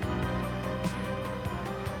better.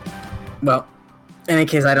 Well, in any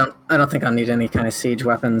case, I don't think I'll need any kind of siege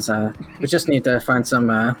weapons. We just need to find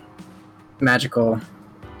some magical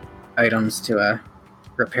items to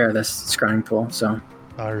repair this scrying pool. So,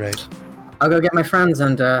 all right, I'll go get my friends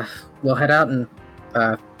and we'll head out and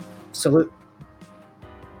salute.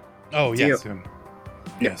 Oh yes,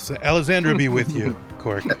 yes. Alexandra be with you,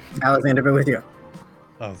 Cork. Alexander be with you.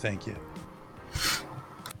 Oh, thank you.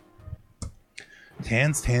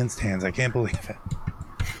 Tans. I can't believe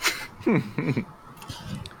it.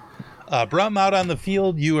 Brum, out on the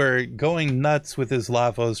field, you are going nuts with his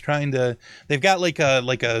Lavos, they've got like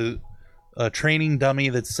a training dummy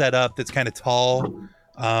that's set up that's kind of tall,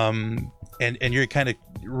 and you're kind of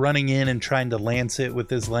running in and trying to lance it with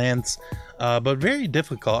this lance, but very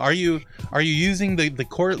difficult. Are you using the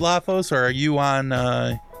court Lavos, or are you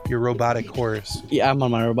on your robotic horse? Yeah, I'm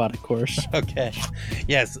on my robotic horse. Okay.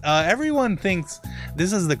 Yes. Everyone thinks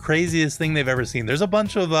this is the craziest thing they've ever seen. There's a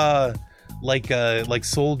bunch of like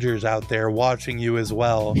soldiers out there watching you as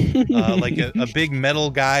well. Like a big metal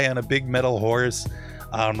guy on a big metal horse,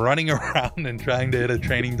 running around and trying to hit a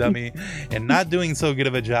training dummy and not doing so good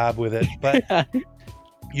of a job with it. But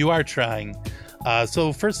you are trying.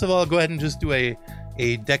 So first of all, go ahead and just do a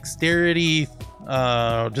dexterity,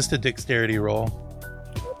 just a dexterity roll.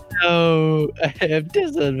 No, I have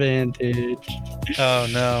disadvantage. Oh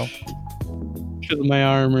no. Because of my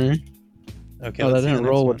armor. Okay. Oh, that didn't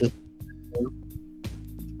roll with this.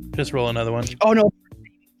 Just roll another one. Oh no,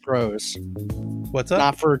 throws. What's up?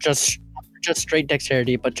 Not for just straight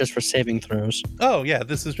dexterity, but just for saving throws. Oh yeah,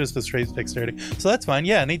 this is just a straight dexterity, so that's fine.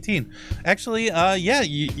 Yeah, an 18. Actually, yeah,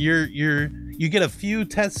 you get a few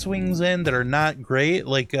test swings in that are not great,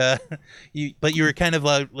 but you were kind of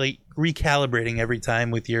like recalibrating every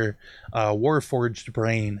time with your Warforged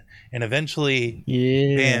brain, and eventually,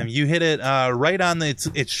 bam, you hit it right on its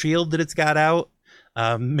shield that it's got out.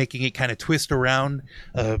 Making it kind of twist around.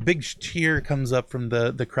 A big cheer comes up from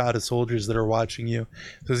the crowd of soldiers that are watching you.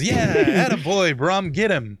 Says, "Yeah, attaboy, Brum, get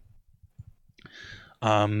him."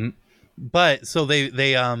 But so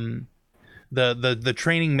the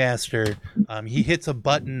training master, he hits a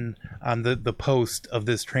button on the post of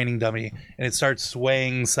this training dummy, and it starts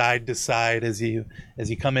swaying side to side as you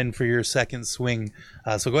come in for your second swing.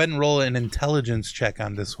 So go ahead and roll an intelligence check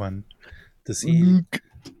on this one to see.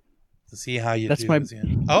 To see how you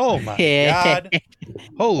do. Oh my god!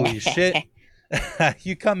 Holy shit!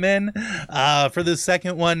 You come in for the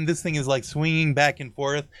second one. This thing is like swinging back and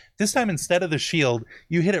forth. This time, instead of the shield,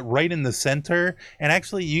 you hit it right in the center, and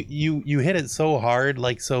actually, you hit it so hard,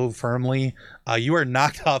 like so firmly, you are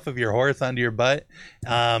knocked off of your horse onto your butt.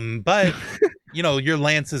 But your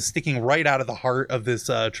lance is sticking right out of the heart of this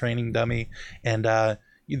training dummy, and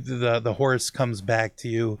the horse comes back to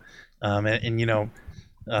you, and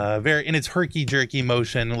very in its herky jerky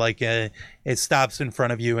motion, like it stops in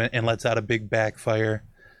front of you and lets out a big backfire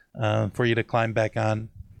for you to climb back on.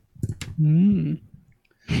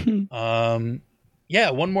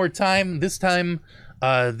 Yeah, one more time. This time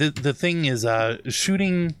the thing is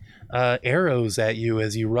shooting arrows at you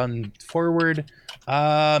as you run forward.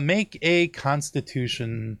 Make a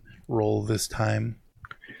Constitution roll this time.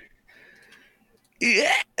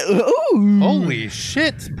 Holy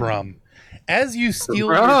shit, Brum. As you steel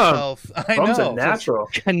yourself, I Brum's know. a natural.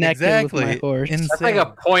 Exactly. With my horse. That's like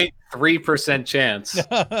a 0.3% chance.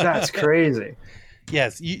 That's crazy.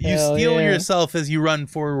 Yes, you steel yourself as you run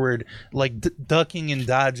forward, like ducking and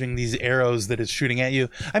dodging these arrows that it's shooting at you.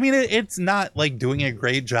 I mean, it's not like doing a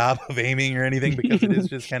great job of aiming or anything, because it is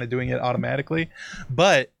just kind of doing it automatically.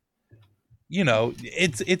 But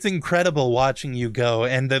it's incredible watching you go,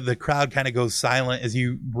 and the crowd kind of goes silent as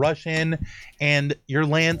you rush in, and your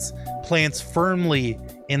lance plants firmly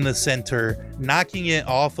in the center, knocking it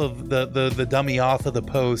off of the dummy off of the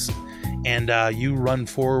post, and you run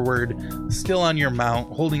forward, still on your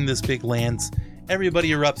mount, holding this big lance. Everybody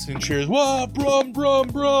erupts and cheers. Whoa, Brum, Brum,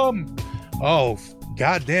 Brum! Oh,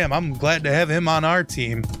 goddamn! I'm glad to have him on our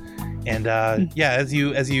team. And as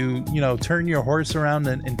you turn your horse around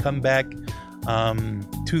and come back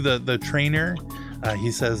to the trainer,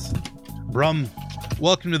 he says, "Brum,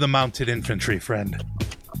 welcome to the mounted infantry, friend."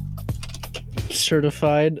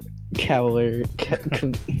 Certified. Cavalier.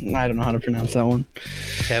 I don't know how to pronounce that one.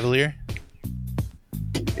 Cavalier?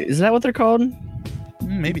 Is that what they're called?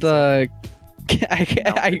 Maybe. I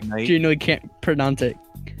genuinely can't pronounce it.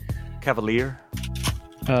 Cavalier.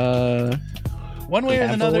 One way or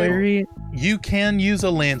another, Cavalry? you can use a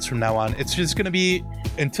lance from now on. It's just going to be,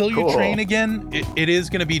 until you Cool. train again, it is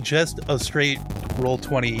going to be just a straight roll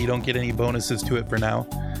 20. You don't get any bonuses to it for now.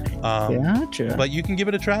 Gotcha. But you can give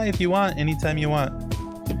it a try if you want, anytime you want.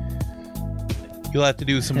 You'll have to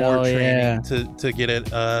do some more Hell training yeah. to get it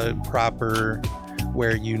proper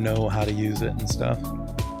where you know how to use it and stuff.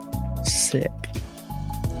 Sick.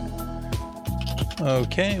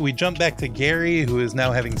 Okay, we jump back to Gary, who is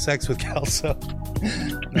now having sex with Kelso.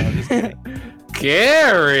 No, I'm just kidding.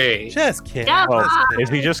 Gary! Just kidding. Yeah. Just kidding. Is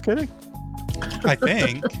he just kidding? I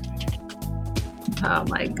think. Oh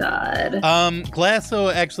my god.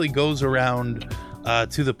 Glasso actually goes around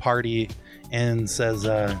to the party and says,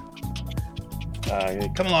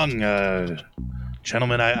 come along,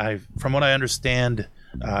 gentlemen. I from what I understand,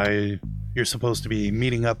 you're supposed to be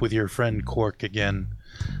meeting up with your friend Cork again.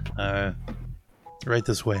 Right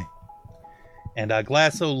this way. And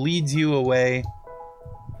Glasso leads you away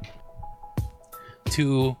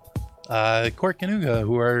to Cork and Uga,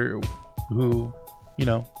 who you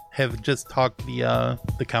know have just talked the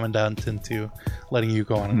commandant into letting you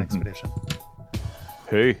go on an expedition.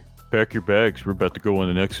 Hey, pack your bags. We're about to go on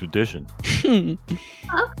an expedition.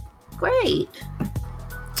 Oh, great.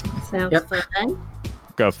 Sounds Yep. fun.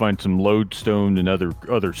 Gotta find some lodestone and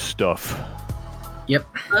other stuff. Yep.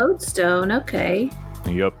 Lodestone, okay.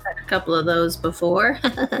 Yep. Had a couple of those before.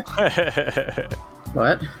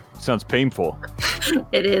 What? Sounds painful.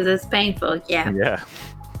 It is, it's painful, yeah. Yeah.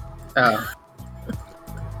 Oh.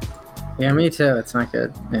 Yeah, me too. It's not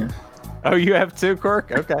good. Yeah. Oh, you have two,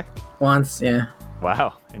 Cork? Okay. Once, yeah.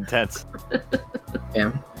 Wow. Intense.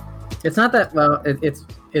 Yeah. It's not that well.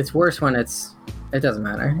 It's worse when it doesn't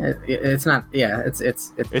matter. It's not. Yeah. It's It's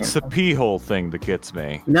the painful. pee hole thing that gets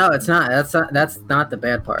me. No, it's not. That's not the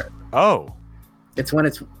bad part. Oh. It's when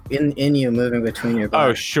it's in you, moving between your Oh,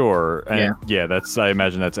 body. sure. And yeah, that's. I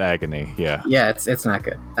imagine that's agony. Yeah. Yeah, it's not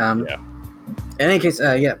good. Yeah. In any case,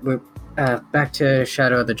 yeah, we're back to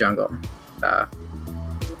Shadow of the Jungle. I'll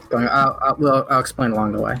explain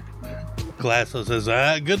along the way. Glasso says,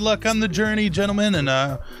 good luck on the journey, gentlemen,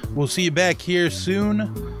 and we'll see you back here soon.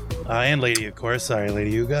 And Lady, of course. Sorry,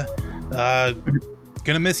 Lady Yuga.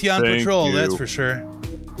 Gonna miss you on Thank patrol, you. that's for sure.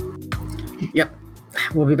 Yep,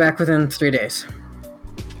 we'll be back within 3 days.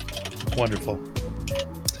 Wonderful.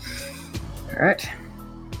 All right.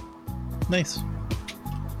 Nice.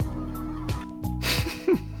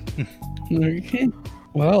 Okay.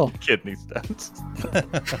 Well, Kidney stones.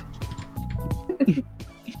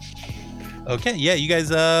 Okay, yeah, you guys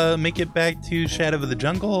make it back to Shadow of the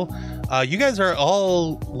Jungle. You guys are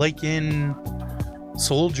all like in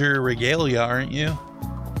soldier regalia, aren't you?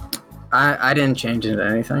 I didn't change into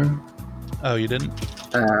anything. Oh, you didn't?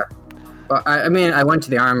 Well, I mean, I went to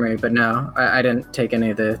the armory, but no, I didn't take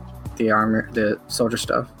any of the armor, the soldier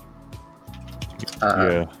stuff.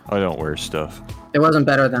 Yeah, I don't wear stuff. It wasn't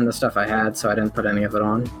better than the stuff I had, so I didn't put any of it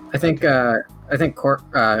on. I think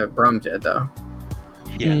Brum did though.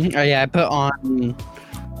 Yeah. oh yeah, I put on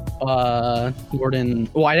Gordon.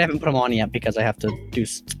 Well, I haven't put them on yet because I have to do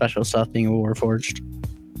special stuff being a Warforged.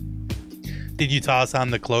 Did you toss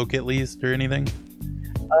on the cloak at least or anything?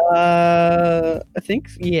 I think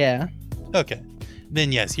yeah. Okay.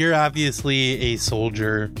 Then yes, you're obviously a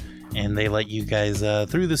soldier, and they let you guys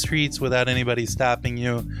through the streets without anybody stopping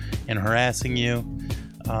you and harassing you.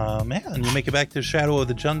 And you make it back to Shadow of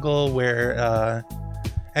the Jungle, where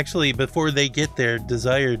actually before they get there,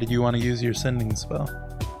 Desire, did you want to use your sending spell?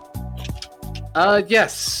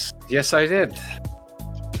 Yes, I did.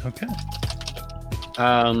 Okay.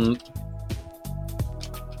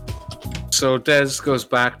 So Des goes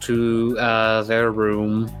back to their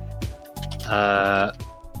room,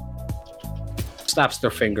 snaps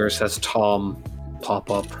their fingers, has Tom pop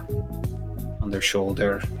up on their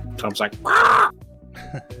shoulder. Tom's like, "Ah!"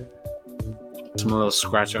 Some little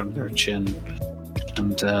scratch on their chin,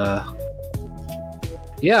 and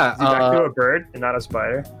yeah. Is he back to a bird and not a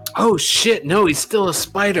spider? Oh shit! No, he's still a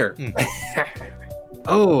spider.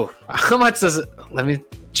 Oh, how much does it? Let me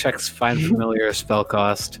check. Find familiar spell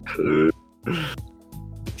cost.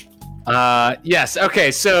 Yes.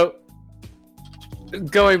 Okay. So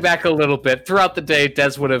going back a little bit, throughout the day,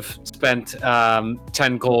 Des would have spent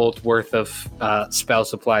 10 gold worth of spell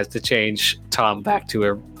supplies to change Tom back to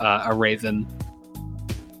a raven.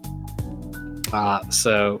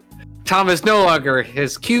 So Tom is no longer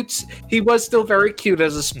his cute. He was still very cute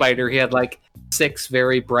as a spider. He had like 6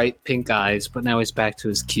 very bright pink eyes, but now he's back to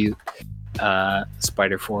his cute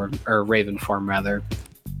spider form, or raven form rather.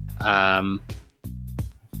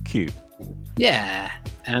 Cute. Yeah,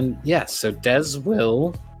 and yes, so Des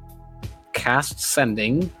will cast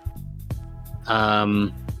Sending,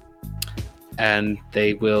 and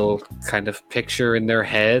they will kind of picture in their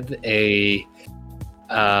head a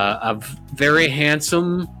very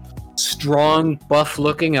handsome, strong,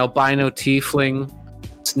 buff-looking albino tiefling,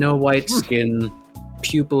 snow white skin,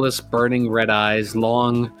 pupilless, burning red eyes,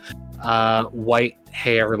 long white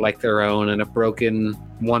hair like their own, and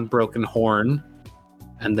one broken horn,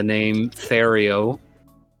 and the name Therio.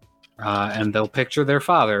 And they'll picture their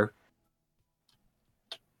father,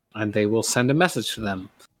 and they will send a message to them.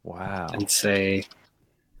 Wow. And say,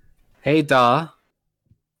 "Hey Da,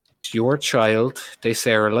 it's your child,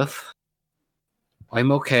 Deserylith.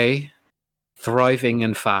 I'm okay. Thriving,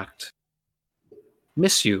 in fact.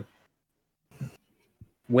 Miss you.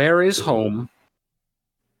 Where is home?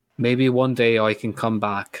 Maybe one day I can come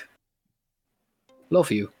back. Love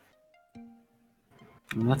you."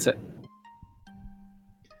 And that's it.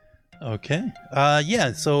 Okay.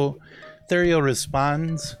 Yeah, so Therio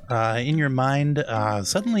responds in your mind.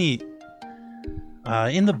 Suddenly,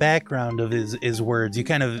 in the background of his words, you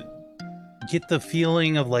kind of get the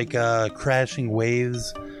feeling of like crashing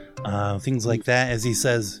waves, things like that, as he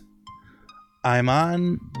says, "I'm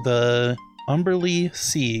on the Umberly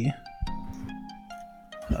Sea.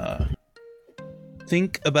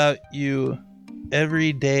 Think about you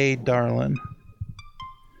every day, darling.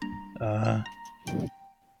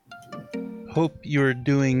 Hope you're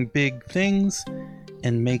doing big things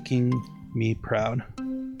and making me proud.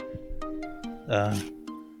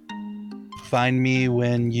 Find me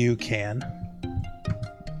when you can."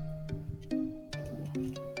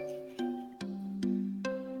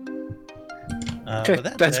 Okay,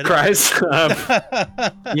 that's cries.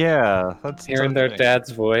 Yeah, that's hearing their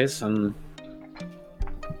dad's voice, and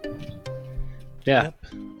yeah.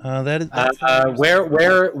 That is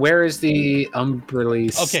where is the Umberly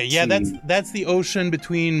Sea? Okay, yeah, that's the ocean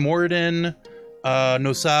between Morden,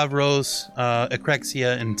 Nosavros,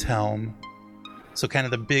 Acrexia, and Telm. So kind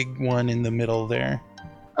of the big one in the middle there.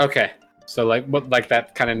 Okay, so like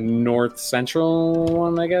that kind of north central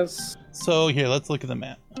one, I guess. So here, let's look at the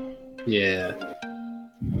map. Yeah.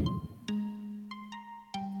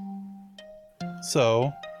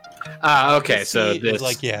 So. Okay, so this is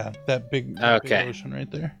like that big big ocean right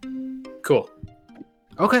there. Cool.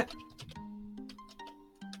 Okay.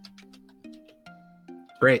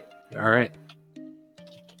 Great. All right.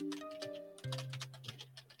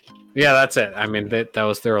 Yeah, that's it. I mean, that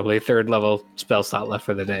was their only 3rd level spell slot left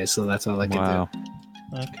for the day, so that's all I can do.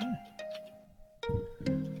 Okay.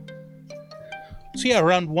 So yeah,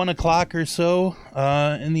 around 1 o'clock or so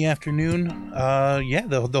in the afternoon,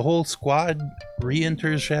 the whole squad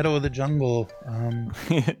re-enters Shadow of the Jungle.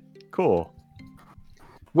 Cool.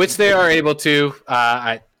 Which they are able to.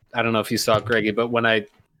 I don't know if you saw it, Greggy, but when I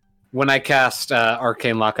cast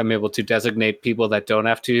Arcane Lock, I'm able to designate people that don't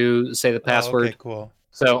have to say the password. Okay, cool.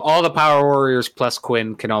 So all the Power Warriors plus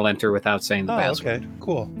Quinn can all enter without saying the password. Okay,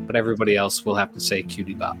 cool. But everybody else will have to say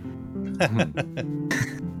Cutie Bop.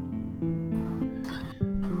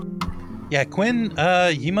 Yeah, Quinn,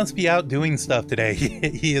 he must be out doing stuff today.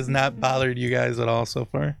 He has not bothered you guys at all so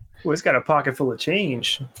far. Well, he's got a pocket full of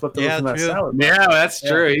change. Flipped over from that true. salad. Yeah, that's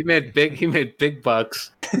true. He made big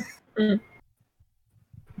bucks.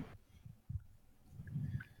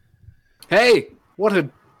 Hey,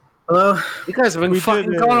 Hello? You guys have been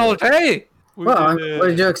fucking going all day. What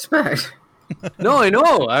did you expect? No, I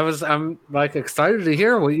know. I'm like excited to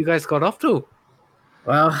hear what you guys got up to.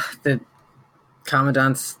 Well, the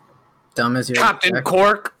Commandant's dumb as you Captain expect.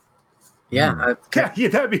 Cork. Yeah. Yeah,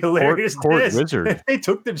 that'd be hilarious. Court This. wizard. If they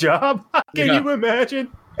took the job. Can you imagine?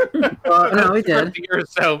 Well, no, we did.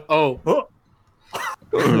 Yourself. Oh.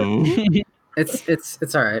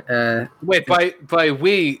 It's all right. Wait, by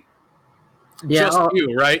we, Yeah, just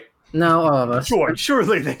you, right? No, all of us.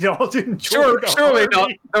 Surely they all didn't join the Surely not.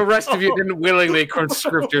 army. The rest of you didn't willingly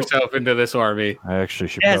conscript yourself into this army. I actually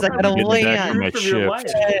should Yes, I probably gotta get back to land. my From your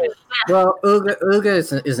shift. life. Well,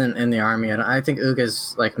 Uga isn't in the army. I think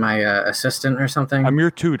Uga's like my assistant or something. I'm your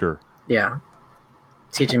tutor. Yeah,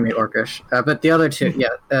 teaching me Orcish. But the other two,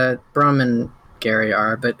 Brum and Gary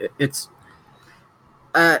are. But it's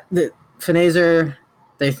the Finazer.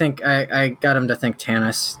 They think I got him to think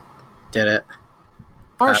Tanis did it.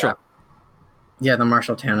 Marshall. Yeah, the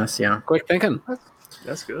Marshall Tanis. Yeah. Quick thinking.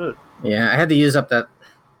 That's good. Yeah, I had to use up that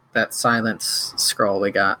silence scroll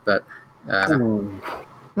we got, but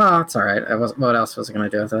well, it's all right. What else was I going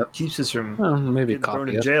to do with it? Keeps us from Well, maybe getting thrown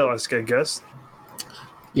copy in it. jail, I guess.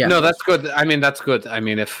 Yeah. No, that's good. I mean, that's good. I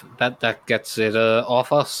mean, if that gets it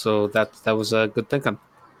off us, so that was a good thinking.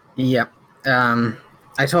 Yeah.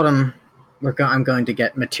 I told him I'm going to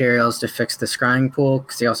get materials to fix the scrying pool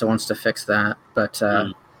because he also wants to fix that. But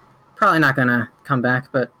probably not going to come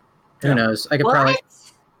back. But who knows? I could probably.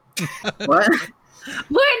 What?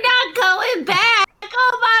 We're not going back.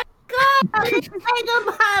 Oh my god! Think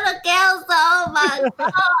about a Kelso. Oh my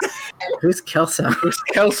god! Who's Kelso? Who's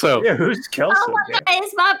Kelso? Yeah, who's Kelso? Oh my god!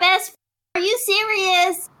 It's my best. Are you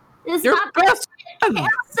serious? It's Your my best friend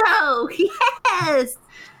Kelso. Yes,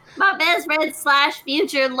 my best friend /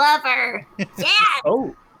 future lover. Yeah.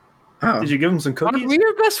 Oh. Did you give him some cookies? We're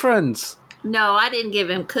your best friends. No, I didn't give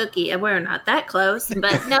him cookie. We're not that close,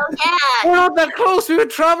 but no, yeah. We're not that close. We were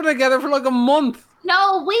traveling together for like a month.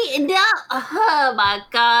 No. Oh my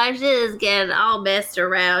gosh, this is getting all messed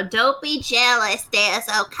around. Don't be jealous, Des,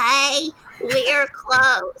 okay? We're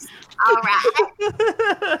close. All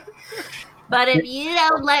right. But if you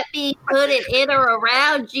don't let me put it in or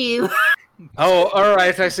around you. Oh, all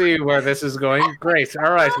right. I see where this is going. Great.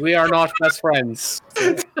 All right. We are not best friends.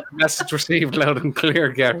 Message received loud and clear,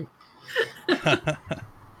 Gary.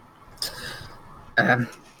 In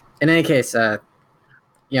any case,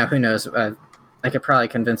 who knows? I could probably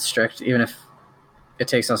convince Strict, even if it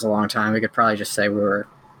takes us a long time. We could probably just say we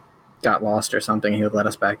got lost or something. He would let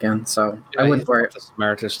us back in. So I wouldn't worry. The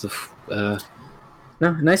smartest of.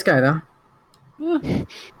 No, nice guy though. Yeah.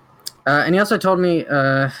 And he also told me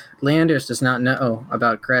Landers does not know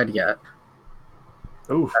about Gred yet.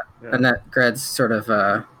 Ooh. And that Gred's sort of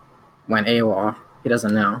went AWOL. He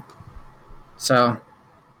doesn't know. So.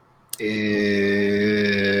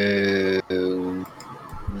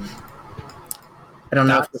 I don't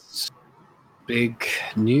know. That's big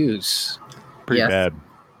news. Pretty bad.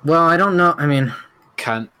 Well, I don't know. I mean,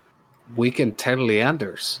 we can tell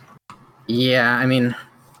Leanders? Yeah, I mean,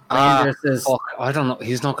 Leanders is. Fuck, I don't know.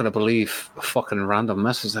 He's not going to believe a fucking random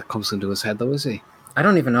message that comes into his head, though, is he? I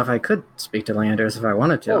don't even know if I could speak to Leanders if I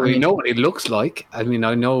wanted to. Well, we know what he looks like. I mean,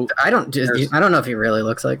 I know. I don't know if he really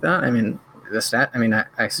looks like that. I mean, I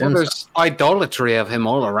assume there's idolatry of him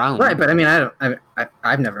all around. Right, but I mean,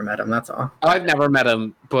 I've never met him. That's all. I've never met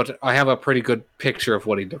him, but I have a pretty good picture of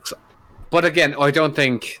what he looks like. But again, I don't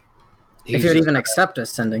think if he would even accept a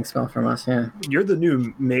sending spell from us. Yeah, you're the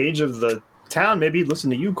new mage of the town. Maybe he'd listen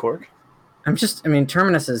to you, Cork.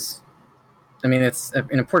 Terminus is. I mean, it's an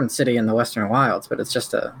important city in the Western Wilds, but it's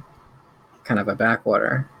just a kind of a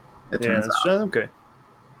backwater. It turns out. Okay.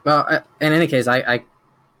 Well, in any case, I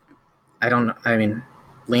don't know. I mean,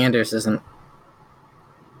 Leanders isn't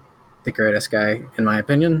the greatest guy, in my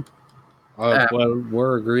opinion. Well,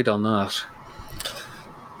 we're agreed on that.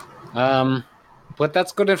 But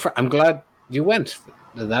that's good. I'm glad you went.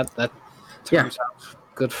 That turns out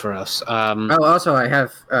good for us. Also, I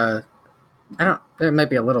have. It might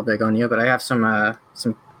be a little big on you, but I have some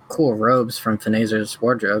cool robes from Finazer's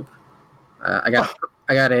wardrobe. I got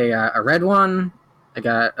a red one. I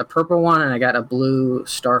got a purple one, and I got a blue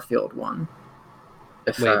Starfield one.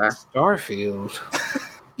 Starfield?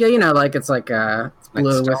 Yeah, it's like it's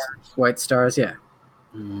blue with white stars. Yeah.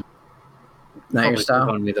 Not your style.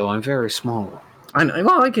 On me though, I'm very small. I know.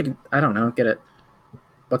 Well, I don't know. Get it?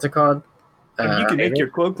 What's it called? You can make your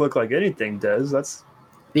cloak look like anything does. That's.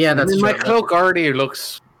 Yeah, that's my cloak already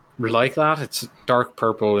looks like that. It's dark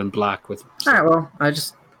purple and black with. All right. Well, I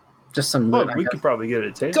just some. Well, we could probably get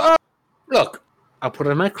it taste. Look, I'll put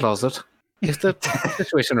it in my closet. If the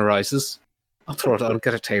situation arises, I'll throw it out and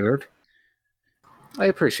get it tailored. I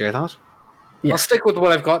appreciate that. Yeah. I'll stick with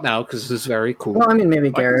what I've got now because this is very cool. Well, I mean,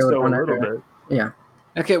 maybe Gary would want it. Yeah.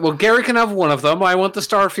 Okay, well, Gary can have one of them. I want the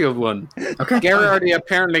Starfield one. Okay. Gary already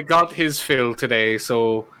apparently got his fill today,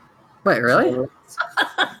 so. Wait, really?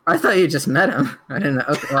 I thought you just met him. I didn't know.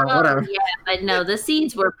 Okay, well, whatever. Yeah, but no, the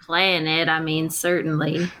seeds were planted. I mean,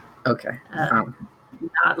 certainly. Okay.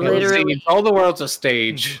 Not literally. All the world's a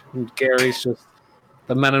stage. Gary's just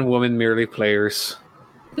the men and women merely players.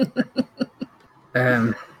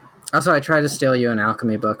 Also, I tried to steal you an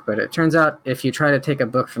alchemy book, but it turns out if you try to take a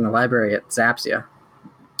book from the library, it zaps you.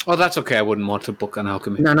 Oh, that's okay. I wouldn't want to book an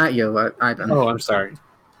alchemy. No, not you. Ivan. Oh, I'm sorry.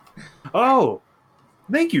 Oh,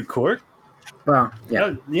 thank you, Cork. Well,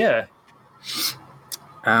 yeah. Yeah.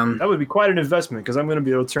 That would be quite an investment because I'm going to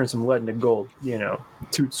be able to turn some lead into gold.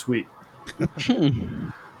 Toot sweet.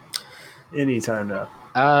 Anytime now.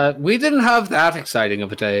 We didn't have that exciting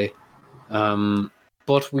of a day,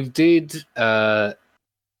 but we did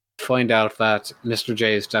find out that Mr.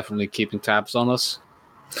 J is definitely keeping tabs on us.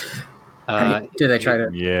 Do they try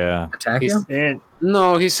to attack you?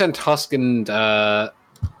 No, he sent Husk and Hug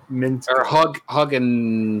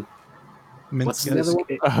and What's the other one?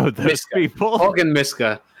 Oh, those Miska. people. Hog and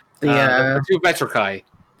Miska. Yeah. The two Vetrikai.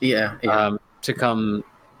 Yeah. To come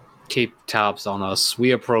keep tabs on us.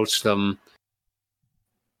 We approached them.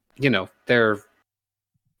 You know, they're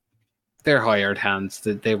hired hands.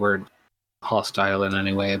 That they were hostile in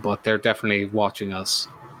any way, but they're definitely watching us.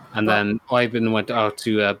 And then Ivan went out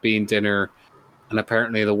to Bean dinner, and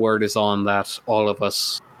apparently the word is on that all of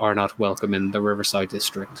us are not welcome in the Riverside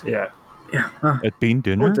district. Yeah. At Bean I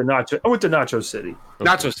dinner? went to Nacho City.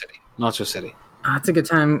 Nacho City. It's a good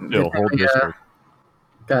time. Still, Good time hold we, this word.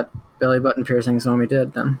 got belly button piercings when we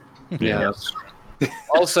did then. Yeah.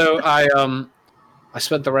 Also, I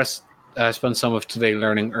spent some of today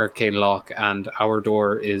learning Arcade Lock, and our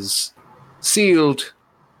door is sealed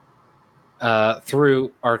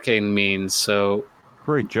through arcane means. So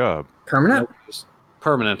great job. Permanent?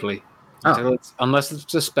 Permanently, Oh. unless it's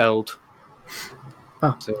dispelled.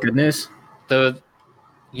 Oh, So- good news.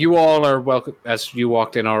 You all are welcome as you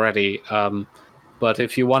walked in already. But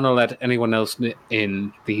if you want to let anyone else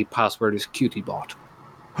in, the password is CutieBot.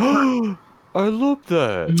 I love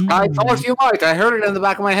that. I thought you might. I heard it in the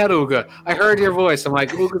back of my head, Uga. I heard your voice. I'm like,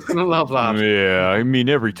 Uga's gonna love that. Yeah, I mean,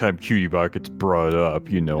 every time CutieBot gets brought up,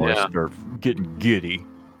 I Yeah. start getting giddy.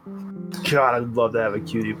 God, I'd love to have a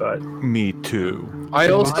cutie bot. Me too. I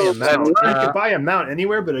Buy also a mount. You let could buy a mount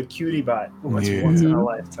anywhere, but a cutie bot. Once Yeah. in a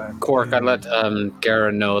lifetime. Cork. I let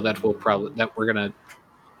Gara know that we're gonna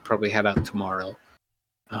probably head out tomorrow.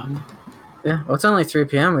 Yeah, well, it's only 3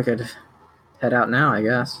 p.m. We could head out now, I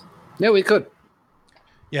guess. Yeah, we could.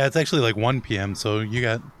 Yeah, it's actually like 1 p.m., so you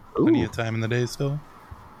got plenty of time in the day still.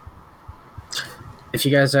 If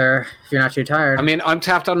you're not too tired. I mean, I'm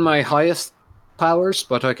tapped on my highest powers,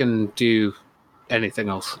 but I can do anything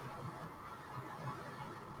else.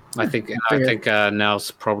 I think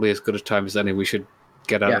now's probably as good a time as any. We should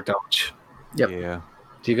get out of Dodge. Yep. Yeah.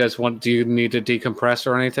 Do you need to decompress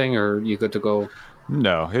or anything, or are you good to go?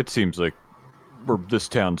 No, it seems like this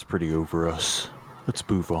town's pretty over us. Let's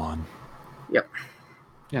move on. Yep.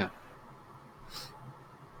 Yeah.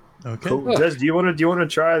 Okay. Cool. Des, do you want to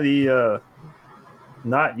try the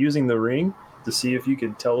not using the ring to see if you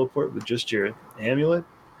can teleport with just your amulet?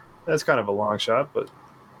 That's kind of a long shot, but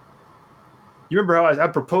you remember how I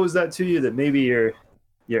proposed that to you, that maybe your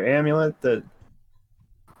amulet that.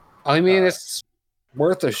 I mean, it's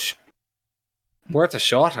worth a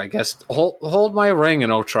shot, I guess. Hold my ring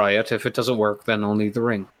and I'll try it. If it doesn't work, then I'll need the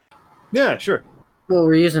ring. Yeah, sure. Well,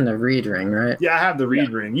 we're using the reed ring, right? Yeah, I have the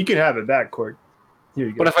reed ring. You can have it back, Cork. Here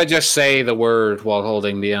you go. But if I just say the word while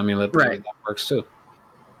holding the amulet, maybe Right. that works too.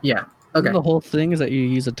 Yeah. Okay. The whole thing is that you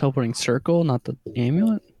use a teleporting circle, not the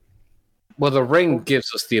amulet. Well, the ring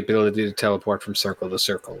gives us the ability to teleport from circle to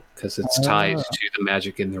circle because it's tied to the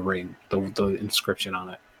magic in the ring, the inscription on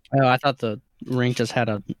it. Oh, I thought the ring just had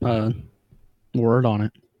a word on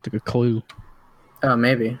it, like a clue. Oh,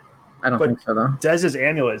 maybe. I don't think so, though. Dez's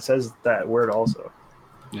amulet says that word also.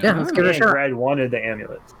 Yeah, let's give it a And shot. Brad wanted the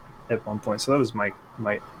amulet at one point, so that was my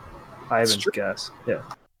Ivan's guess. Yeah.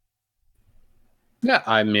 Yeah,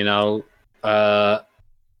 I mean, I'll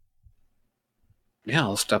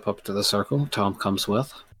step up to the circle. Tom comes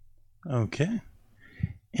with. Okay.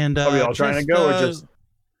 And Are we all trying to go, or just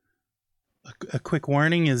a quick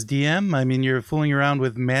warning is DM. I mean, you're fooling around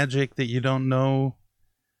with magic that you don't know.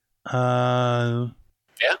 Yeah.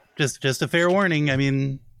 Just a fair warning. I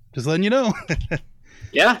mean, just letting you know.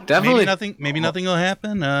 Yeah, definitely. Maybe nothing will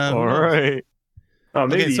happen. All right. Oh,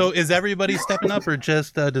 maybe. Okay, so is everybody stepping up or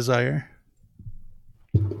just Desire?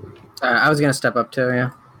 I was gonna step up too.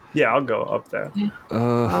 Yeah. Yeah, I'll go up there.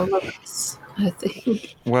 All of us, I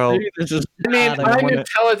think. Well, This is I mean,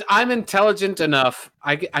 bad. I'm intelligent enough.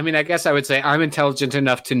 I mean, I guess I would say I'm intelligent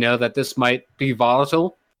enough to know that this might be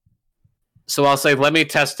volatile. So I'll say, let me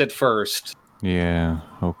test it first. yeah.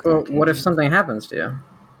 Okay. Well, what if something happens to you?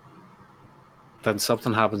 Then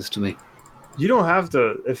something happens to me. You don't have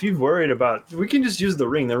to. If you've worried about, we can just use the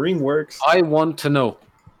ring. The ring works. I want to know.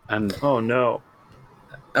 And Oh no,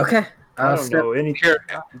 Okay. I don't know anything. here,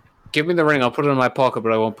 give me the ring. I'll put it in my pocket,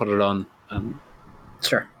 but I won't put it on.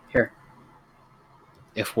 Sure. Here.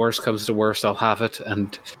 If worse comes to worst, I'll have it,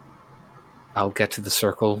 and I'll get to the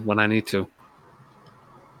circle when I need to.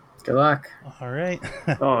 Good luck. All right.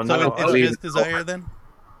 Oh So no, it's just Desire then?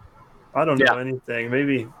 I don't know anything.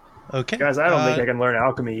 Maybe, Okay. guys, I don't think I can learn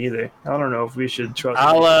alchemy either. I don't know if we should trust.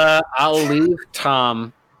 I'll leave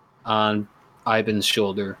Tom on Ivan's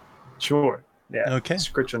shoulder. Sure. Yeah. Okay.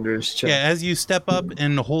 Scritch under his chin. Yeah, as you step up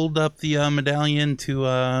and hold up the medallion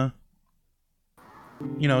to,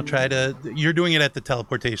 try to. You're doing it at the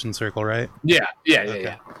teleportation circle, right? Yeah.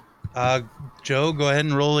 Joe, go ahead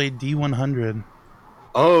and roll a D100.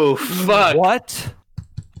 Oh fuck! What?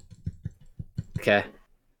 Okay.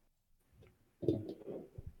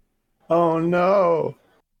 Oh no.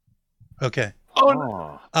 Okay.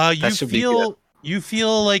 Oh, You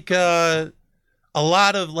feel like a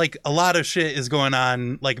lot of shit is going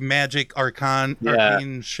on, like magic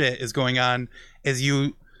arcane shit is going on as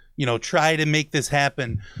you try to make this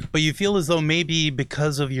happen, but you feel as though maybe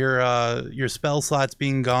because of your spell slots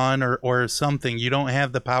being gone or something, you don't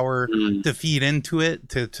have the power to feed into it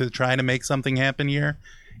to try to make something happen here,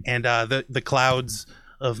 and the clouds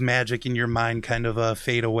of magic in your mind kind of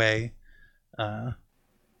fade away.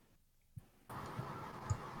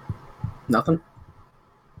 Nothing.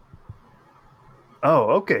 Oh,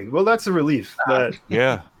 okay. Well, that's a relief. But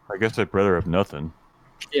Yeah, I guess I'd rather have nothing.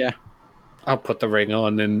 Yeah. I'll put the ring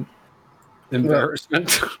on in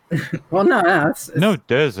embarrassment. Well, no, No,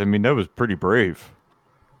 Des, I mean, that was pretty brave.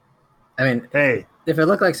 I mean, hey, if it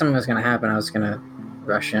looked like something was going to happen, I was going to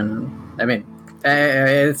rush in. I mean,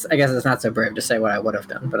 I guess it's not so brave to say what I would have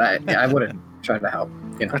done, but I would have tried to help.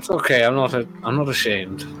 That's okay. I'm not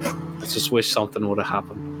ashamed. I just wish something would have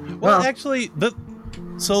happened. Well, actually, the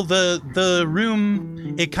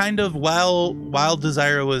room, it kind of while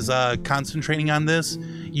Desire was concentrating on this,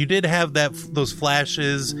 you did have those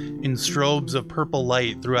flashes and strobes of purple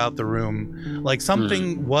light throughout the room. Like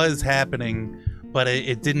something was happening, but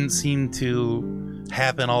it didn't seem to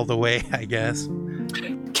happen all the way, I guess.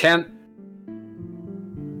 Can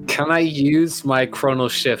I use my chrono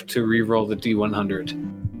shift to re-roll the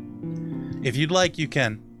D100? If you'd like, you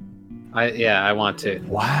can. I want to.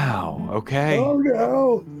 Wow. Okay. Oh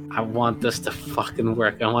no. I want this to fucking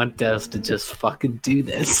work. I want Des to just fucking do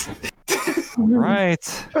this.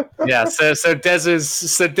 Right. Yeah. So Des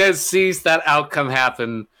sees that outcome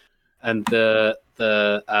happen, and the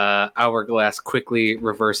hourglass quickly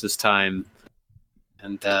reverses time,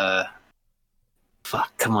 and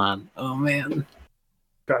fuck, come on. Oh man.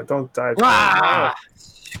 God, don't die. Ah!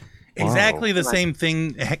 Exactly the same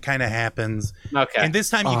thing kind of happens. Okay. And this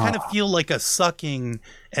time you kind of feel like a sucking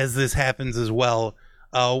as this happens as well.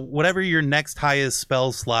 Whatever your next highest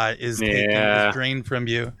spell slot is taken is drained from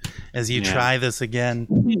you as you try this again.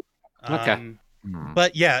 Okay.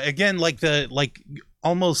 But yeah, again,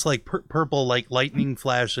 almost like purple, like lightning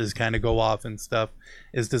flashes kind of go off and stuff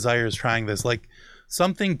as Desire is trying this. Like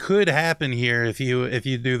something could happen here if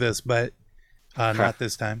you do this, but not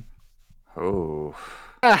this time. Oh.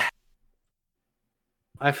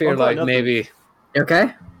 I feel like maybe. You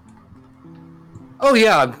okay? Oh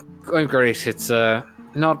yeah, I'm going great. It's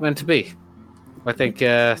not meant to be. I think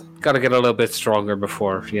got to get a little bit stronger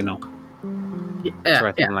before try something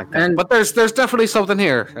like that. But there's definitely something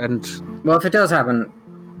here, and well, if it does happen,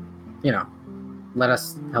 let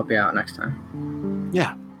us help you out next time.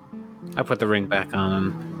 Yeah, I put the ring back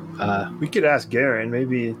on. We could ask Garen.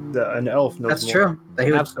 Maybe an elf knows That's more.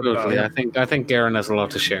 true. Absolutely, I think Garen has a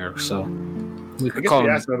lot to share. So we I could guess call we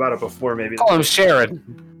him. asked him about it before. Maybe Call him Sharon.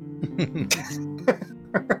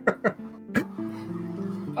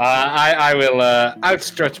 I will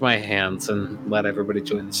outstretch my hands and let everybody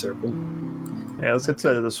join the circle. Yeah, let's get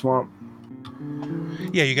to the swamp.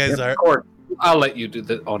 Yeah, you guys are. I'll let you do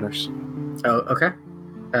the honors. Oh, okay.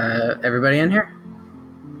 Everybody in here?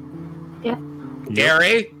 Yeah.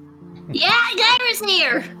 Gary? Yeah, Gary's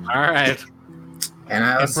here. All right. And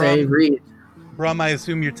I'll And say read. Brum, I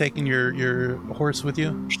assume you're taking your horse with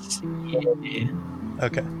you?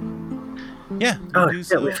 Okay. Yeah. Oh, do shit,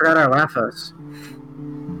 so. we forgot our Laphos.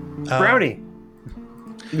 Brownie.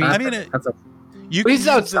 I mean, you can He's use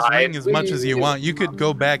this outside. ring as much as you want. You could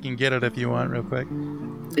go back and get it if you want, real quick.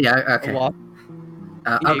 Yeah, okay.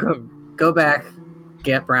 I'll go back,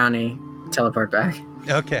 get Brownie, teleport back.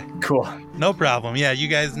 Okay. Cool. No problem. Yeah, you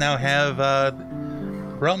guys now have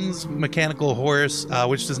Brum's mechanical horse,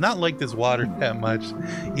 which does not like this water that much.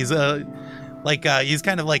 He's he's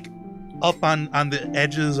kind of like up on the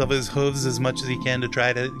edges of his hooves as much as he can to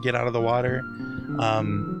try to get out of the water.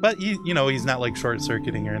 But he's not like short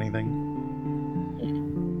circuiting or anything.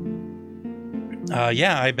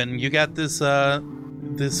 Yeah, Ivan, you got this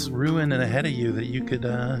this ruin ahead of you that you could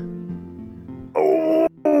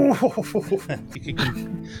you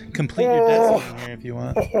can complete your destiny here if you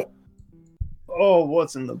want. Oh,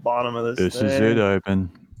 what's in the bottom of this? This is thing? it,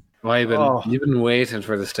 Ivan. Well, you've been waiting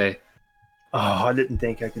for this day. Oh, I didn't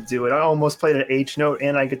think I could do it. I almost played an H note,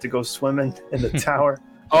 and I get to go swimming in the tower.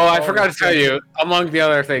 Oh, I forgot to tell you. Among the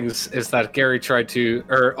other things is that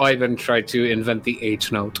Ivan tried to invent the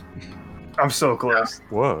H note. I'm so close.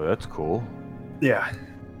 Whoa, that's cool. Yeah,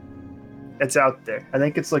 it's out there. I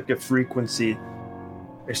think it's like a frequency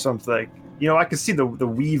or something. I can see the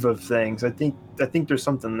weave of things. I think there's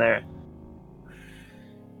something there.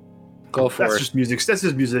 Go for That's it. just music. That's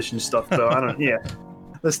just musician stuff, though. I don't. Yeah.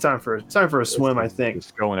 It's time for a swim, I think.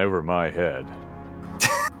 It's going over my head.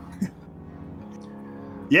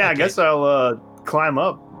 Yeah, I Okay. guess I'll climb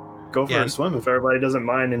up, go for Yeah. a swim if everybody doesn't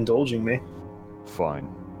mind indulging me. Fine.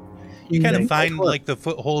 You kind of Mhm. find like the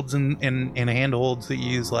footholds and handholds that you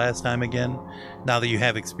used last time again, now that you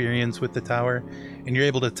have experience with the tower, and you're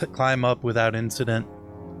able to climb up without incident.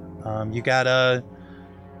 You got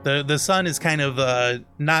the sun is kind of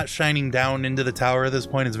not shining down into the tower at this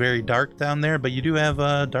point. It's very dark down there, but you do have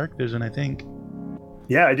dark vision, I think.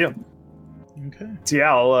 Yeah, I do. Okay. So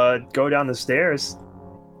yeah, I'll go down the stairs.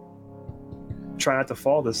 Try not to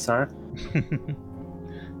fall this time.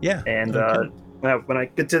 Yeah. And okay. when I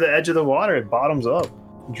get to the edge of the water, it bottoms up.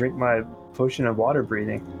 Drink my potion of water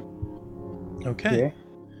breathing. Okay. Yeah.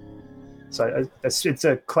 So it's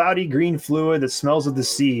a cloudy green fluid that smells of the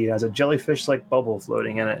sea. It has a jellyfish-like bubble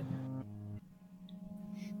floating in it.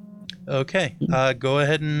 Okay. Go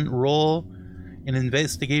ahead and roll an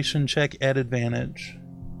investigation check at advantage.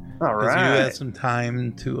 All Because you right. have some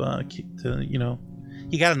time to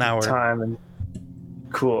you got an hour. Time and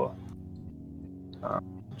cool.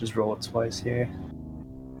 Just roll it twice here.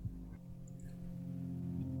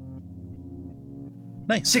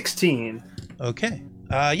 Nice. 16. Okay.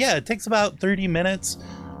 Yeah, it takes about 30 minutes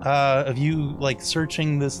of you like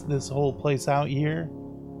searching this whole place out here.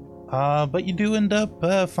 But you do end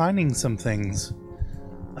up finding some things.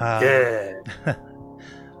 Yeah.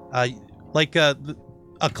 Like a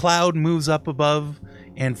cloud moves up above,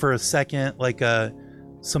 and for a second, like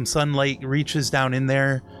some sunlight reaches down in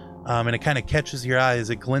there, and it kind of catches your eye as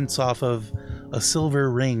it glints off of a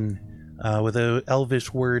silver ring with a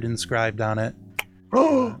elvish word inscribed on it,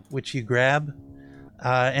 which you grab.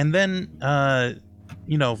 And then,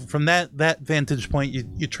 from that vantage point,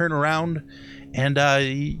 you turn around, and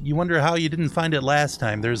you wonder how you didn't find it last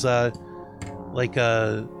time. There's an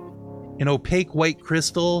opaque white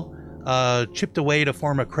crystal chipped away to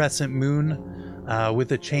form a crescent moon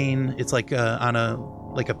with a chain. It's like on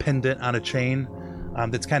a pendant on a chain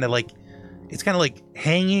that's kind of like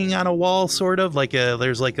hanging on a wall, sort of like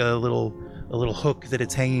there's like a little hook that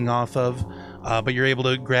it's hanging off of, but you're able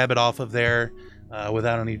to grab it off of there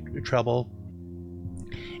without any trouble.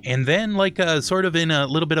 And then, sort of in a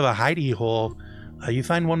little bit of a hidey hole, you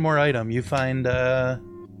find one more item. You find a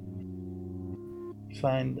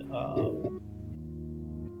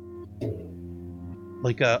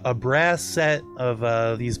brass set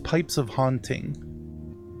of these pipes of haunting.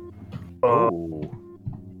 Oh.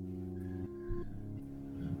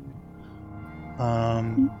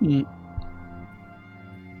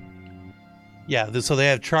 Yeah, so they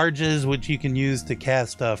have charges which you can use to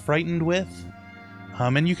cast Frightened with.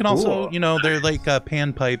 And you can also, they're like a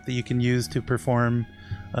pan pipe that you can use to perform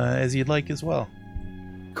as you'd like as well.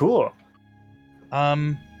 Cool.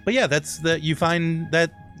 But yeah, you find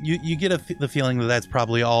that you get the feeling that that's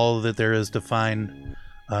probably all that there is to find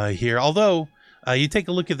here. Although you take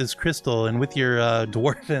a look at this crystal, and with your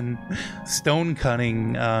dwarven stone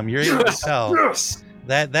cunning, you're able to tell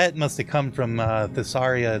that must have come from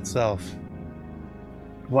Thesaria itself.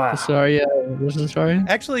 Wow. Sorry, sorry.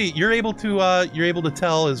 Actually, you're able to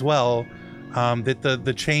tell as well that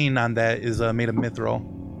the chain on that is made of mithril.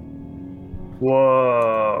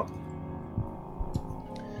 Whoa.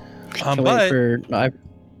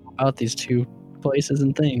 About these two places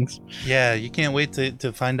and things. Yeah, you can't wait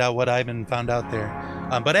to find out what Ivan found out there.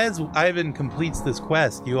 But as Ivan completes this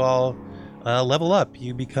quest, you all level up.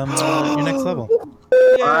 You become your next level.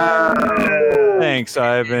 Thanks,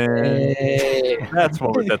 Ivan. That's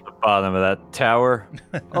what was at the bottom of that tower.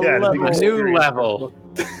 A new level.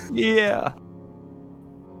 Yeah.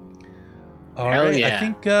 All Hell right.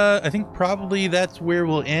 yeah. I think probably that's where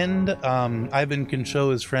we'll end. Ivan can show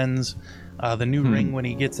his friends the new ring when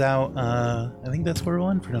he gets out. I think that's where we'll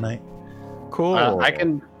end for tonight. Cool. I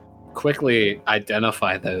can quickly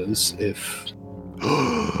identify those if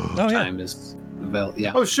time is available.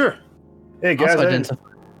 Yeah. Oh, sure. Hey, guys, Also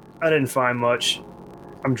I didn't find much.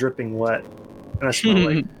 I'm dripping wet, and I smell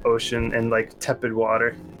like ocean and like tepid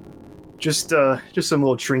water. Just some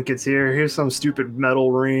little trinkets here. Here's some stupid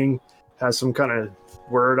metal ring. Has some kind of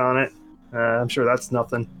word on it. I'm sure that's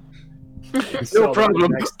nothing. No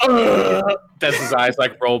problem. Does his eyes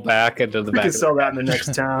roll back into the We back? can sell that in the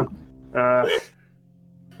next town.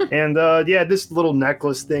 And this little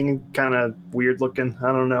necklace thing, kind of weird looking. I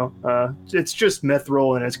don't know. It's just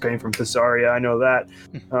mithril, and it's came from Thesaria. I know that.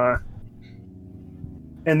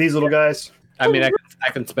 And these little guys. I mean, I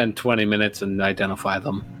can spend 20 minutes and identify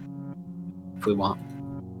them if we want.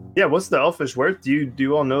 Yeah, what's the elfish word? Do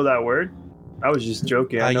you all know that word? I was just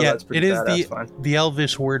joking. I know yeah, that's pretty it is badass fun. the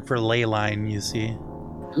Elvish word for ley line. You see.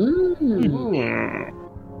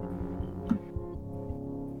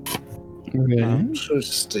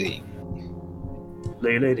 Interesting.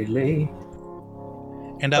 Lay.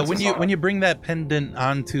 And when you bring that pendant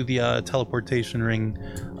onto the teleportation ring,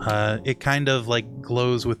 it kind of like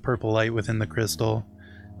glows with purple light within the crystal.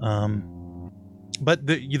 But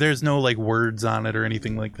there's no like words on it or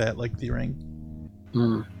anything like that, like the ring.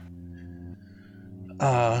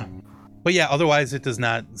 But yeah, otherwise it does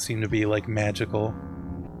not seem to be like magical.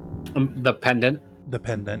 The pendant? The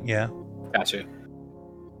pendant, yeah. Gotcha.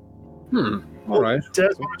 All right.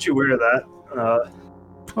 Des, why don't you wear that?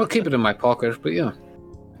 I'll keep it in my pocket, but yeah.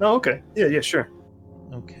 Oh, okay. Yeah, sure.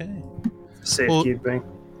 Okay. Safekeeping.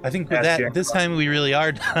 I think with that, this time we really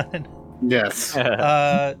are done. Yes.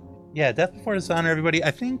 Yeah, Death Before Dishonor, everybody.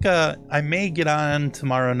 I think I may get on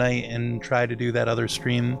tomorrow night and try to do that other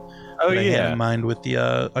stream. Oh, that I had yeah. in mind with the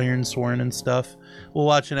Iron Sworn and stuff. We'll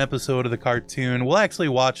watch an episode of the cartoon. We'll actually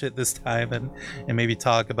watch it this time and maybe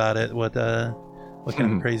talk about it. What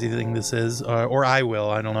kind of crazy thing this is, or I will.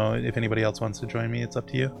 I don't know if anybody else wants to join me. It's up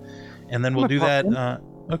to you. And then we'll do that.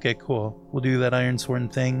 Okay, cool. We'll do that Iron Sworn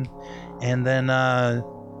thing, and then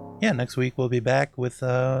next week we'll be back with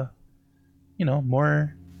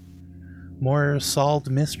more solved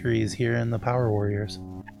mysteries here in the Power Warriors.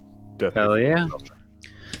 Hell yeah.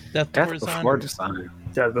 Death Before Dishonor.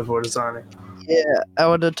 Death Before Dishonor. Yeah, I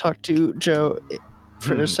want to talk to Joe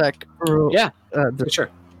for a sec. Yeah, for sure.